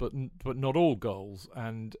goals, but not all goals,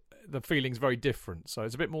 and the feeling's very different. So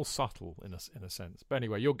it's a bit more subtle in a sense. But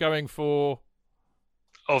anyway, you're going for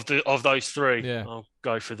of those 3. Yeah. I'll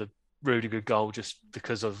go for the Rudiger goal just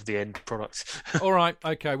because of the end product. All right,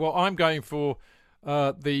 okay. Well, I'm going for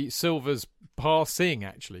the Silva's passing,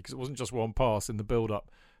 actually, because it wasn't just one pass in the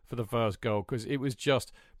build-up for the first goal, because it was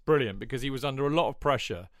just brilliant, because he was under a lot of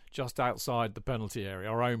pressure just outside the penalty area,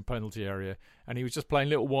 our own penalty area, and he was just playing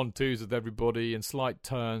little 1-2s with everybody and slight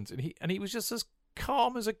turns, and he was just as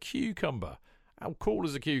calm as a cucumber, how cool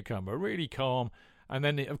as a cucumber, really calm. And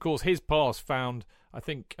then, of course, his pass found, I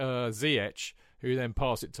think, Ziyech, who then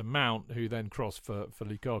passed it to Mount, who then crossed for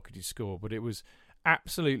Lukaku to score. But it was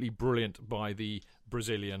absolutely brilliant by the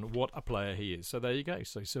Brazilian. What a player he is. So there you go.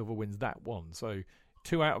 So Silva wins that one. So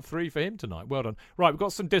 2 out of 3 for him tonight. Well done. Right, we've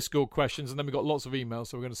got some Discord questions, and then we've got lots of emails,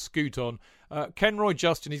 so we're going to scoot on. Kenroy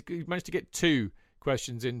Justin, he's managed to get 2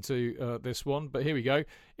 questions into this one, but here we go.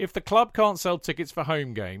 If the club can't sell tickets for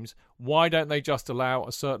home games, why don't they just allow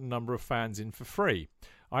a certain number of fans in for free?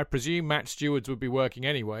 I presume match stewards would be working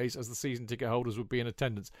anyways, as the season ticket holders would be in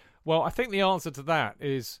attendance. Well, I think the answer to that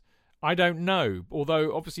is I don't know,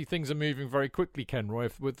 although obviously things are moving very quickly, Kenroy,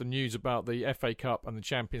 with the news about the FA Cup and the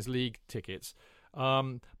Champions League tickets.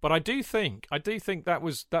 But I do think that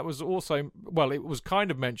was also, well, it was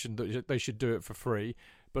kind of mentioned that they should do it for free,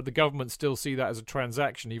 but the government still see that as a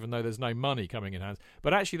transaction, even though there's no money coming in hands.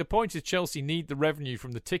 But actually, the point is Chelsea need the revenue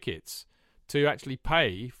from the tickets to actually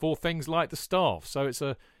pay for things like the staff. So it's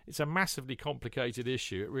a massively complicated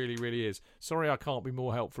issue. It really, really is. Sorry, I can't be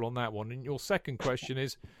more helpful on that one. And your second question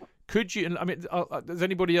is, could you? I mean, has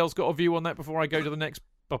anybody else got a view on that before I go to the next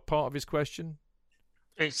part of his question?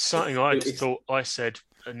 It's something I thought I said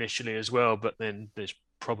initially as well, but then there's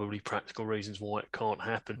probably practical reasons why it can't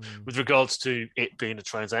happen. With regards to it being a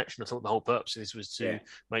transaction, I thought the whole purpose of this was to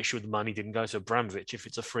make sure the money didn't go to Abramovich. If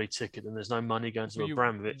it's a free ticket, then there's no money going to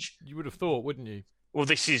Abramovich. You would have thought, wouldn't you? Well,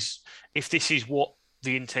 if this is what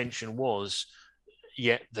the intention was,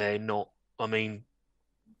 yet they're not. I mean,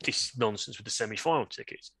 this nonsense with the semi-final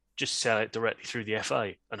tickets. Just sell it directly through the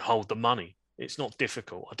FA and hold the money. It's not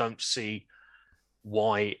difficult. I don't see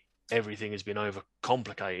why everything has been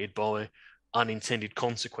overcomplicated by unintended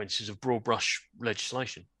consequences of broad brush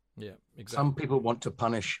legislation. Yeah, exactly. Some people want to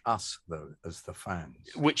punish us, though, as the fans,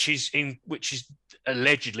 which is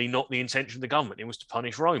allegedly not the intention of the government. It was to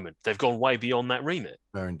punish Roman. They've gone way beyond that remit.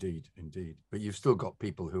 No, indeed. But you've still got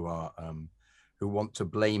people who are who want to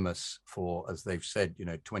blame us for, as they've said,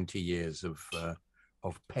 20 years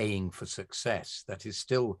of paying for success. That is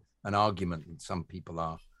still an argument that some people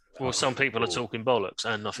are. Well, some people are talking bollocks,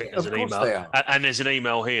 and I think there's an email, and there's an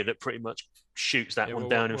email here that pretty much shoots that one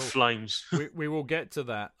down in flames. We will get to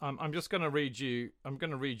that. I'm just going to read you. I'm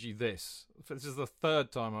going to read you this. This is the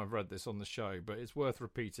third time I've read this on the show, but it's worth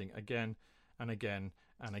repeating again and again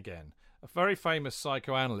and again. A very famous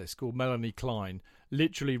psychoanalyst called Melanie Klein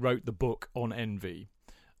literally wrote the book on envy.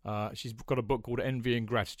 She's got a book called Envy and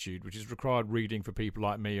Gratitude, which is required reading for people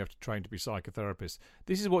like me who have to train to be psychotherapists.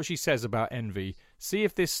 This is what she says about envy. See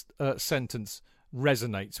if this sentence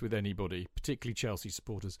resonates with anybody, particularly Chelsea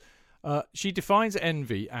supporters. She defines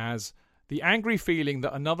envy as the angry feeling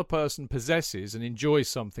that another person possesses and enjoys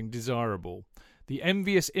something desirable, the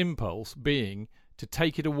envious impulse being to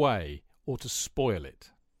take it away or to spoil it.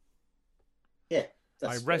 Yeah,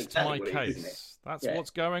 I rest exactly my case. That's what's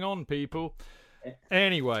going on, people.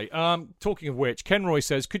 Anyway, talking of which, Ken Roy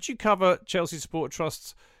says, could you cover Chelsea Support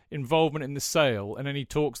Trust's involvement in the sale and any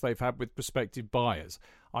talks they've had with prospective buyers?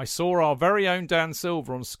 I saw our very own Dan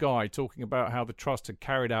Silver on Sky talking about how the Trust had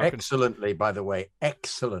carried out... Excellently, by the way.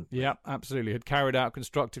 Excellent. Yeah, absolutely. Had carried out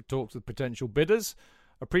constructive talks with potential bidders.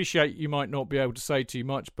 Appreciate you might not be able to say too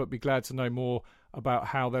much, but be glad to know more about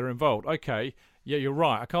how they're involved. Okay, yeah, you're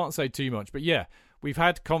right. I can't say too much, but yeah, we've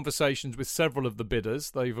had conversations with several of the bidders.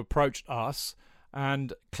 They've approached us.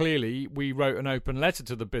 And clearly, we wrote an open letter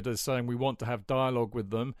to the bidders saying we want to have dialogue with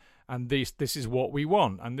them, and this is what we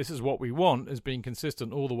want. And this is what we want has been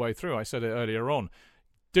consistent all the way through. I said it earlier on.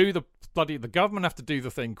 The government have to do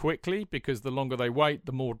the thing quickly, because the longer they wait,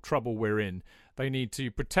 the more trouble we're in. They need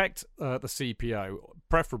to protect the CPO,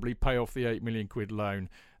 preferably pay off the £8 million loan.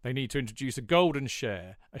 They need to introduce a golden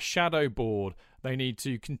share, a shadow board. They need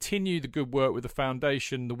to continue the good work with the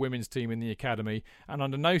foundation, the women's team in the academy, and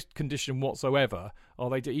under no condition whatsoever are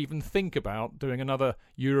they to even think about doing another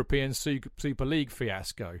European Super League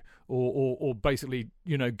fiasco or basically,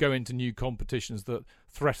 go into new competitions that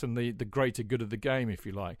threaten the greater good of the game, if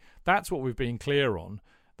you like. That's what we've been clear on.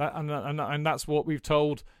 And that's what we've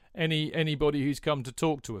told anybody who's come to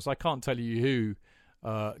talk to us. I can't tell you who,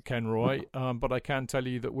 Ken Roy, but I can tell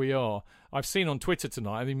you that we are. I've seen on Twitter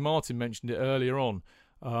tonight, I think Martin mentioned it earlier on,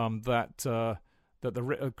 that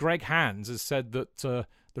Greg Hands has said that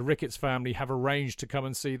the Ricketts family have arranged to come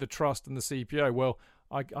and see the Trust and the CPO. Well,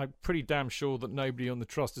 I'm pretty damn sure that nobody on the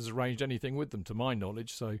Trust has arranged anything with them, to my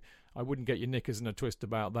knowledge, so I wouldn't get your knickers in a twist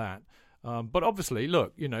about that. But obviously,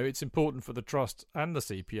 look, it's important for the Trust and the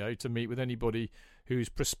CPO to meet with anybody who's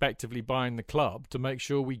prospectively buying the club to make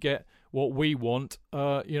sure we get what we want,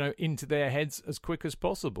 into their heads as quick as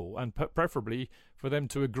possible, and preferably for them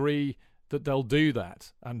to agree that they'll do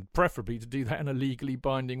that, and preferably to do that in a legally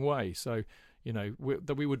binding way. So,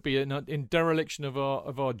 that we would be in dereliction of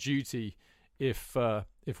our duty if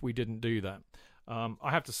we didn't do that.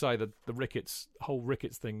 I have to say that the whole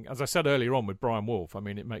Ricketts thing, as I said earlier on with Brian Wolf,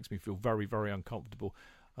 it makes me feel very, very uncomfortable.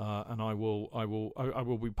 And I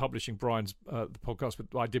will be publishing Brian's the podcast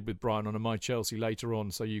I did with Brian on My Chelsea later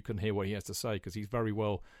on, so you can hear what he has to say, because he's very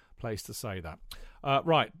well placed to say that.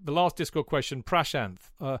 Right, the last Discord question,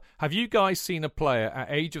 Prashanth. Have you guys seen a player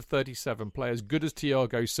at age of 37 play as good as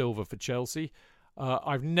Thiago Silva for Chelsea?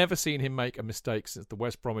 I've never seen him make a mistake since the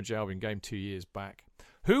West Bromwich Albion game 2 years back.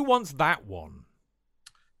 Who wants that one?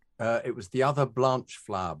 It was the other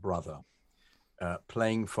Blanchflower brother.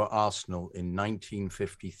 playing for Arsenal in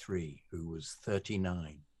 1953, who was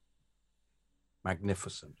 39.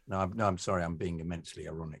 Magnificent. No, I'm sorry, I'm being immensely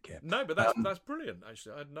ironic here. No, but that's brilliant.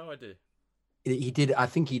 Actually, I had no idea. He did. I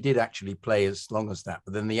think he did actually play as long as that.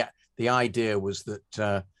 But then the idea was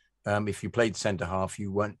that if you played centre half,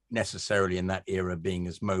 you weren't necessarily in that era being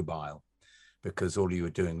as mobile, because all you were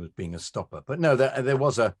doing was being a stopper. But no, there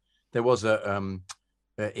was a he was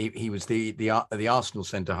the Arsenal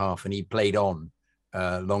centre half, and he played on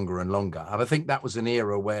longer and longer. I think that was an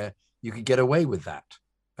era where you could get away with that.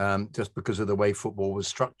 Just because of the way football was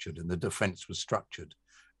structured and the defence was structured.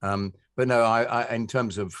 But no, I in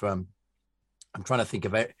terms of, I'm trying to think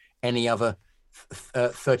of any other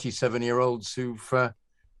 37-year-olds who've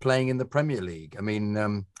playing in the Premier League. I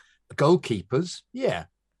mean, goalkeepers, yeah,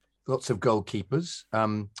 lots of goalkeepers.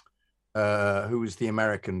 Who was the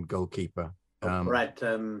American goalkeeper? Brad.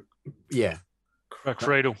 Yeah, Brad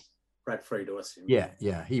Friedel. Brad Friedel, I see.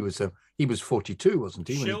 Yeah, he was 42, wasn't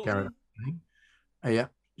he? Shilton. When he carried on? Yeah.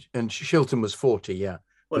 And Shilton was 40, yeah.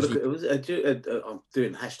 Well, look, it was. I'm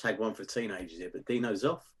doing #1 for teenagers here, but Dino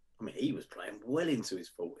Zoff. I mean, he was playing well into his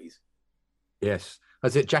 40s. Yes,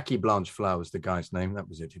 was it Jackie Blanchflower was the guy's name? That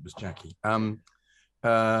was it. It was Jackie.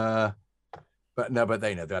 But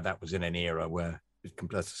they know that was in an era where, as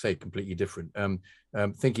I say, completely different.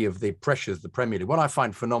 Thinking of the pressures of the Premier League, what I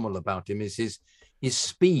find phenomenal about him is his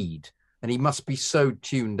speed. And he must be so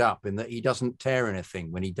tuned up in that he doesn't tear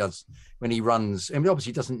anything when he runs. I mean,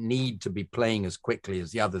 obviously, he doesn't need to be playing as quickly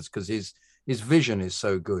as the others because his vision is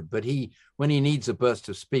so good. But when he needs a burst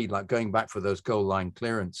of speed, like going back for those goal line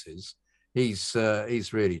clearances, he's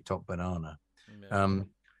really top banana. Yeah.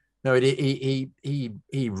 No, he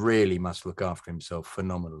really must look after himself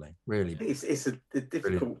phenomenally. Really, it's a difficult.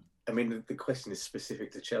 Brilliant. I mean, the question is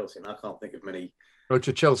specific to Chelsea, and I can't think of many. Oh,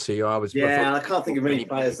 to Chelsea, I can't think of many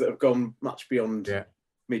players that have gone much beyond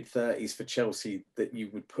mid-30s for Chelsea that you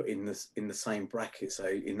would put in the same bracket. So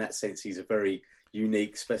in that sense, he's a very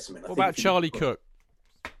unique specimen. What about Charlie Cook?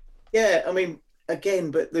 Yeah, I mean,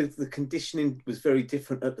 again, but the conditioning was very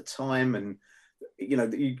different at the time, and you know,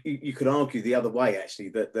 you could argue the other way actually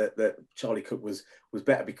that Charlie Cook was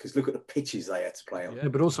better because look at the pitches they had to play on. Yeah,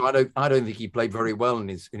 but also I don't think he played very well in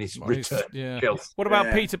his return. Yeah. What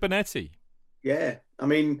about Peter Bonetti? Yeah, I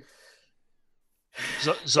mean,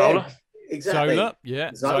 Zola. Yeah, exactly.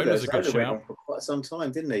 Zola's a good shout. Went on for quite some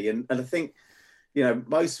time, didn't he? And I think, you know,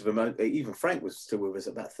 most of them, even Frank was still with us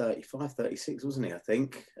at about 35, 36, wasn't he? I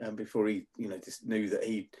think before he, you know, just knew that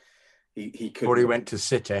he could. Before he went to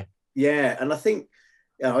City. Yeah, and I think,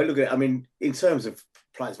 you know, I look at. I mean, in terms of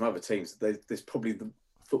players from other teams, there's probably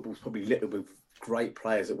football's probably littered with great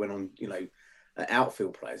players that went on, you know.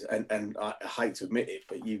 Outfield players, and I hate to admit it,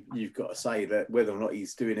 but you've got to say that whether or not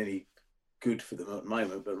he's doing any good for them at the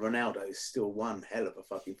moment, but Ronaldo is still one hell of a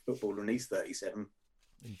fucking footballer, and he's 37.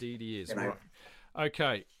 Indeed, he is. You know?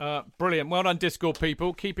 Right. Okay, brilliant. Well done, Discord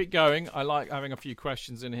people. Keep it going. I like having a few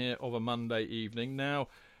questions in here of a Monday evening. Now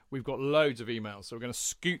we've got loads of emails, so we're going to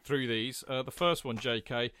scoot through these. The first one,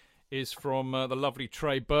 JK, is from the lovely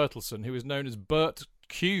Trey Bertelson, who is known as Bert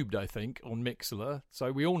Cubed, I think, on Mixlr.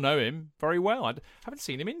 So we all know him very well. I haven't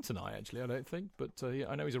seen him in tonight, actually, I don't think. But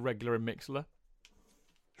I know he's a regular in Mixlr.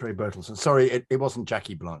 Trey Bertelson. Sorry, it wasn't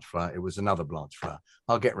Jackie Blanchflower. It was another Blanchflower.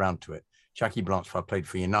 I'll get round to it. Jackie Blanchflower played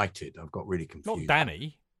for United. I've got really confused. Not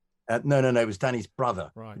Danny. No. It was Danny's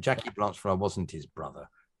brother. Right. Jackie Blanchflower wasn't his brother.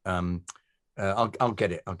 I'll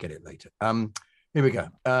get it. I'll get it later. Here we go.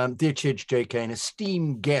 Dear Chidge, JK, and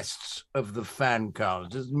esteemed guests of the fan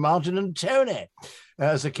cast, Martin and Tony.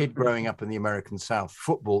 As a kid growing up in the American South,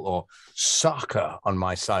 football, or soccer on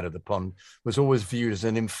my side of the pond, was always viewed as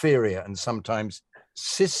an inferior and sometimes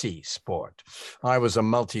sissy sport. I was a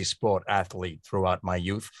multi-sport athlete throughout my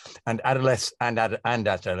youth and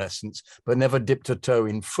adolescence, but never dipped a toe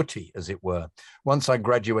in footy, as it were. Once I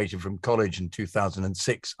graduated from college in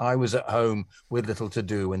 2006, I was at home with little to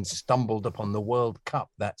do and stumbled upon the World Cup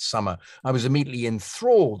that summer. I was immediately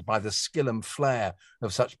enthralled by the skill and flair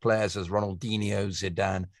of such players as Ronaldinho,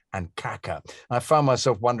 Zidane, and Kaká. I found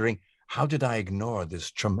myself wondering, how did I ignore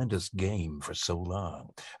this tremendous game for so long,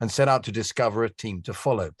 and set out to discover a team to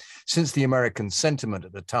follow? Since the American sentiment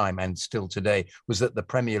at the time, and still today, was that the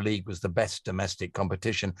Premier League was the best domestic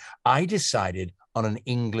competition, I decided on an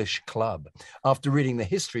English club. After reading the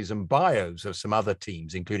histories and bios of some other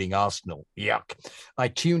teams, including Arsenal, I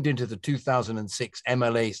tuned into the 2006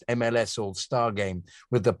 MLS All-Star game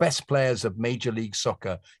with the best players of Major League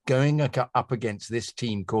Soccer going up against this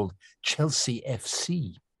team called Chelsea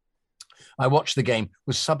FC. I watched the game,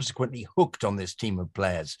 was subsequently hooked on this team of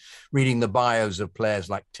players. Reading the bios of players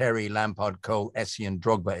like Terry, Lampard, Cole, Essien,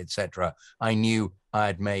 Drogba, etc., I knew I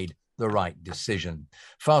had made the right decision.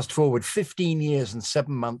 Fast forward 15 years and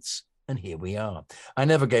 7 months, and here we are. I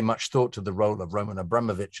never gave much thought to the role of Roman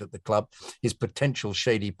Abramovich at the club, his potential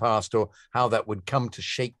shady past, or how that would come to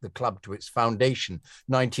shake the club to its foundation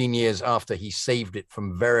 19 years after he saved it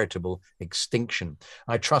from veritable extinction.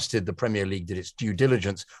 I trusted the Premier League did its due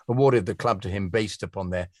diligence, awarded the club to him based upon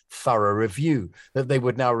their thorough review, that they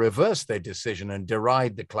would now reverse their decision and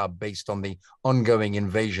deride the club based on the ongoing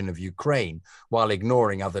invasion of Ukraine, while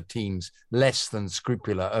ignoring other teams' less than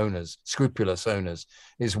scrupulous owners,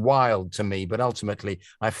 is wild to me, but ultimately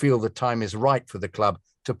I feel the time is right for the club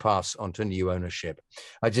to pass on to new ownership.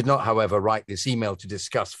 I did not, however, write this email to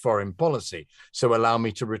discuss foreign policy, so allow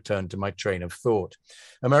me to return to my train of thought.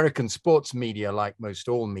 American sports media, like most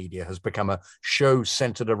all media, has become a show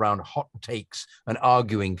centered around hot takes and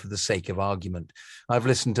arguing for the sake of argument. I've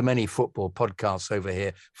listened to many football podcasts over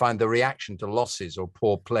here, find the reaction to losses or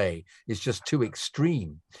poor play is just too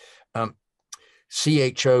extreme.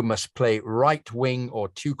 CHO must play right wing or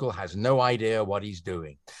Tuchel has no idea what he's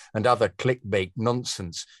doing. And other clickbait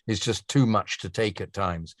nonsense is just too much to take at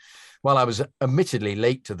times. While I was admittedly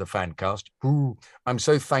late to the Fancast, I'm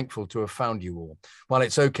so thankful to have found you all. While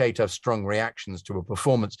it's okay to have strong reactions to a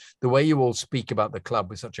performance, the way you all speak about the club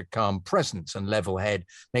with such a calm presence and level head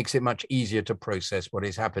makes it much easier to process what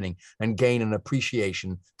is happening and gain an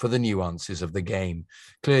appreciation for the nuances of the game.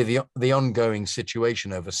 Clearly, the ongoing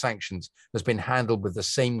situation over sanctions has been handled with the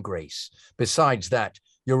same grace. Besides that,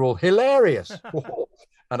 you're all hilarious.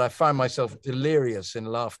 And I find myself delirious in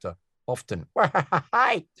laughter often.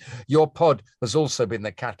 Your pod has also been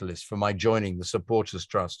the catalyst for my joining the Supporters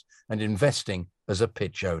Trust and investing as a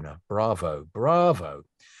pitch owner. Bravo, bravo.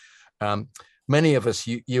 Many of us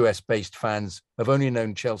US-based fans have only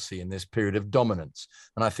known Chelsea in this period of dominance,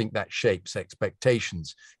 and I think that shapes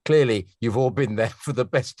expectations. Clearly, you've all been there for the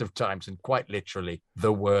best of times and quite literally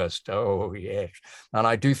the worst. Oh, yes. And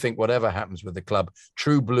I do think whatever happens with the club,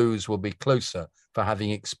 True Blues will be closer for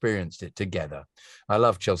having experienced it together. I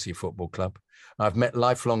love Chelsea Football Club. I've met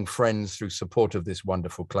lifelong friends through support of this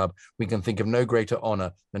wonderful club. We can think of no greater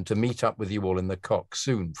honour than to meet up with you all in the Cock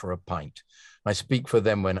soon for a pint. I speak for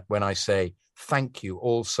them when I say, thank you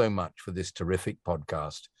all so much for this terrific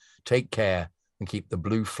podcast. Take care and keep the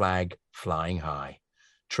blue flag flying high.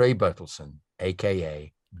 Trey Bertelson,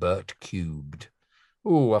 a.k.a. Bert Cubed.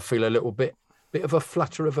 Oh, I feel a little bit of a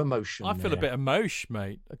flutter of emotion. I feel a bit emosh,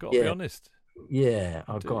 mate. I've got to be honest. Yeah,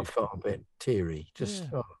 I've got to feel a bit teary.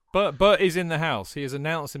 Bert is in the house. He has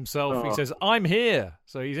announced himself. He says, I'm here.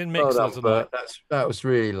 So he's in Mixler tonight. That was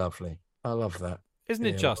really lovely. I love that. Isn't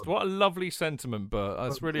it just? What a lovely sentiment, Bert.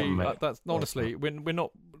 That's really, that's honestly, we're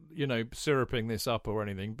not, syruping this up or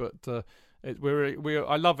anything, but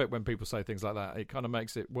I love it when people say things like that. It kind of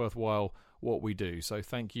makes it worthwhile what we do. So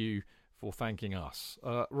thank you for thanking us.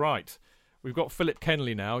 Right. We've got Philip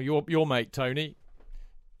Kenley now, your mate, Tony.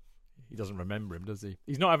 He doesn't remember him, does he?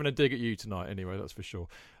 He's not having a dig at you tonight anyway, that's for sure.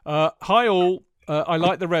 Hi all. I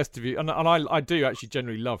like the rest of you, and I do actually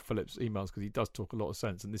generally love Philip's emails because he does talk a lot of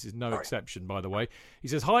sense, and this is no exception, by the way. He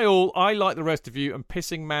says, hi all, I like the rest of you and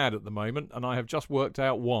pissing mad at the moment, and I have just worked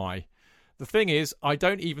out why. The thing is, I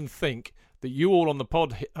don't even think that you all on the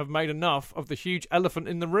pod have made enough of the huge elephant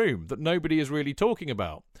in the room that nobody is really talking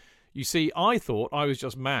about. You see, I thought I was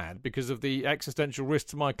just mad because of the existential risk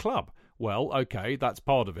to my club. Well, okay, that's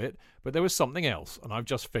part of it, but there was something else, and I've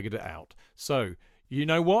just figured it out. So, you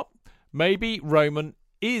know what? Maybe Roman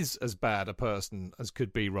is as bad a person as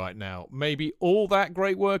could be right now. Maybe all that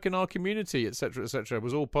great work in our community, etc.,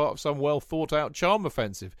 was all part of some well-thought-out charm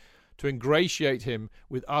offensive to ingratiate him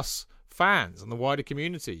with us fans and the wider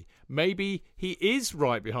community. Maybe he is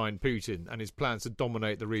right behind Putin and his plans to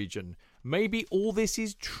dominate the region. Maybe all this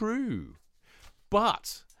is true.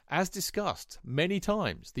 But, as discussed many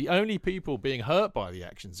times, the only people being hurt by the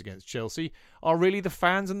actions against Chelsea are really the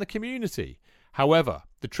fans and the community. However,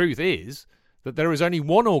 the truth is that there is only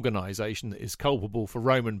one organisation that is culpable for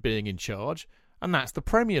Roman being in charge, and that's the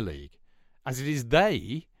Premier League, as it is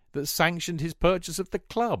they that sanctioned his purchase of the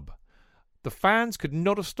club. The fans could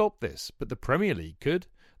not have stopped this, but the Premier League could.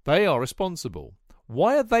 They are responsible.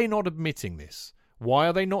 Why are they not admitting this? Why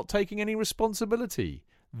are they not taking any responsibility?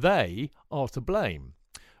 They are to blame.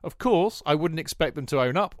 Of course, I wouldn't expect them to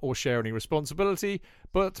own up or share any responsibility,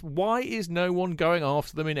 but why is no one going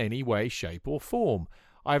after them in any way, shape or form?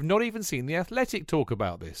 I have not even seen The Athletic talk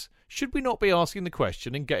about this. Should we not be asking the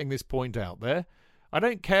question and getting this point out there? I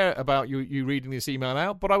don't care about you reading this email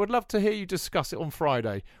out, but I would love to hear you discuss it on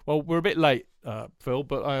Friday. Well, we're a bit late, Phil,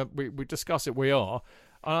 but we discuss it. We are.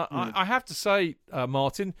 I have to say,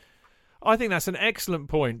 Martin, I think that's an excellent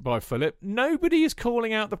point by Philip. Nobody is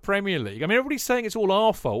calling out the Premier League. I mean, everybody's saying it's all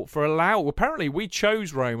our fault for apparently we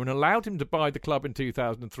chose Rome and allowed him to buy the club in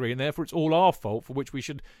 2003, and therefore it's all our fault for which we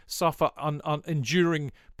should suffer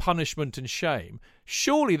enduring punishment and shame.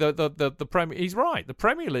 Surely the Premier, he's right. The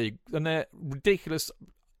Premier League and their ridiculous,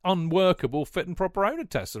 unworkable fit and proper owner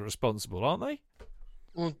tests are responsible, aren't they?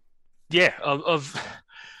 Well, yeah.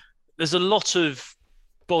 There's a lot of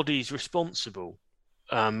bodies responsible.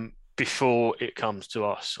 Before it comes to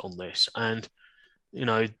us on this. And,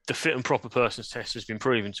 the fit and proper persons test has been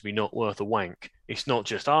proven to be not worth a wank. It's not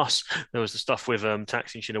just us. There was the stuff with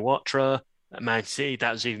Thaksin Shinawatra at Man City.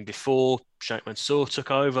 That was even before Sheikh Mansour took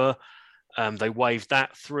over. They waved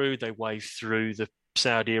that through. They waved through the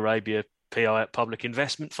Saudi Arabia PI Public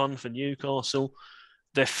Investment Fund for Newcastle.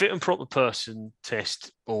 Their fit and proper person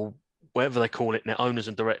test, or whatever they call it, their owners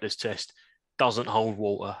and directors test, doesn't hold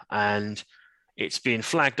water. And it's been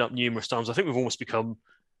flagged up numerous times. I think we've almost become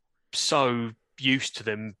so used to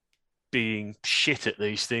them being shit at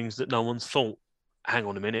these things that no one's thought, hang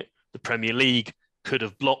on a minute, the Premier League could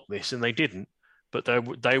have blocked this, and they didn't. But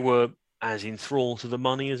they were as enthralled to the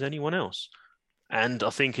money as anyone else. And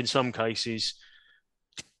I think in some cases,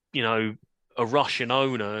 a Russian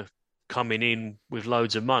owner coming in with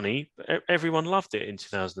loads of money, everyone loved it in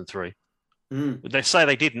 2003. They say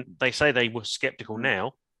they didn't. They say they were sceptical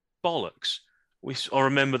now. Bollocks. I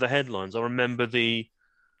remember the headlines. I remember the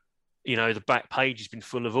back page has been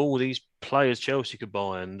full of all these players Chelsea could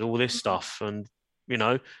buy and all this stuff. And,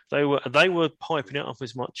 they were piping it up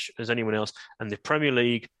as much as anyone else. And the Premier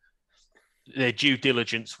League, their due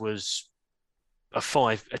diligence was a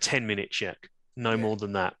 10-minute check, no more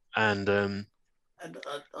than that. And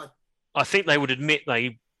I think they would admit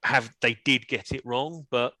they did get it wrong.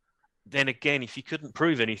 But then again, if you couldn't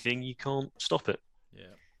prove anything, you can't stop it. Yeah.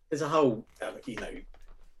 There's a whole,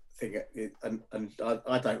 thing, and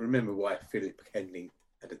I don't remember why Philip Henley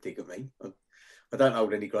had a dig at me. I don't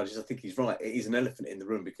hold any grudges. I think he's right. It is an elephant in the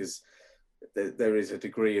room because there is a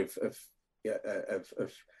degree of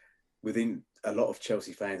within a lot of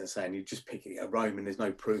Chelsea fans are saying you're just picking a Rome and there's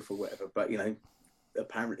no proof or whatever. But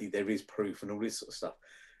apparently there is proof and all this sort of stuff.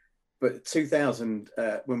 But 2000,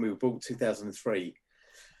 when we were bought, 2003.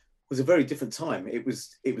 Was a very different time. It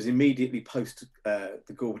was immediately post the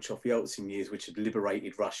Gorbachev-Yeltsin years, which had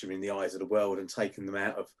liberated Russia in the eyes of the world and taken them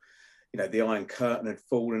out of, the Iron Curtain had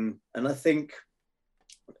fallen. And I think,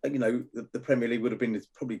 the Premier League would have been as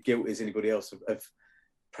probably guilty as anybody else of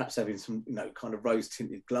perhaps having some, kind of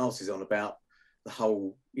rose-tinted glasses on about the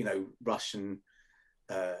whole, Russian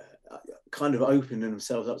kind of opening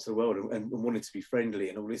themselves up to the world and wanting to be friendly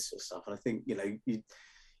and all this sort of stuff. And I think,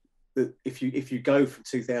 that if you go from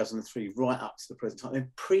 2003 right up to the present time,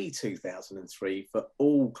 and pre-2003 for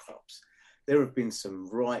all clubs, there have been some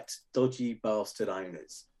right dodgy bastard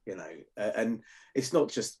owners, and it's not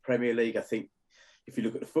just the Premier League. I think if you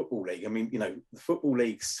look at the Football League, I mean, the Football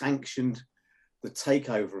League sanctioned the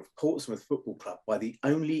takeover of Portsmouth Football Club by the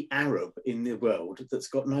only Arab in the world that's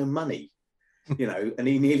got no money, and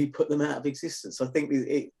he nearly put them out of existence. I think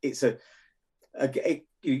it's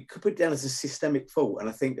you could put it down as a systemic fault. And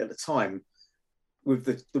I think at the time, with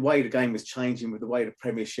the way the game was changing, with the way the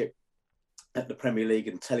Premiership at the Premier League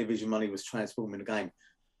and television money was transforming the game,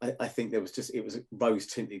 I think it was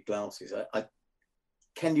rose-tinted glasses.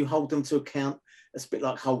 Can you hold them to account? It's a bit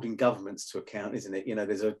like holding governments to account, isn't it?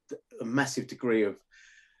 There's a massive degree of,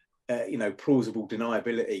 plausible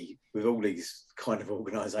deniability with all these kind of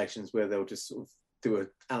organisations where they'll just sort of do a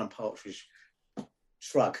Alan Partridge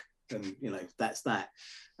shrug. And that's that.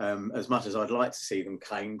 As much as I'd like to see them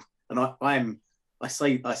caned, and I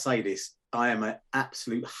say this, I am an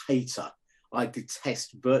absolute hater. I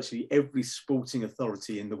detest virtually every sporting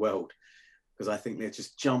authority in the world because I think they're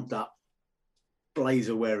just jumped up,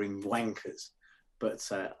 blazer-wearing wankers. But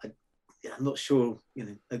I'm not sure.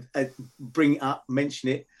 Bring it up, mention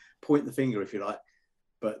it, point the finger if you like.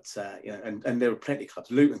 But and there are plenty of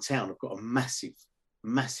clubs. Luton Town have got a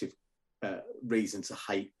massive reason to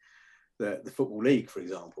hate the Football League, for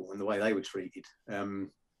example, and the way they were treated.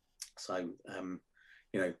 I'm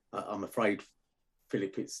afraid,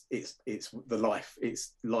 Philip, it's the life.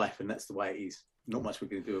 It's life, and that's the way it is. Not much we're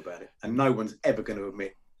going to do about it. And no one's ever going to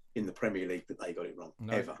admit in the Premier League that they got it wrong,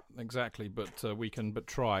 ever. Exactly, but we can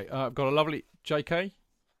try. I've got a lovely JK.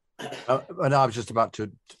 And I was just about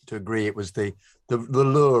to agree. It was the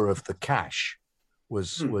lure of the cash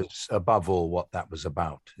was above all what that was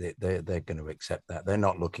about. They're going to accept that. They're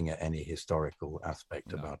not looking at any historical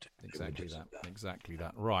aspect about it. Exactly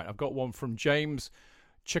that. Right. I've got one from James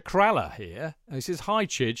Chakrala here. And he says, "Hi,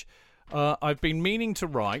 Chidge. I've been meaning to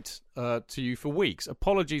write to you for weeks.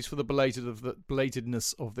 Apologies for the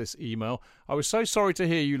belatedness of this email. I was so sorry to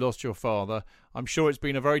hear you lost your father. I'm sure it's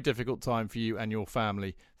been a very difficult time for you and your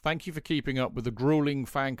family. Thank you for keeping up with the grueling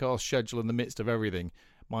Fancast schedule in the midst of everything.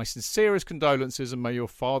 My sincerest condolences, and may your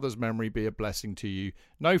father's memory be a blessing to you.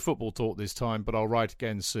 No football talk this time, but I'll write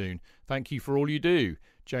again soon. Thank you for all you do.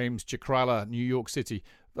 James Chakrala, New York City."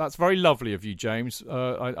 That's very lovely of you, James.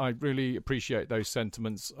 I really appreciate those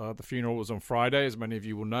sentiments. The funeral was on Friday, as many of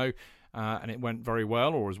you will know, and it went very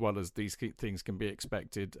well, or as well as these things can be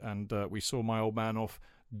expected. And we saw my old man off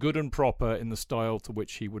good and proper in the style to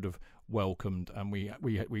which he would have welcomed. And we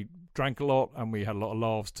drank a lot, and we had a lot of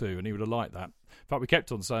laughs too, and he would have liked that. In fact, we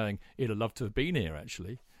kept on saying he'd have loved to have been here,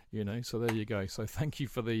 actually. So there you go. So thank you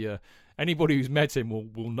for the anybody who's met him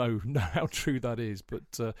will know how true that is.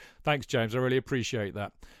 But thanks, James. I really appreciate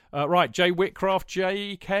that. Right, Jay Whitcraft,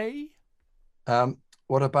 JK.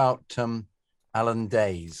 What about Alan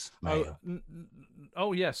Day's mail?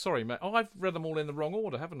 Oh yeah, sorry, mate. Oh, I've read them all in the wrong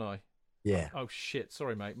order, haven't I? Yeah. Oh shit,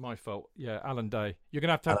 sorry, mate. My fault. Yeah, Alan Day. You're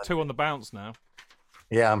gonna have to have two on the bounce now.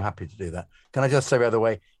 Yeah, I'm happy to do that. Can I just say, by the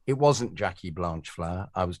way, it wasn't Jackie Blanchflower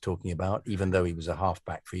I was talking about, even though he was a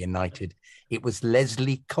halfback for United. It was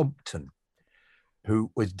Leslie Compton,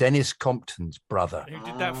 who was Dennis Compton's brother. Who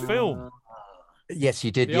did that film? Yes,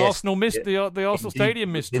 he did. The Arsenal the Arsenal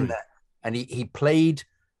Stadium mystery. And he played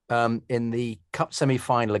in the Cup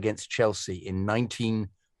semi-final against Chelsea in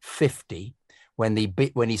 1950. When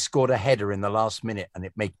he scored a header in the last minute and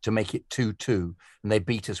to make it 2-2, and they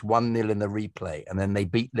beat us 1-0 in the replay, and then they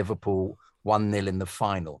beat Liverpool 1-0 in the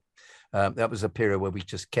final. That was a period where we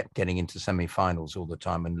just kept getting into semi-finals all the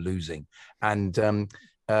time and losing. And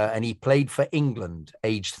he played for England,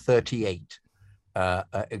 aged 38.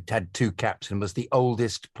 Had 2 caps and was the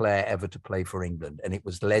oldest player ever to play for England, and it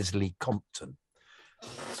was Leslie Compton.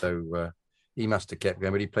 So he must have kept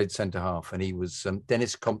going, but he played centre half, and he was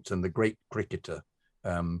Dennis Compton, the great cricketer,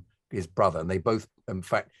 his brother. And they both, in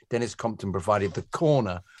fact, Dennis Compton provided the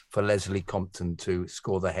corner for Leslie Compton to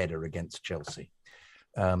score the header against Chelsea.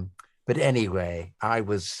 But anyway, I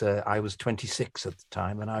was 26 at the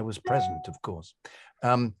time, and I was present, of course.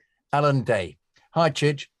 Alan Day. Hi,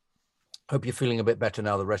 Chidge. Hope you're feeling a bit better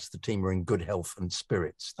now. The rest of the team are in good health and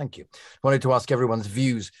spirits. Thank you. Wanted to ask everyone's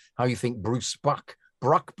views, how you think Bruce Buck,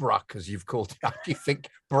 as you've called it. How do you think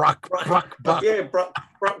Buck? Yeah, Buck.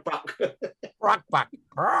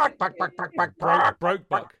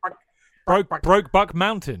 Broke Buck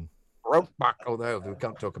Mountain. Broke Buck. Oh, no, we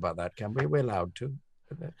can't talk about that, can we? We're allowed to.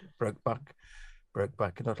 Broke Buck. You're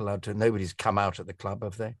not allowed to. Nobody's come out at the club,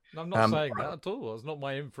 have they? I'm not saying that at all. It's not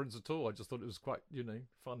my inference at all. I just thought it was quite,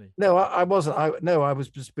 funny. No, I wasn't. I was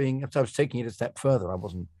just being. I was taking it a step further.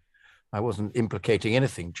 I wasn't implicating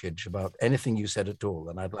anything, Chidge, about anything you said at all.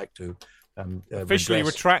 And I'd like to officially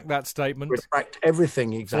retract that statement. Retract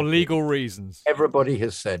everything, exactly. For legal reasons. Everybody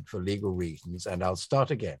has said for legal reasons, and I'll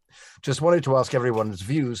start again. Just wanted to ask everyone's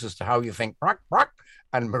views as to how you think Brock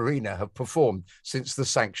and Marina have performed since the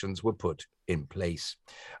sanctions were put in place.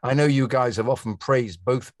 I know you guys have often praised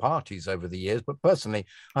both parties over the years, but personally,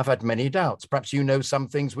 I've had many doubts. Perhaps you know some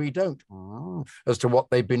things we don't as to what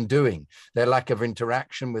they've been doing. Their lack of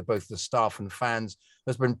interaction with both the staff and fans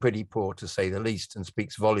has been pretty poor, to say the least, and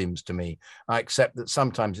speaks volumes to me. I accept that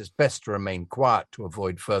sometimes it's best to remain quiet to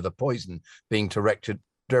avoid further poison being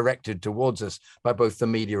directed towards us by both the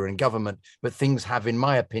media and government, but things have, in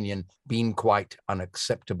my opinion, been quite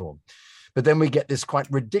unacceptable. But then we get this quite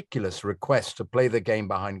ridiculous request to play the game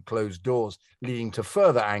behind closed doors, leading to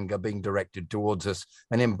further anger being directed towards us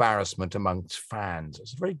and embarrassment amongst fans.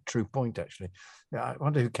 It's a very true point, actually. I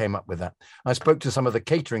wonder who came up with that. I spoke to some of the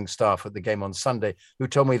catering staff at the game on Sunday who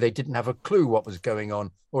told me they didn't have a clue what was going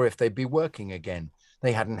on or if they'd be working again.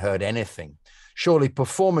 They hadn't heard anything. Surely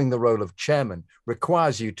performing the role of chairman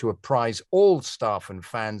requires you to apprise all staff and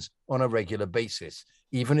fans on a regular basis,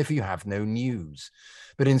 even if you have no news.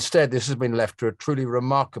 But instead, this has been left to a truly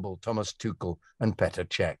remarkable Thomas Tuchel and Petr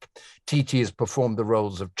Cech. TT has performed the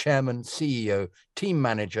roles of chairman, CEO, team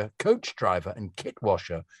manager, coach driver, and kit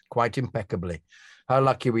washer quite impeccably. How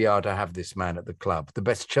lucky we are to have this man at the club, the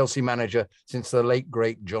best Chelsea manager since the late,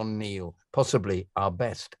 great John Neal, possibly our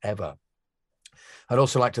best ever. I'd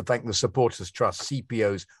also like to thank the Supporters Trust,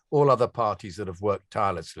 CPOs, all other parties that have worked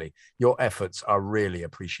tirelessly. Your efforts are really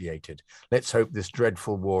appreciated. Let's hope this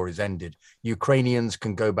dreadful war is ended. Ukrainians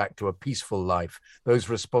can go back to a peaceful life. Those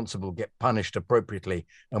responsible get punished appropriately,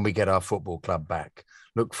 and we get our football club back.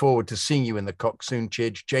 Look forward to seeing you in the Cock soon,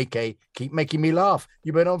 Chidge. JK, keep making me laugh.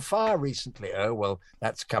 You've been on fire recently. Oh, well,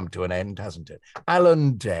 that's come to an end, hasn't it?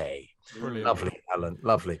 Alan Day. Brilliant. Lovely, Alan.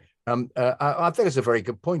 Lovely. I think it's a very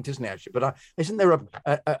good point, isn't it? Actually, but isn't there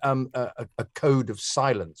a code of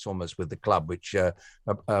silence almost with the club, which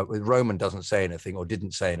with Roman doesn't say anything or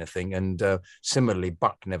didn't say anything, and similarly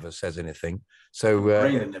Buck never says anything. So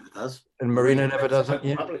Marina never does, and Marina never does.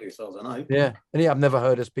 Yeah. Publicly, as far as I know. Yeah, and I've never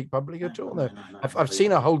heard her speak publicly at all. No. I've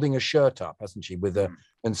seen her holding a shirt up, hasn't she, with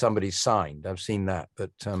when somebody's signed. I've seen that,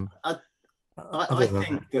 but I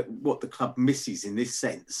think that what the club misses in this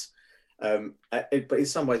sense. But in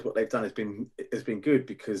some ways, what they've done has been good,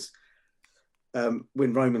 because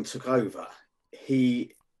when Roman took over,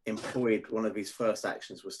 he employed, one of his first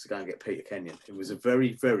actions was to go and get Peter Kenyon, who was a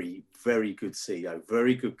very, very, very good CEO,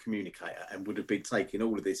 very good communicator, and would have been taking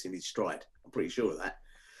all of this in his stride. I'm pretty sure of that.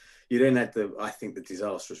 You then had the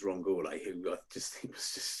disastrous Ron Gourlay, who I just think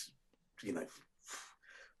was just,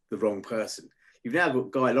 the wrong person. You've now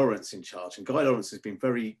got Guy Lawrence in charge, and Guy Lawrence has been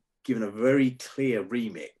given a very clear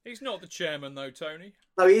remit. He's not the chairman, though, Tony.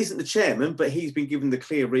 No, he isn't the chairman, but he's been given the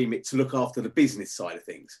clear remit to look after the business side of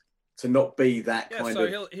things, to not be that kind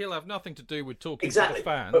of... so he'll have nothing to do with talking exactly. to the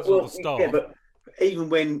fans or the staff. Yeah, but even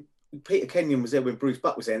when Peter Kenyon was there, when Bruce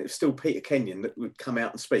Buck was there, and it was still Peter Kenyon that would come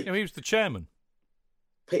out and speak. He was the chairman.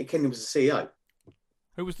 Peter Kenyon was the CEO.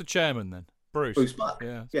 Who was the chairman then? Bruce. Bruce Buck.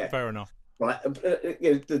 Yeah, fair enough. Right,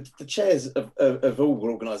 the chairs of all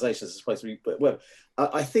organisations are supposed to be. Well,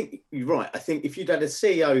 I think you're right. I think if you'd had a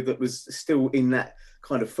CEO that was still in that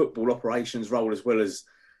kind of football operations role as well as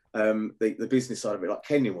the business side of it, like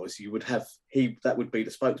Kenyon was, you would have that would be the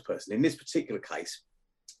spokesperson. In this particular case,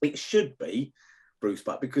 it should be Bruce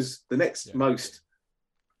Buck, because the next most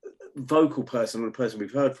vocal person, or the person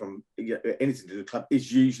we've heard from anything to do with the club,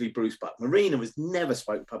 is usually Bruce Buck. Marina has never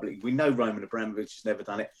spoken publicly. We know Roman Abramovich has never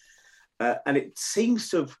done it. And it seems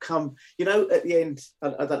to have come, at the end,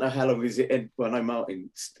 I don't know how long is it, well, I know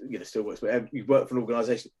Martin, still works, but you work for an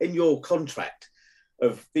organisation. In your contract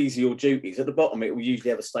of these are your duties, at the bottom it will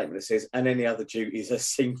usually have a statement that says, and any other duties are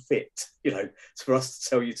seen fit, for us to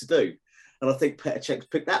tell you to do. And I think Petr Cech's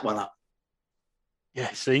picked that one up. Yeah,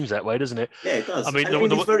 it seems that way, doesn't it? Yeah, it does. I mean,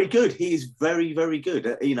 he's very good. He is very, very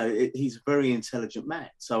good. He's a very intelligent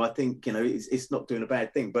man. So I think, it's not doing a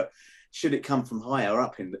bad thing, but should it come from higher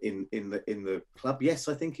up in the club? Yes,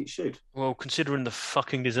 I think it should. Well, considering the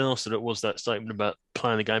fucking disaster that was that statement about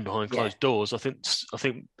playing the game behind closed doors, I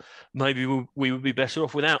think maybe we would be better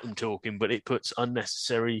off without them talking. But it puts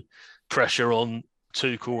unnecessary pressure on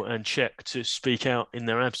Tuchel and Cech to speak out in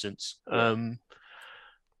their absence. I mean,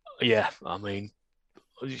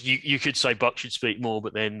 you could say Buck should speak more,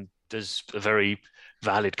 but then there's a very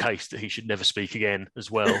valid case that he should never speak again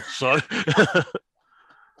as well. So.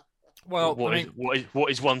 Well, what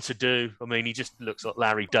is one to do? I mean, he just looks like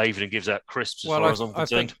Larry David and gives out crisps as far as I'm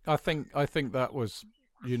concerned. I think that was,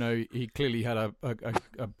 he clearly had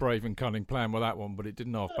a brave and cunning plan with that one, but it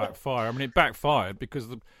didn't half backfire. I mean, it backfired because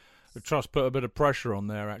the trust put a bit of pressure on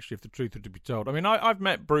there, actually, if the truth were to be told. I mean, I've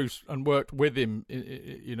met Bruce and worked with him,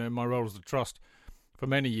 in my role as the trust for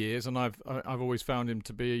many years, and I've always found him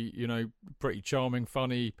to be, pretty charming,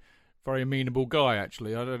 funny, very amenable guy,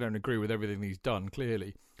 actually. I don't agree with everything he's done,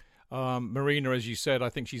 clearly. Marina, as you said, I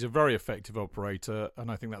think she's a very effective operator, and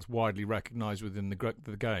I think that's widely recognised within the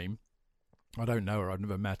game. I don't know her; I've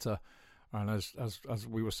never met her, and as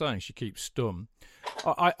we were saying, she keeps stum.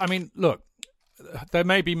 I mean, look, there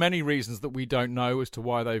may be many reasons that we don't know as to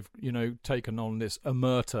why they've taken on this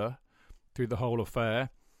omerta through the whole affair.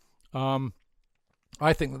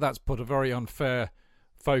 I think that's put a very unfair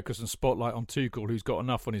focus and spotlight on Tuchel, who's got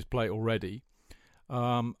enough on his plate already,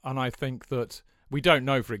 and I think that. We don't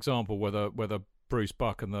know, for example, whether Bruce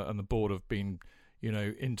Buck and the board have been,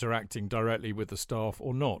 interacting directly with the staff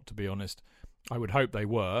or not. To be honest, I would hope they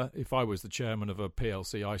were. If I was the chairman of a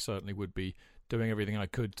PLC, I certainly would be doing everything I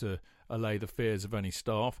could to allay the fears of any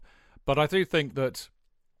staff. But I do think that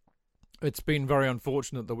it's been very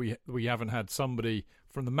unfortunate that we haven't had somebody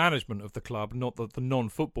from the management of the club, not the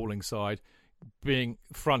non-footballing side, being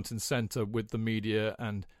front and centre with the media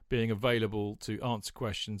and being available to answer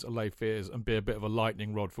questions, allay fears, and be a bit of a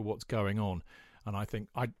lightning rod for what's going on. And I think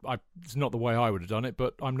it's not the way I would have done it,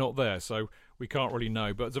 but I'm not there, so we can't really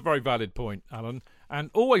know. But it's a very valid point, Alan,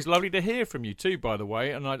 and always lovely to hear from you too, by the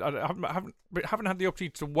way. And I haven't had the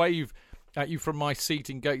opportunity to wave at you from my seat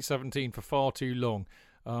in Gate 17 for far too long.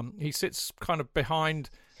 He sits kind of behind,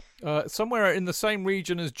 somewhere in the same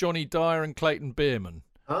region as Johnny Dyer and Clayton Bierman.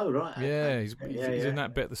 Oh, right. Yeah, he's in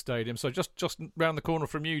that bit of the stadium. So just round the corner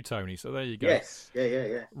from you, Tony. So there you go. Yes.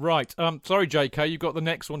 Yeah. Right. Sorry, JK, you've got the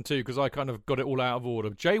next one too, because I kind of got it all out of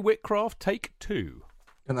order. Jay Whitcraft, take 2.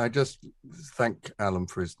 Can I just thank Alan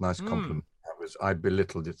for his nice compliment? I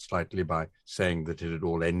belittled it slightly by saying that it had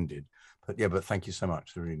all ended. But thank you so much.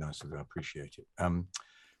 It's really nice of you. I appreciate it.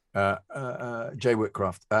 Jay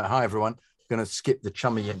Whitcraft. Hi, everyone. Going to skip the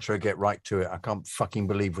chummy intro, get right to it. I can't fucking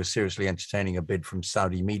believe we're seriously entertaining a bid from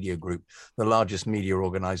Saudi Media Group, the largest media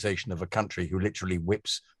organization of a country who literally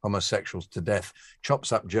whips homosexuals to death,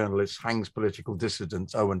 chops up journalists, hangs political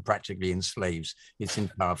dissidents, and practically enslaves its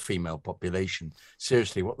entire female population.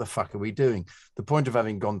 Seriously, what the fuck are we doing? The point of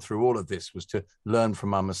having gone through all of this was to learn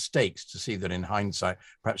from our mistakes, to see that in hindsight,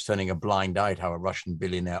 perhaps turning a blind eye to how a Russian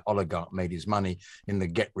billionaire oligarch made his money in the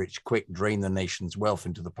get-rich-quick, drain the nation's wealth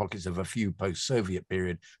into the pockets of a few post-Soviet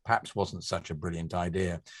period perhaps wasn't such a brilliant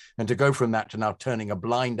idea. And to go from that to now turning a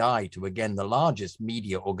blind eye to, again, the largest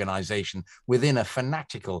media organization within a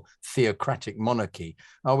fanatical theocratic monarchy,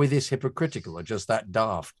 are we this hypocritical or just that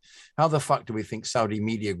daft? How the fuck do we think Saudi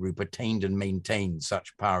Media Group attained and maintained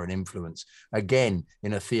such power and influence, again,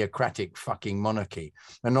 in a theocratic fucking monarchy?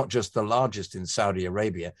 And not just the largest in Saudi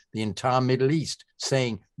Arabia, the entire Middle East,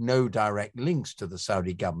 saying no direct links to the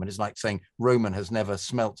Saudi government. It's like saying Roman has never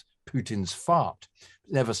smelt Putin's fart.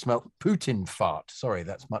 Never smelt Putin fart. Sorry,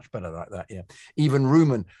 that's much better like that. Yeah. Even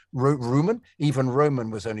Roman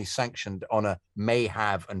was only sanctioned on a may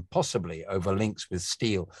have and possibly over links with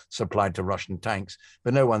steel supplied to Russian tanks.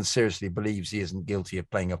 But no one seriously believes he isn't guilty of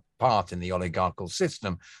playing a part in the oligarchical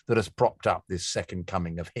system that has propped up this second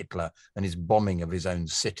coming of Hitler and his bombing of his own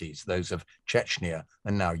cities, those of Chechnya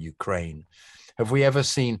and now Ukraine. Have we ever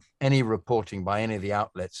seen any reporting by any of the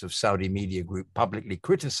outlets of Saudi Media Group publicly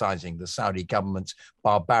criticizing the Saudi government's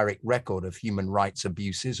barbaric record of human rights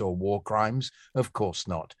abuses or war crimes? Of course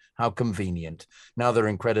not. How convenient. Now they're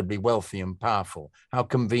incredibly wealthy and powerful. How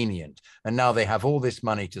convenient. And now they have all this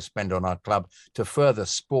money to spend on our club to further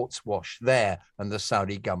sports wash their and the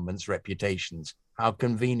Saudi government's reputations. How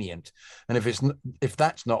convenient. And if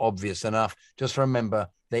that's not obvious enough, just remember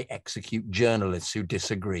they execute journalists who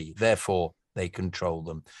disagree. Therefore, they control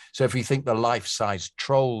them. So if you think the life-size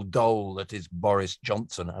troll doll that is Boris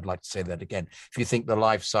Johnson, I'd like to say that again, if you think the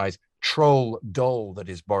life-size troll doll that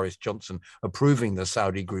is Boris Johnson approving the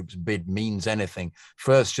Saudi group's bid means anything,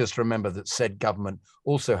 first just remember that said government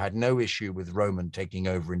also had no issue with Roman taking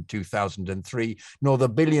over in 2003, nor the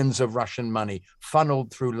billions of Russian money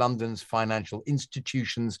funneled through London's financial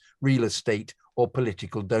institutions, real estate, or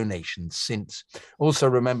political donations since. Also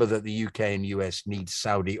remember that the UK and US need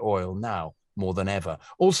Saudi oil now more than ever.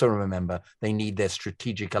 Also remember they need their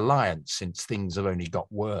strategic alliance since things have only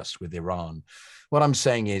got worse with Iran. What I'm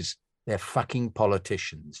saying is they're fucking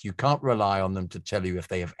politicians. You can't rely on them to tell you if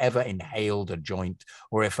they have ever inhaled a joint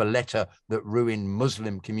or if a letter that ruined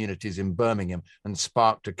Muslim communities in Birmingham and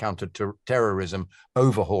sparked a counter-terrorism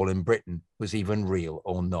overhaul in Britain was even real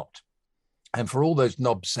or not. And for all those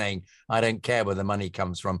knobs saying, I don't care where the money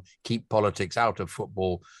comes from, keep politics out of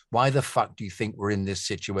football, why the fuck do you think we're in this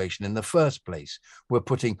situation in the first place? We're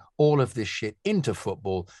putting all of this shit into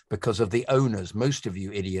football because of the owners. Most of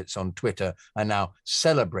you idiots on Twitter are now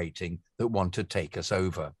celebrating that want to take us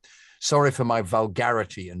over. Sorry for my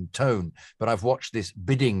vulgarity and tone, but I've watched this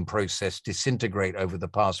bidding process disintegrate over the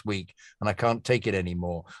past week, and I can't take it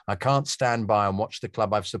anymore. I can't stand by and watch the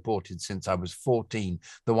club I've supported since I was 14,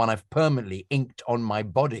 the one I've permanently inked on my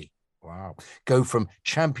body. Wow. Go from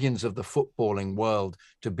champions of the footballing world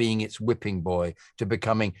to being its whipping boy, to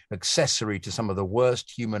becoming accessory to some of the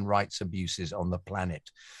worst human rights abuses on the planet.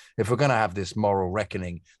 If we're going to have this moral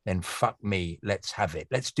reckoning, then fuck me, let's have it.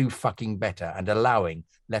 Let's do fucking better, and allowing,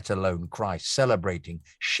 let alone Christ, celebrating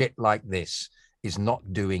shit like this is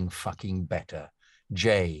not doing fucking better.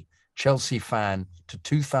 Jay, Chelsea fan to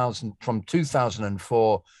 2000, from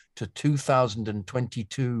 2004 to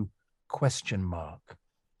 2022, question mark.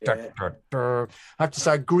 Yeah. I have to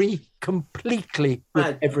say, I agree completely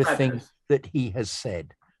with everything that he has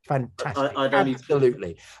said. Fantastic,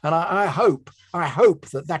 absolutely. And I hope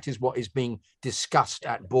that is what is being discussed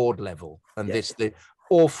at board level. And the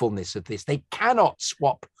awfulness of this. They cannot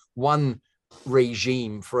swap one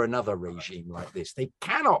regime for another regime like this. They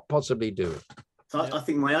cannot possibly do it. So I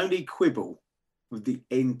think my only quibble with the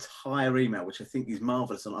entire email, which I think is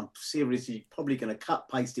marvellous, and I'm seriously probably going to cut,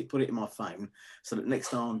 paste it, put it in my phone, so that next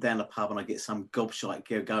time I'm down the pub and I get some gobshite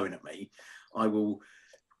girl going at me, I will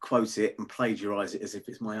quote it and plagiarise it as if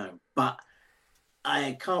it's my own. But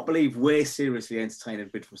I can't believe we're seriously entertaining a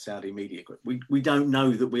bid from Saudi Media Group. We don't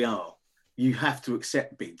know that we are. You have to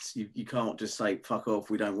accept bids. You can't just say, fuck off,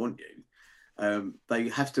 we don't want you. They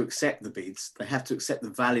have to accept the bids. They have to accept the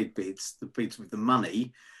valid bids, the bids with the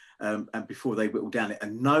money, and before they whittle down it.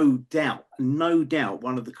 And no doubt,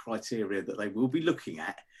 one of the criteria that they will be looking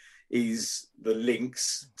at is the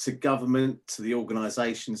links to government, to the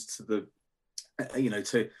organisations, to the,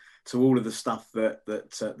 to all of the stuff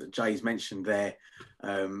that Jay's mentioned there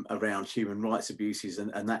around human rights abuses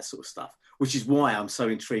and that sort of stuff, which is why I'm so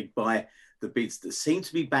intrigued by the bids that seem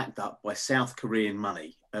to be backed up by South Korean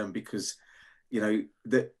money, because there's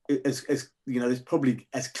probably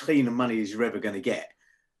as clean a money as you're ever going to get.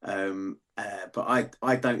 But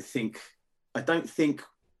I don't think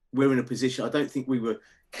we're in a position. I don't think we were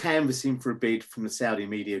canvassing for a bid from the Saudi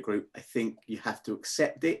Media Group. I think you have to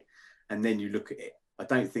accept it and then you look at it. I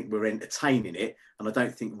don't think we're entertaining it, and I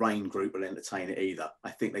don't think Rain Group will entertain it either. I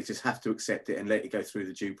think they just have to accept it and let it go through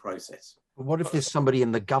the due process. But what if there's somebody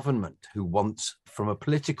in the government who wants, from a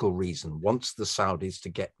political reason, wants the Saudis to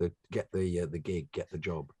get the gig, get the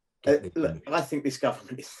job? Look, I think this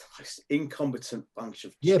government is the most incompetent bunch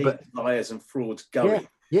of cheats, liars and frauds going.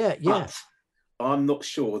 Yeah. But I'm not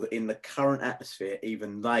sure that in the current atmosphere,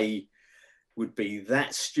 even they would be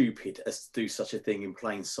that stupid as to do such a thing in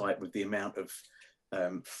plain sight with the amount of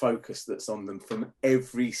focus that's on them from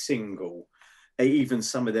every single, even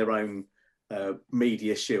some of their own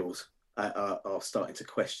media shills are starting to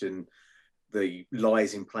question the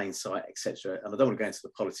lies in plain sight, etc. And I don't want to go into the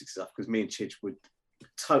politics stuff because me and Chidge would,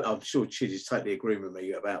 I'm sure Chidge is totally agreeing with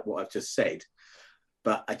me about what I've just said,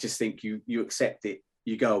 but I just think you accept it,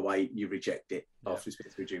 you go away, you reject it after it's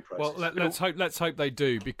been through due process. Well, let's hope they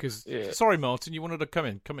do because. Sorry, Martin, you wanted to come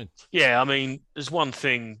in. Yeah, I mean, there's one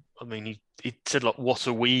thing. I mean, he said like, "What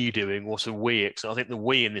are we doing? What are we?" So I think the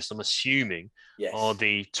 "we" in this, I'm assuming, are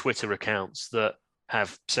the Twitter accounts that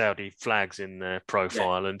have Saudi flags in their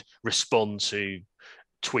profile and respond to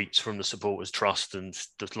tweets from the Supporters Trust and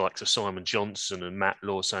the likes of Simon Johnson and Matt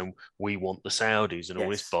Law saying we want the Saudis and all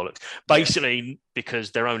this bollocks. Basically,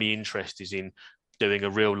 because their only interest is in doing a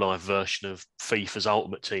real life version of FIFA's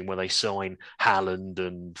Ultimate Team where they sign Haaland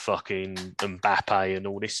and fucking Mbappe and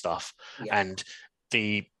all this stuff. Yeah. And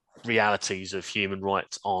the realities of human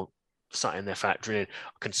rights aren't something they're factoring in.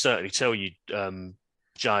 I can certainly tell you,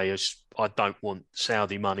 Jay, I don't want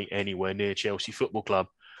Saudi money anywhere near Chelsea Football Club.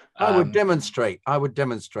 I would demonstrate. I'd be happy to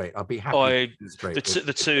demonstrate.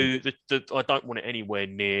 I don't want it anywhere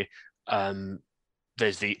near.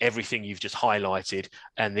 There's everything you've just highlighted.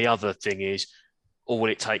 And the other thing is, all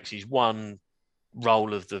it takes is one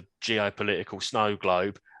roll of the geopolitical snow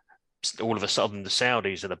globe. All of a sudden, the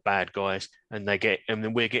Saudis are the bad guys, and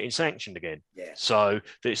then we're getting sanctioned again. Yeah. So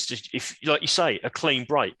it's just, if, like you say, a clean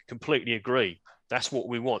break. Completely agree. That's what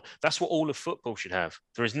we want. That's what all of football should have.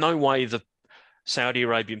 There is no way the Saudi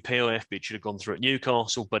Arabian PLF bid should have gone through at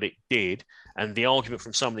Newcastle, but it did. And the argument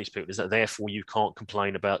from some of these people is that therefore you can't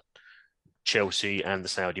complain about Chelsea and the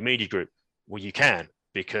Saudi Media Group. Well, you can,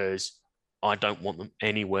 because I don't want them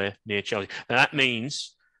anywhere near Chelsea. Now, that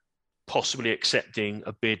means possibly accepting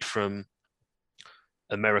a bid from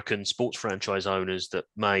American sports franchise owners that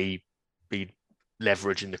may be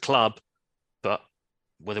leveraging the club, but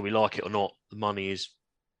whether we like it or not, the money is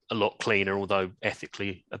a lot cleaner, although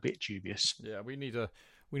ethically a bit dubious. Yeah, we need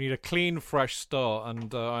a clean, fresh start,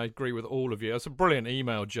 and I agree with all of you. It's a brilliant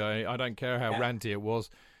email, Jay. I don't care how ranty it was.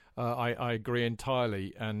 I agree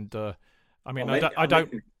entirely, and I mean, I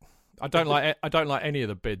don't like any of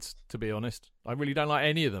the bids, to be honest. I really don't like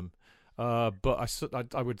any of them.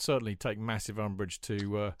 But I would certainly take massive umbrage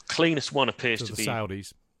to cleanest one appears to be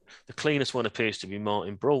Saudis. The cleanest one appears to be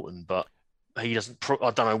Martin Broughton, but he doesn't.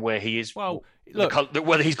 I don't know where he is. Well, look,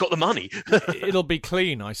 whether he's got the money. It'll be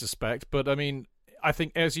clean, I suspect. But I mean, I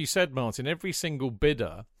think, as you said, Martin, every single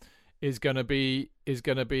bidder is going to be.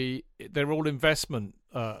 They're all investment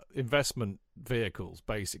vehicles,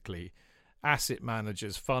 basically. Asset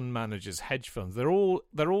managers, fund managers, hedge funds. They're all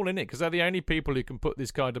in it because they're the only people who can put this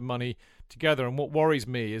kind of money together. And what worries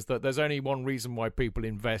me is that there's only one reason why people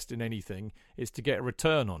invest in anything is to get a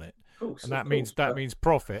return on it. And that means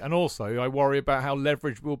profit. And also, I worry about how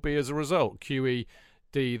leveraged we'll be as a result. QED,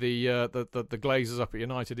 the Glazers up at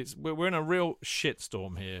United. We're in a real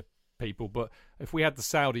shitstorm here, people. But if we had the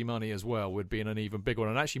Saudi money as well, we'd be in an even bigger one.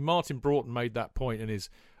 And actually, Martin Broughton made that point in his.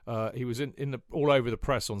 He was all over the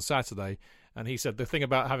press on Saturday, and he said the thing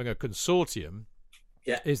about having a consortium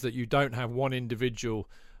is that you don't have one individual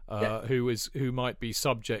who might be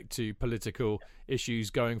subject to political issues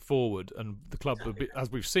going forward, and the club,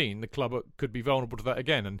 as we've seen, the club could be vulnerable to that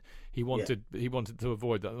again, and he wanted to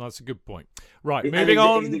avoid that, and that's a good point. Right, moving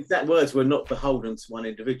on. His exact words were not beholden to one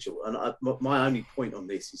individual, and my only point on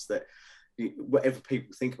this is that whatever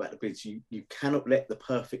people think about the bids, you cannot let the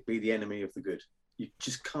perfect be the enemy of the good. You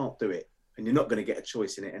just can't do it, and you're not going to get a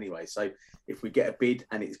choice in it anyway. So if we get a bid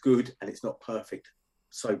and it's good and it's not perfect,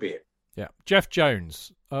 so be it. Yeah. Jeff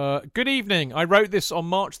Jones. Good evening. I wrote this on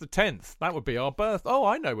March the 10th. That would be our birth. Oh,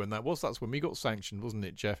 I know when that was. That's when we got sanctioned, wasn't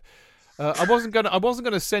it, Jeff? I wasn't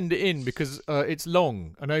gonna send it in because it's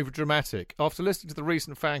long and over dramatic. After listening to the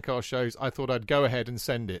recent Fancast shows, I thought I'd go ahead and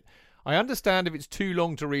send it. I understand if it's too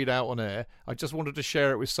long to read out on air. I just wanted to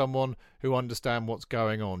share it with someone who understands what's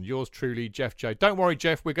going on. Yours truly, Jeff J. Don't worry,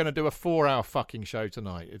 Jeff. We're going to do a 4-hour fucking show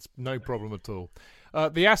tonight. It's no problem at all.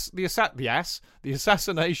 The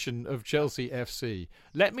assassination of Chelsea FC.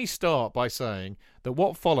 Let me start by saying that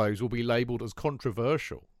what follows will be labelled as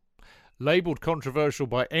controversial. Labelled controversial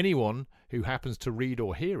by anyone who happens to read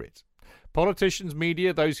or hear it. Politicians,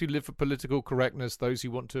 media, those who live for political correctness, those who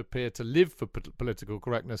want to appear to live for political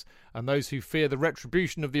correctness, and those who fear the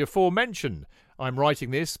retribution of the aforementioned. I'm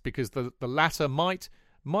writing this because the latter might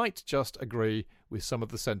just agree with some of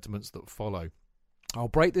the sentiments that follow. I'll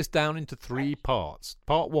break this down into 3 parts.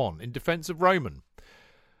 Part 1, in defence of Roman.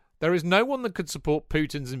 There is no one that could support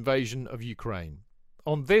Putin's invasion of Ukraine.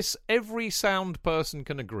 On this, every sound person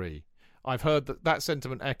can agree. I've heard that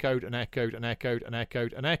sentiment echoed and echoed and echoed and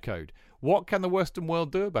echoed and echoed. What can the Western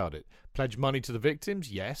world do about it? Pledge money to the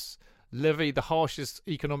victims? Yes. Levy the harshest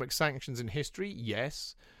economic sanctions in history?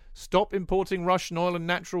 Yes. Stop importing Russian oil and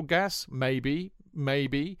natural gas? Maybe.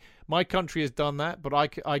 My country has done that, but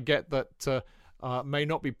I get that may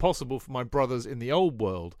not be possible for my brothers in the old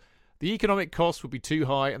world. The economic costs would be too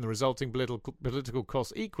high and the resulting political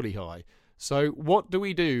costs equally high. So what do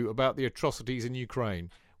we do about the atrocities in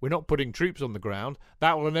Ukraine? We're not putting troops on the ground.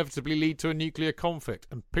 That will inevitably lead to a nuclear conflict.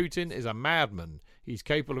 And Putin is a madman. He's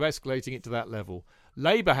capable of escalating it to that level.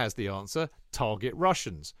 Labour has the answer. Target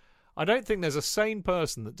Russians. I don't think there's a sane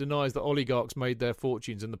person that denies that oligarchs made their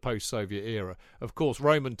fortunes in the post-Soviet era. Of course,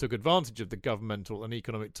 Roman took advantage of the governmental and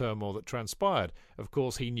economic turmoil that transpired. Of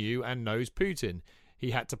course, he knew and knows Putin. He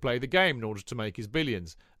had to play the game in order to make his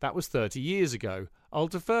billions. That was 30 years ago. I'll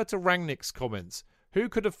defer to Rangnick's comments. Who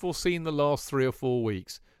could have foreseen the last 3 or 4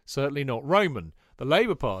 weeks? Certainly not Roman. The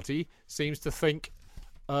Labour Party seems to think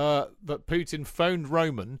that Putin phoned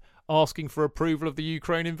Roman asking for approval of the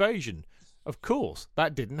Ukraine invasion. Of course,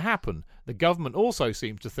 that didn't happen. The government also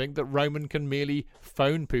seems to think that Roman can merely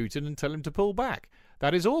phone Putin and tell him to pull back.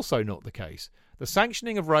 That is also not the case. The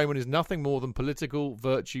sanctioning of Roman is nothing more than political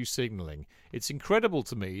virtue signalling. It's incredible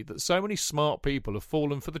to me that so many smart people have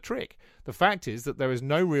fallen for the trick. The fact is that there is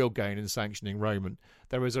no real gain in sanctioning Roman.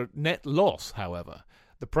 There is a net loss, however.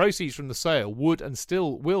 The proceeds from the sale would and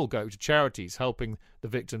still will go to charities helping the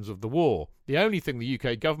victims of the war. The only thing the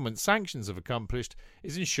UK government sanctions have accomplished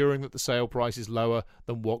is ensuring that the sale price is lower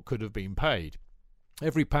than what could have been paid.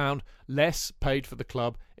 Every pound less paid for the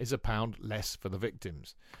club is a pound less for the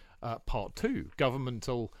victims. Part 2,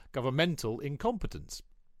 governmental incompetence.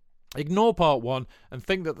 Ignore part 1 and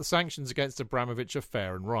think that the sanctions against Abramovich are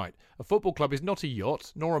fair and right. A football club is not a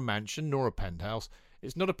yacht, nor a mansion, nor a penthouse.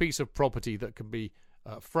 It's not a piece of property that can be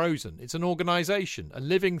frozen. It's an organisation, a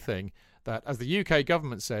living thing that, as the UK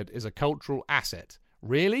government said, is a cultural asset.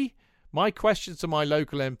 Really? My questions to my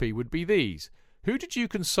local MP would be these. Who did you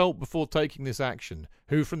consult before taking this action?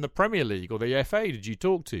 Who from the Premier League or the FA did you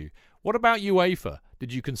talk to? What about UEFA?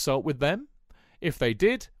 Did you consult with them? If they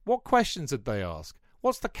did, what questions did they ask?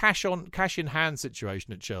 What's the cash in hand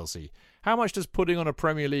situation at Chelsea? How much does putting on a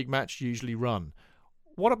Premier League match usually run?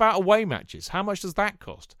 What about away matches? How much does that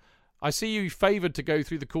cost? I see you're favoured to go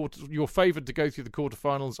through the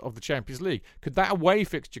quarterfinals of the Champions League. Could that away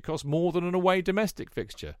fixture cost more than an away domestic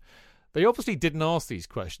fixture? They obviously didn't ask these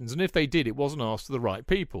questions, and if they did, it wasn't asked to the right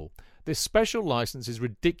people. This special licence is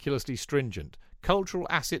ridiculously stringent. Cultural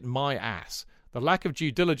asset my ass. The lack of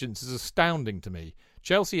due diligence is astounding to me.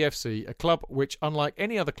 Chelsea FC, a club which, unlike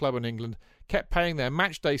any other club in England, kept paying their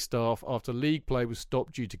matchday staff after league play was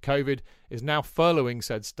stopped due to COVID, is now furloughing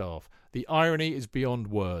said staff. The irony is beyond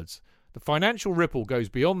words. The financial ripple goes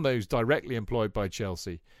beyond those directly employed by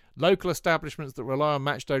Chelsea. Local establishments that rely on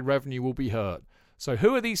matchday revenue will be hurt. So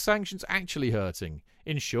who are these sanctions actually hurting?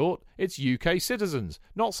 In short, it's UK citizens,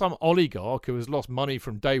 not some oligarch who has lost money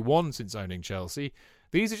from day one since owning Chelsea.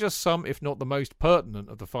 These are just some, if not the most pertinent,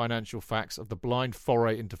 of the financial facts of the blind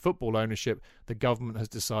foray into football ownership the government has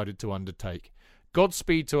decided to undertake.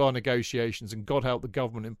 Godspeed to our negotiations, and God help the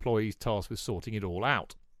government employees tasked with sorting it all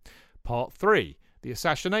out. Part 3. The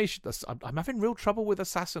assassination. I'm having real trouble with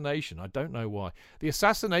assassination. I don't know why. The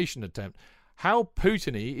assassination attempt. How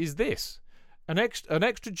Putin-y is this? An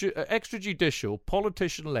extrajudicial,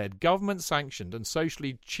 politician-led, government-sanctioned and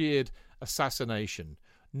socially cheered assassination.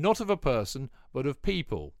 Not of a person, but of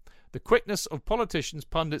people. The quickness of politicians,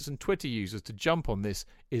 pundits and Twitter users to jump on this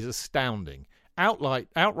is astounding.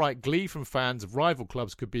 Outright glee from fans of rival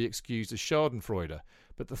clubs could be excused as schadenfreude,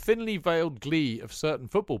 but the thinly veiled glee of certain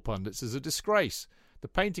football pundits is a disgrace. The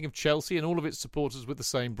painting of Chelsea and all of its supporters with the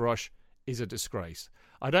same brush is a disgrace.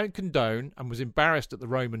 I don't condone and was embarrassed at the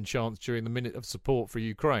Roman chants during the minute of support for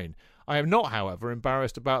Ukraine. I am not, however,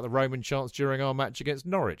 embarrassed about the Roman chants during our match against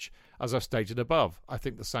Norwich. As I've stated above, I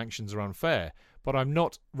think the sanctions are unfair, but I'm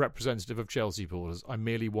not representative of Chelsea supporters. I'm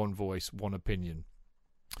merely one voice, one opinion.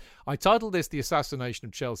 I titled this The Assassination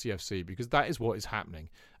of Chelsea FC because that is what is happening.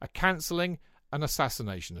 A cancelling, an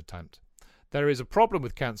assassination attempt. There is a problem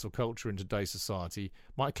with cancel culture in today's society.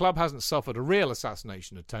 My club hasn't suffered a real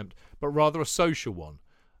assassination attempt, but rather a social one.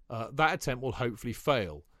 That attempt will hopefully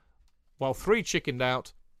fail. While 3 chickened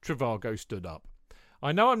out, Trivago stood up.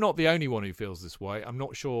 I know I'm not the only one who feels this way. I'm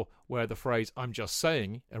not sure where the phrase "I'm just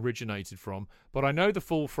saying" originated from, but I know the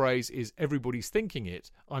full phrase is "everybody's thinking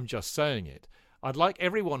it, I'm just saying it." I'd like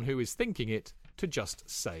everyone who is thinking it to just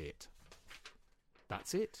say it.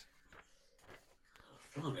 That's it.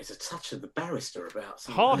 Oh, there's a touch of the barrister about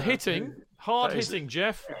something. Hard hitting,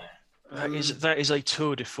 Jeff. That is a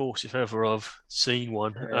tour de force if ever I've seen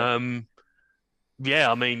one. I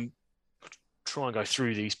mean, try and go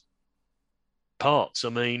through these parts. I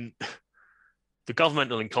mean, the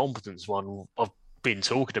governmental incompetence one, I've been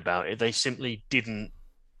talking about it. They simply didn't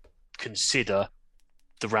consider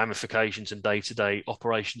the ramifications and day-to-day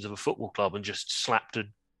operations of a football club and just slapped a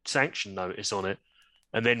sanction notice on it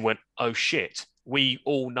and then went, oh shit, we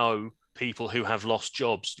all know people who have lost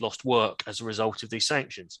jobs, lost work as a result of these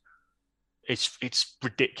sanctions. It's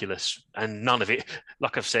ridiculous. And none of it,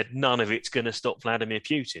 like I've said, none of it's going to stop Vladimir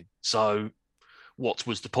Putin. So what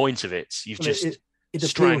was the point of it? You've It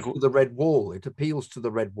appeals to the red wall. It appeals to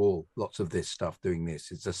the red wall. Lots of this stuff doing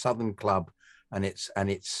this. It's a southern club, and it's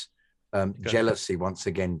jealousy once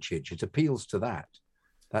again, Chidge. It appeals to that.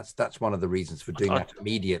 That's one of the reasons for doing that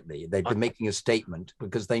immediately. They've been making a statement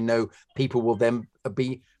because they know people will then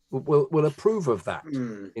will approve of that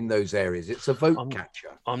in those areas. It's a vote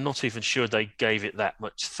catcher. I'm not even sure they gave it that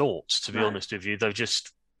much thought, to be honest with you. They've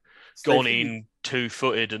just gone in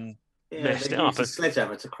 2-footed and messed it up. A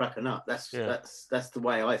sledgehammer to crack a nut. That's the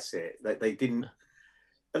way I see it. They didn't,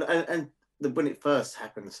 and when it first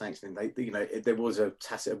happened, the sanctioning, there was a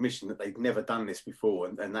tacit admission that they'd never done this before,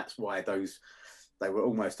 and that's why they were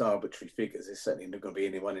almost arbitrary figures. There's certainly not going to be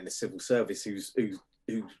anyone in the civil service who's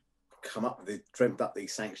dreamt up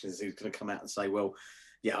these sanctions who's going to come out and say, well,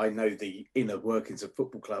 yeah, I know the inner workings of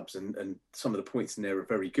football clubs and some of the points in there are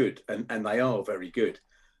very good, and they are very good.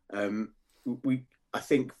 I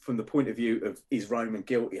think from the point of view of is Roman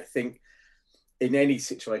guilty, I think in any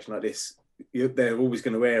situation like this, they're always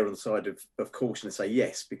going to err on the side of caution and say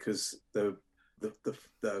yes, because the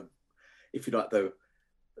if you like the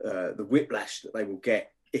whiplash that they will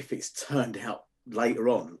get if it's turned out later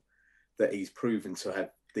on that he's proven to have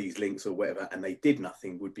these links or whatever, and they did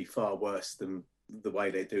nothing, would be far worse than the way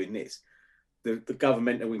they're doing this. The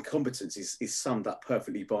governmental incompetence is summed up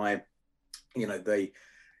perfectly by,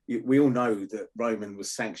 we all know that Roman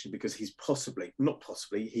was sanctioned because he is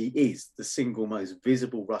the single most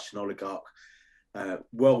visible Russian oligarch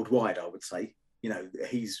worldwide, I would say.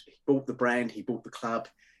 He bought the brand, he bought the club,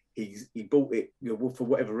 he bought it for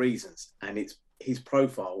whatever reasons, and it's his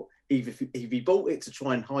profile. Even if he bought it to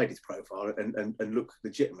try and hide his profile and look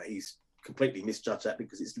legitimate, he's completely misjudged that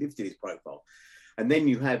because it's lifted his profile. And then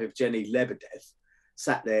you have Evgeny Lebedev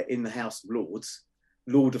sat there in the House of Lords,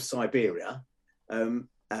 Lord of Siberia,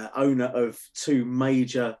 owner of 2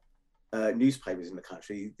 major newspapers in the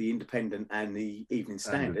country, The Independent and the Evening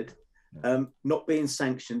Standard, not being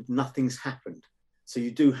sanctioned, nothing's happened. So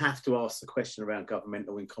you do have to ask the question around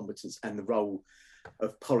governmental incompetence and the role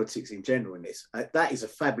of politics in general in this. That is a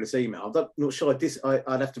fabulous email. I'm not sure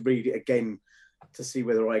I'd have to read it again to see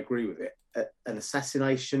whether I agree with it. An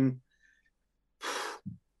assassination,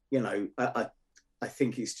 I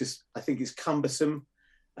think it's cumbersome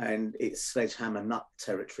and it's sledgehammer nut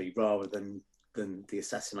territory rather than the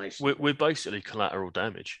assassination. We're basically collateral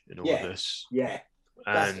damage in all of this. Yeah,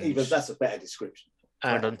 that's a better description.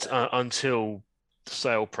 And until the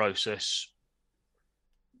sale process,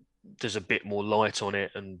 there's a bit more light on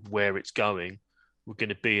it and where it's going, we're going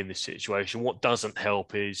to be in this situation. What doesn't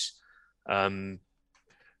help is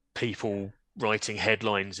people writing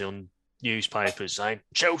headlines on newspapers saying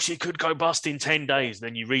Chelsea could go bust in 10 days. And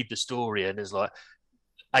then you read the story and there's like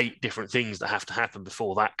 8 different things that have to happen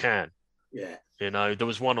before that can. Yeah. There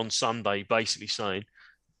was one on Sunday basically saying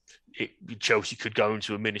Chelsea could go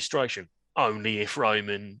into administration only if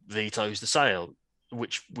Roman vetoes the sale,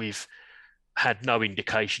 which we've had no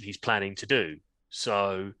indication he's planning to do.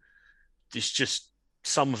 So it's just,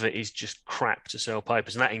 some of it is just crap to sell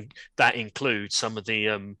papers. And that includes some of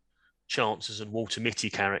the Chancellors and Walter Mitty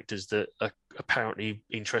characters that are apparently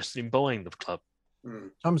interested in buying the club.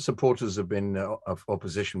 Some supporters have been, of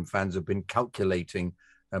opposition fans, have been calculating,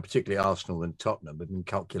 particularly Arsenal and Tottenham, have been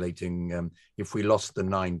calculating if we lost the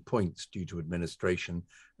 9 points due to administration,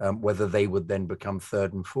 whether they would then become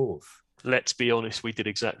 3rd and 4th. Let's be honest, we did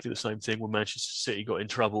exactly the same thing when Manchester City got in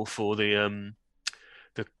trouble for the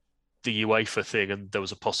UEFA thing, and there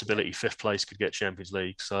was a possibility 5th place could get Champions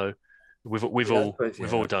League. So we've all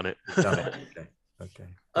done it.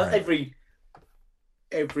 Okay.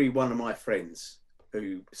 Every one of my friends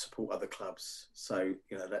who support other clubs. So,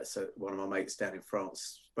 that's one of my mates down in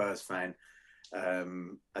France, Spurs fan.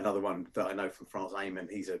 Another one that I know from France, Eamon,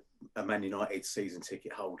 he's a Man United season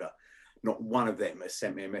ticket holder. Not one of them has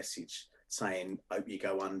sent me a message saying, hope you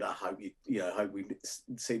go under, hope we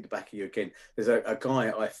see the back of you again. There's a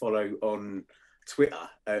guy I follow on Twitter,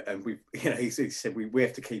 and he said we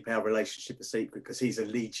have to keep our relationship a secret because he's a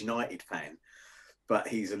Leeds United fan. But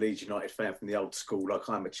he's a Leeds United fan from the old school, like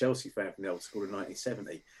I'm a Chelsea fan from the old school in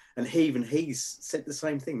 1970. And he's said the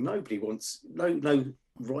same thing. Nobody wants, no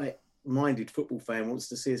right-minded football fan wants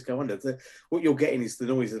to see us go under. What you're getting is the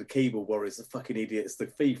noise of the keyboard warriors, the fucking idiots, the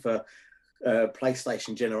FIFA,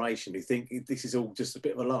 PlayStation generation who think this is all just a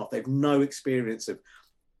bit of a laugh. They've no experience of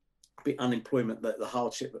unemployment, the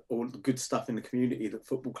hardship, all the good stuff in the community that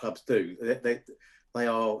football clubs do. They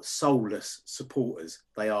are soulless supporters.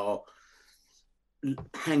 They are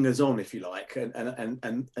hangers on, if you like,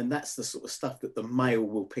 and that's the sort of stuff that the Mail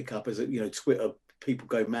will pick up as Twitter. People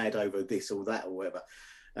go mad over this or that or whatever,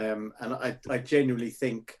 and I genuinely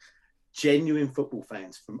think genuine football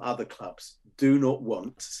fans from other clubs do not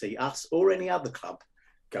want to see us or any other club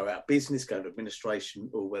go out of business, go to administration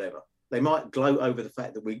or whatever. They might gloat over the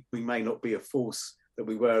fact that we may not be a force that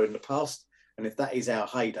we were in the past, and if that is our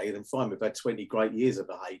heyday, then fine, we've had 20 great years of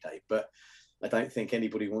a heyday, but I don't think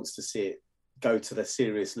anybody wants to see it go to the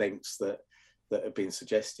serious lengths that have been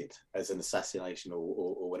suggested as an assassination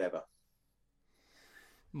or whatever.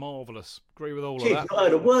 Marvellous. Agree with all Gee, of that. I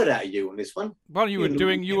heard a word out of you on this one. Well, you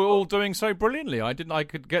were all doing so brilliantly. I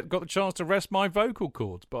got the chance to rest my vocal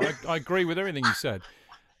cords, but I agree with everything you said.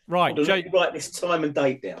 Right, write this time and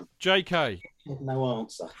date down. JK. No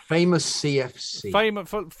answer. Famous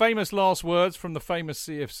CFC. Famous last words from the famous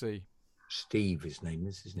CFC. Steve, his name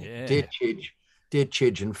is, isn't it? Yeah. Dear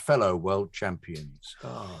Chidge and fellow world champions.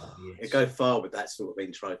 Oh, yes. You go far with that sort of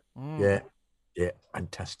intro. Yeah,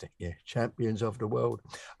 fantastic. Yeah, champions of the world.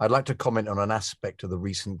 I'd like to comment on an aspect of the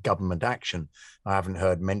recent government action I haven't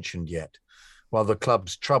heard mentioned yet. While the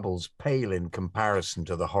club's troubles pale in comparison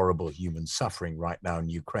to the horrible human suffering right now in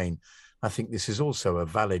Ukraine, I think this is also a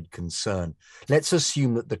valid concern. Let's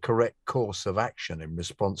assume that the correct course of action in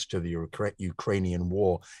response to the Ukrainian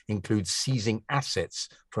war includes seizing assets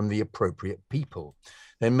from the appropriate people.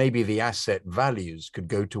 Then maybe the asset values could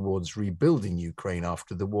go towards rebuilding Ukraine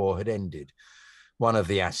after the war had ended. One of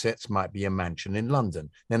the assets might be a mansion in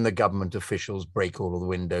London. Then the government officials break all of the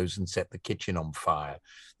windows and set the kitchen on fire.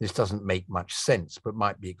 This doesn't make much sense, but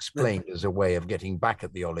might be explained as a way of getting back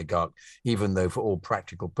at the oligarch, even though for all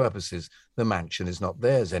practical purposes, the mansion is not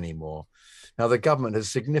theirs anymore. Now, the government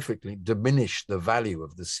has significantly diminished the value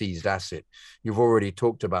of the seized asset. You've already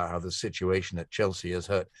talked about how the situation at Chelsea has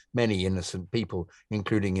hurt many innocent people,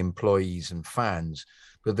 including employees and fans.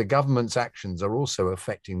 But the government's actions are also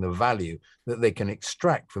affecting the value that they can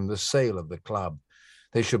extract from the sale of the club.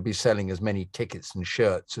 They should be selling as many tickets and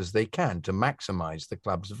shirts as they can to maximize the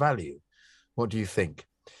club's value. What do you think?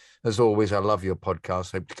 As always, I love your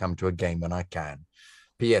podcast. Hope to come to a game when I can.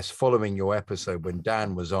 P.S. Following your episode when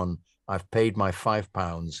Dan was on, I've paid my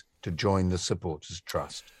 £5 to join the Supporters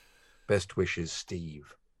Trust. Best wishes,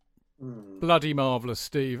 Steve. Bloody marvellous,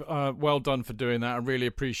 Steve. Well done for doing that. I really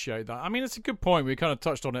appreciate that. I mean, it's a good point. We kind of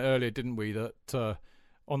touched on it earlier, didn't we? That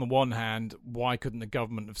on the one hand, why couldn't the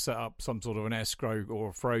government have set up some sort of an escrow or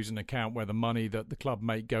a frozen account where the money that the club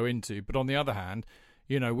may go into? But on the other hand,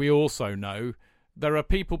 we also know there are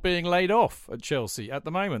people being laid off at Chelsea at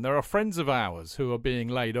the moment. There are friends of ours who are being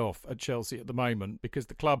laid off at Chelsea at the moment because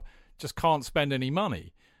the club just can't spend any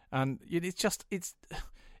money. And it's just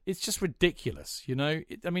ridiculous,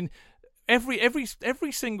 I mean,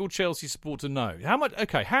 every single Chelsea supporter knows how much.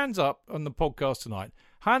 Okay, hands up on the podcast tonight.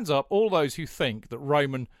 Hands up, all those who think that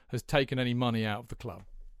Roman has taken any money out of the club.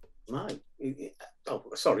 No. Oh,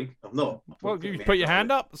 sorry, I'm not. Well, you put your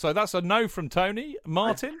hand up. So that's a no from Tony.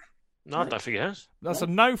 Martin? No, I don't think it has. That's a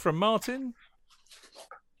no from Martin.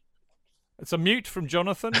 It's a mute from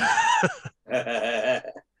Jonathan.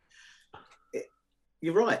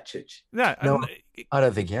 You're right, Chich. No, I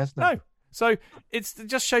don't think he has. No. So it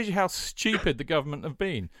just shows you how stupid the government have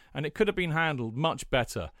been, and it could have been handled much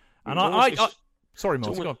better. And sorry,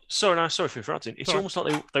 Martin. Sorry for interrupting. It's almost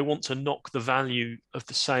like they want to knock the value of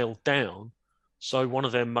the sale down, so one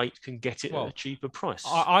of their mates can get it at a cheaper price.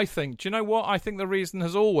 I think. Do you know what? I think the reason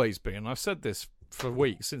has always been, and I've said this for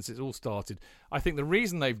weeks since it all started. I think the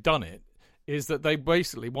reason they've done it is that they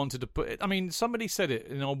basically wanted to put it. I mean, somebody said it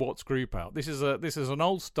in our Watts group out. This is an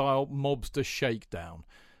old style mobster shakedown.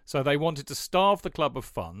 So they wanted to starve the club of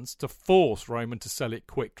funds to force Roman to sell it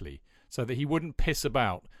quickly, so that he wouldn't piss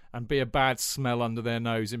about and be a bad smell under their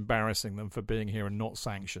nose, embarrassing them for being here and not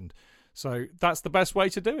sanctioned. So that's the best way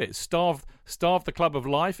to do it. Starve the club of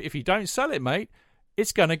life. If you don't sell it, mate,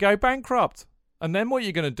 it's going to go bankrupt. And then what are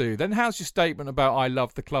you going to do? Then how's your statement about I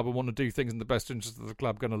love the club and want to do things in the best interest of the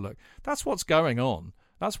club going to look? That's what's going on.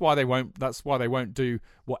 That's why they won't do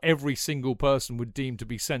what every single person would deem to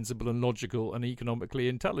be sensible and logical and economically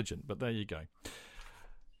intelligent. But there you go.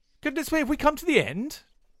 Goodness me, have we come to the end?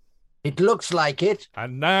 It looks like it.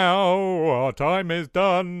 And now our time is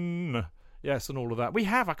done. Yes, and all of that. We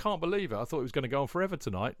have. I can't believe it. I thought it was going to go on forever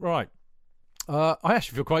tonight. Right. I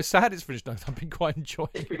actually feel quite sad it's finished now. I've been quite enjoying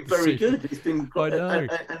it. It's been very good. It's been I know.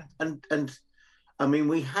 And I mean,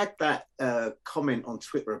 we had that comment on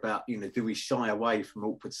Twitter about, do we shy away from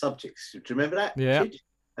awkward subjects? Do you remember that? Yeah.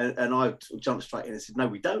 And I jumped straight in and said, no,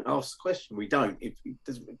 we don't ask the question. We don't. It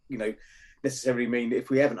doesn't, necessarily mean if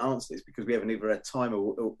we haven't answered this because we haven't either had time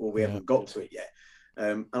or we haven't got to it yet.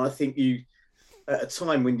 And I think at a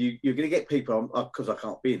time when you're going to get people, because I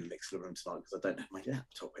can't be in the mixer room tonight because I don't have my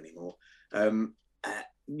laptop anymore.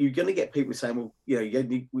 You're going to get people saying, well,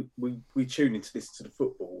 we tune in to listen to the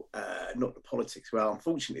football, not the politics. Well,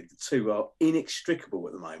 unfortunately, the two are inextricable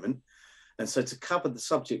at the moment. And so to cover the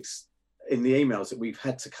subjects in the emails that we've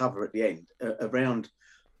had to cover at the end around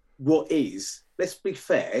what is, let's be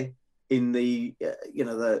fair, in the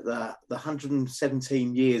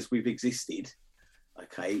 117 years we've existed,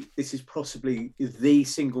 okay, this is possibly the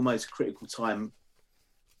single most critical time,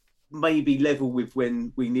 maybe level with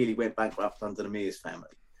when we nearly went bankrupt under the Mears family.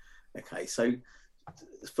 Okay, so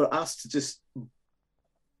for us to just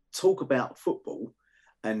talk about football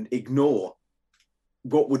and ignore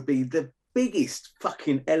what would be the biggest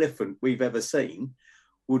fucking elephant we've ever seen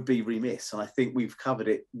would be remiss. And I think we've covered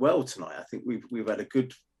it well tonight. I think we've had a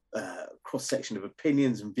good cross-section of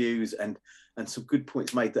opinions and views and some good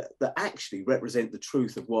points made that actually represent the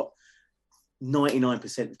truth of what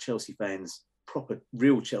 99% of Chelsea fans, proper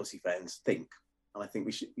real Chelsea fans, think. And I think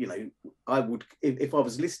we should, I would, if I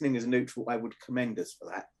was listening as a neutral, I would commend us for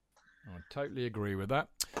that. I totally agree with that.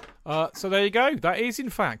 So there you go. That is, in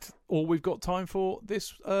fact, all we've got time for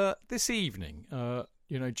this evening.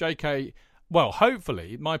 JK, well,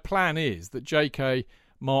 hopefully, my plan is that JK,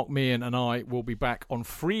 Mark Meehan and I will be back on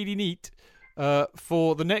Friday night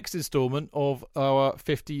for the next instalment of our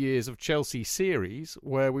 50 Years of Chelsea series,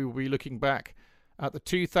 where we will be looking back at the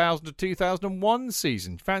 2000 to 2001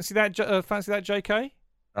 season. Fancy that, JK?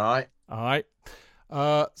 All right.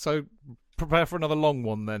 So prepare for another long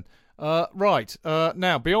one then. Right.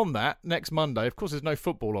 Now, beyond that, next Monday, of course, there's no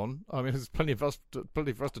football on. I mean, there's plenty for us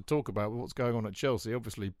to talk about what's going on at Chelsea,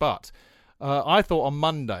 obviously. But I thought on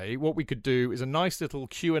Monday, what we could do is a nice little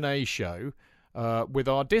Q&A show with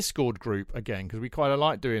our Discord group again, because we quite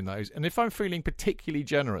like doing those. And if I'm feeling particularly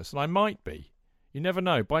generous, and I might be, you never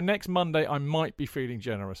know. By next Monday, I might be feeling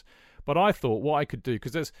generous. But I thought what I could do,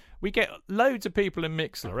 because we get loads of people in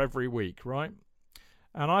Mixlr every week, right?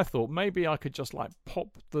 And I thought maybe I could just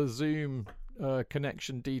pop the Zoom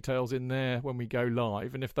connection details in there when we go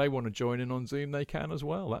live. And if they want to join in on Zoom, they can as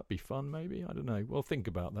well. That'd be fun, maybe. I don't know. We'll think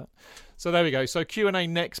about that. So there we go. So Q&A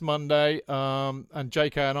next Monday. And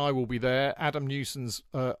JK and I will be there. Adam Newson's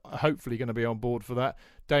hopefully going to be on board for that.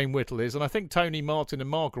 Dane Whittle is. And I think Tony, Martin and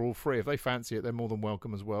Mark are all free. If they fancy it, they're more than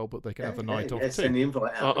welcome as well. But they can have the night off too. Send the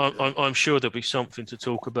invite out. I'm sure there'll be something to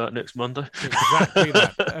talk about next Monday. Exactly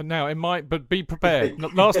that. And now it might, but be prepared.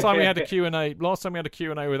 Last time we had a Q&A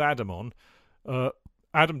with Adam on,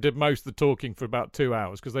 Adam did most of the talking for about 2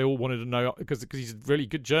 hours because they all wanted to know, because he's a really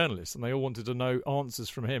good journalist, and they all wanted to know answers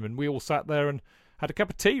from him. And we all sat there and had a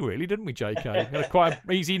cup of tea, really, didn't we, JK? Had a quite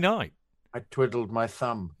an easy night. I twiddled my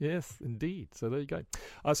thumb. Yes, indeed. So there you go.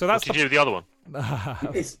 So that's what did you do with the other one?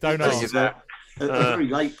 Don't ask. A very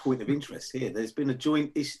late point of interest here. There's been a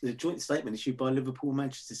joint statement issued by Liverpool and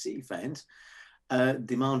Manchester City fans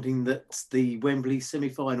demanding that the Wembley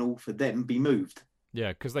semi-final for them be moved.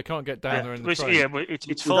 Yeah, because they can't get down there in the train. Yeah, it's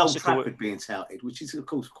with Old Trafford being touted, which is of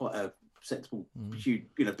course quite a sensible, huge,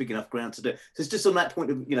 big enough ground to do. So it's just on that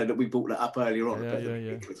point of that we brought that up earlier on.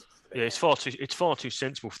 Yeah, it's far too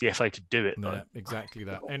sensible for the FA to do it. Yeah, exactly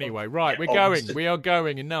that. Anyway, right, we are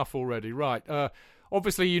going. Enough already. Right.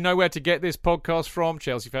 Obviously, you know where to get this podcast from: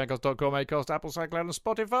 ChelseaFancast.com, Acast, Apple, SoundCloud, and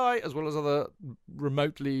Spotify, as well as other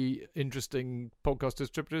remotely interesting podcast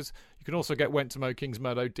distributors. You can also get Went to Mow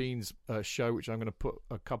Kingsmeadow, Dean's show, which I'm going to put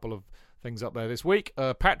a couple of things up there this week.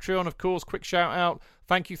 Patreon, of course, quick shout out.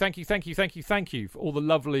 Thank you for all the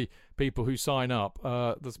lovely people who sign up.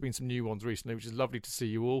 There's been some new ones recently, which is lovely to see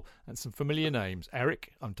you all, and some familiar names.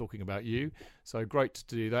 Eric, I'm talking about you. So great to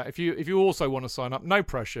do that. If you also want to sign up, no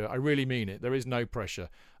pressure. I really mean it. There is no pressure.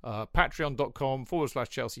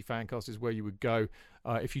 Patreon.com/Chelsea Fancast is where you would go.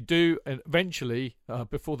 If you do, eventually,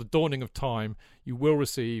 before the dawning of time, you will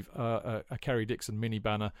receive a Kerry Dixon mini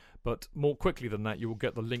banner. But more quickly than that, you will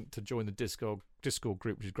get the link to join the Discord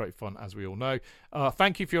group, which is great fun, as we all know.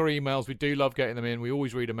 Thank you for your emails. We do love getting them in. We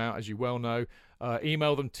always read them out, as you well know.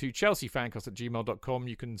 Email them to chelseafancast@gmail.com.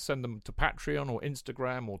 You can send them to Patreon or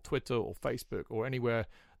Instagram or Twitter or Facebook or anywhere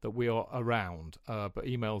that we are around. But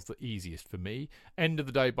email's the easiest for me. End of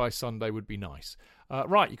the day by Sunday would be nice.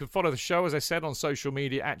 Right, you can follow the show, as I said, on social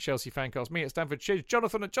media at Chelsea Fancast, me at Stanford Chidge,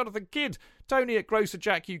 Jonathan at Jonathan Kidd, Tony at Grocer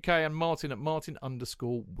Jack UK, and Martin at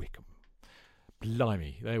Martin_Wickham.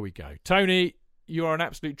 Blimey, there we go. Tony, you are an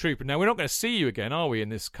absolute trooper. Now, we're not going to see you again, are we, in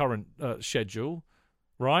this current schedule,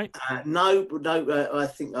 right? No. I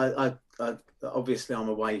think I obviously I'm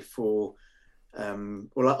away for. I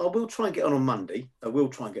will try and get on Monday. I will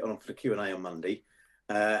try and get on for the Q&A on Monday.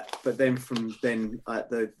 But then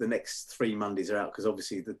the next 3 Mondays are out, because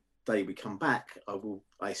obviously the day we come back,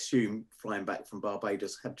 I assume, flying back from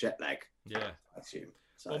Barbados, have jet lag. Yeah, I assume.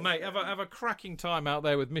 So, well, mate, have a cracking time out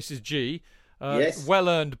there with Mrs. G. Yes. Well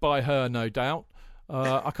earned by her, no doubt.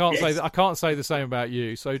 I can't say the same about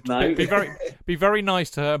you. So no. be very nice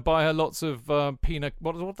to her. Buy her lots of peanut.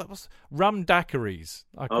 What that was? Rum daiquiris.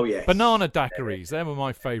 Yes. Banana daiquiris. They were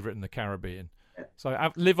my favourite in the Caribbean. Yeah.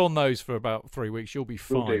 So live on those for about 3 weeks. You'll be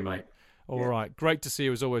fine, do, mate. All right. Great to see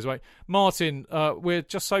you as always, mate. Martin, we're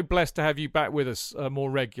just so blessed to have you back with us more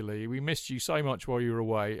regularly. We missed you so much while you were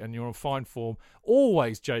away, and you're on fine form.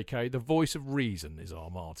 Always, JK, the voice of reason is our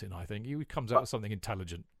Martin, I think. He comes out with something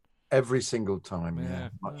intelligent. Every single time,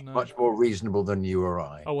 much more reasonable than you or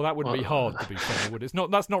I. Oh, well, that wouldn't be hard, to be fair, would it?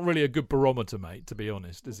 That's not really a good barometer, mate, to be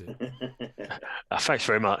honest, is it? Thanks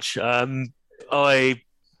very much. I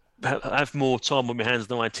have more time on my hands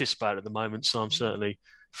than I anticipate at the moment, so I'm certainly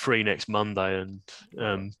free next Monday,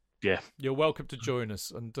 and you're welcome to join us,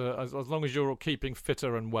 and as long as you're keeping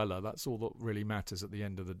fitter and weller, that's all that really matters at the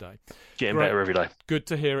end of the day. Getting better every day. Good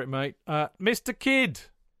to hear it, mate. Mr. Kidd.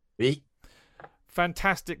 Me.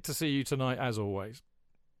 Fantastic to see you tonight, as always.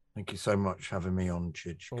 Thank you so much for having me on,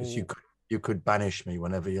 Chidge, because you could banish me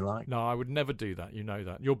whenever you like. No, I would never do that. You know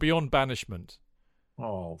that. You're beyond banishment.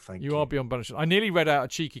 Oh, thank you. You are beyond banishment. I nearly read out a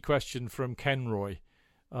cheeky question from Kenroy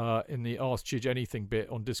in the Ask Chidge Anything bit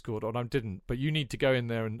on Discord, and I didn't. But you need to go in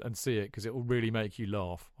there and see it, because it will really make you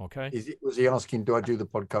laugh, okay? Was he asking, do I do the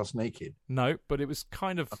podcast naked? No, but it was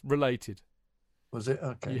kind of related. Was it?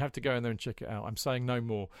 Okay. You have to go in there and check it out. I'm saying no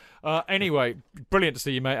more. Anyway, brilliant to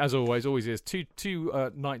see you, mate, as always. Always is.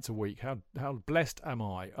 Two nights a week. How blessed am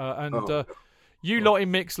I? You lot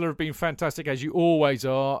in Mixler have been fantastic, as you always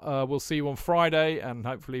are. We'll see you on Friday, and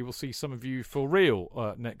hopefully we'll see some of you for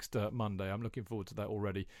real next Monday. I'm looking forward to that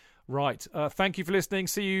already. Right. Thank you for listening.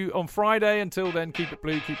 See you on Friday. Until then, keep it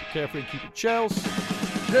blue, keep it carefree, and keep it Chels.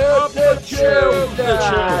 Up the Chels!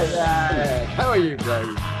 How are you,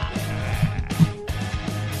 guys?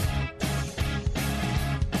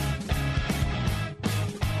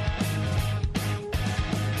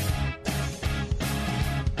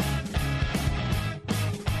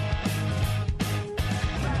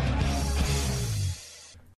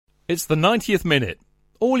 It's the 90th minute.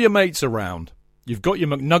 All your mates around. You've got your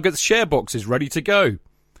McNuggets share boxes ready to go.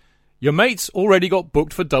 Your mates already got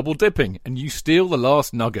booked for double dipping, and you steal the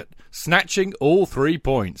last nugget, snatching all 3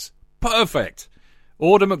 points. Perfect.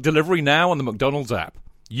 Order McDelivery now on the McDonald's app.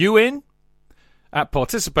 You in? At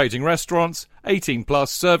participating restaurants, 18 plus,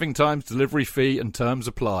 serving times, delivery fee and terms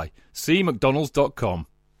apply. See mcdonalds.com.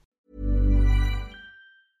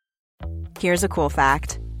 Here's a cool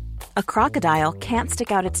fact. A crocodile can't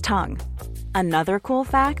stick out its tongue. Another cool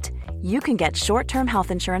fact, you can get short-term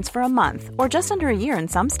health insurance for a month or just under a year in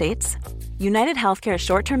some states. United Healthcare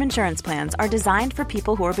short-term insurance plans are designed for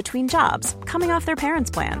people who are between jobs, coming off their parents'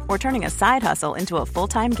 plan, or turning a side hustle into a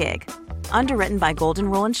full-time gig. Underwritten by Golden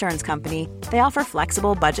Rule Insurance Company, they offer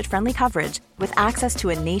flexible, budget-friendly coverage with access to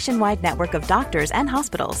a nationwide network of doctors and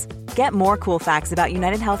hospitals. Get more cool facts about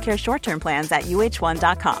United Healthcare short-term plans at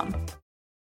uh1.com.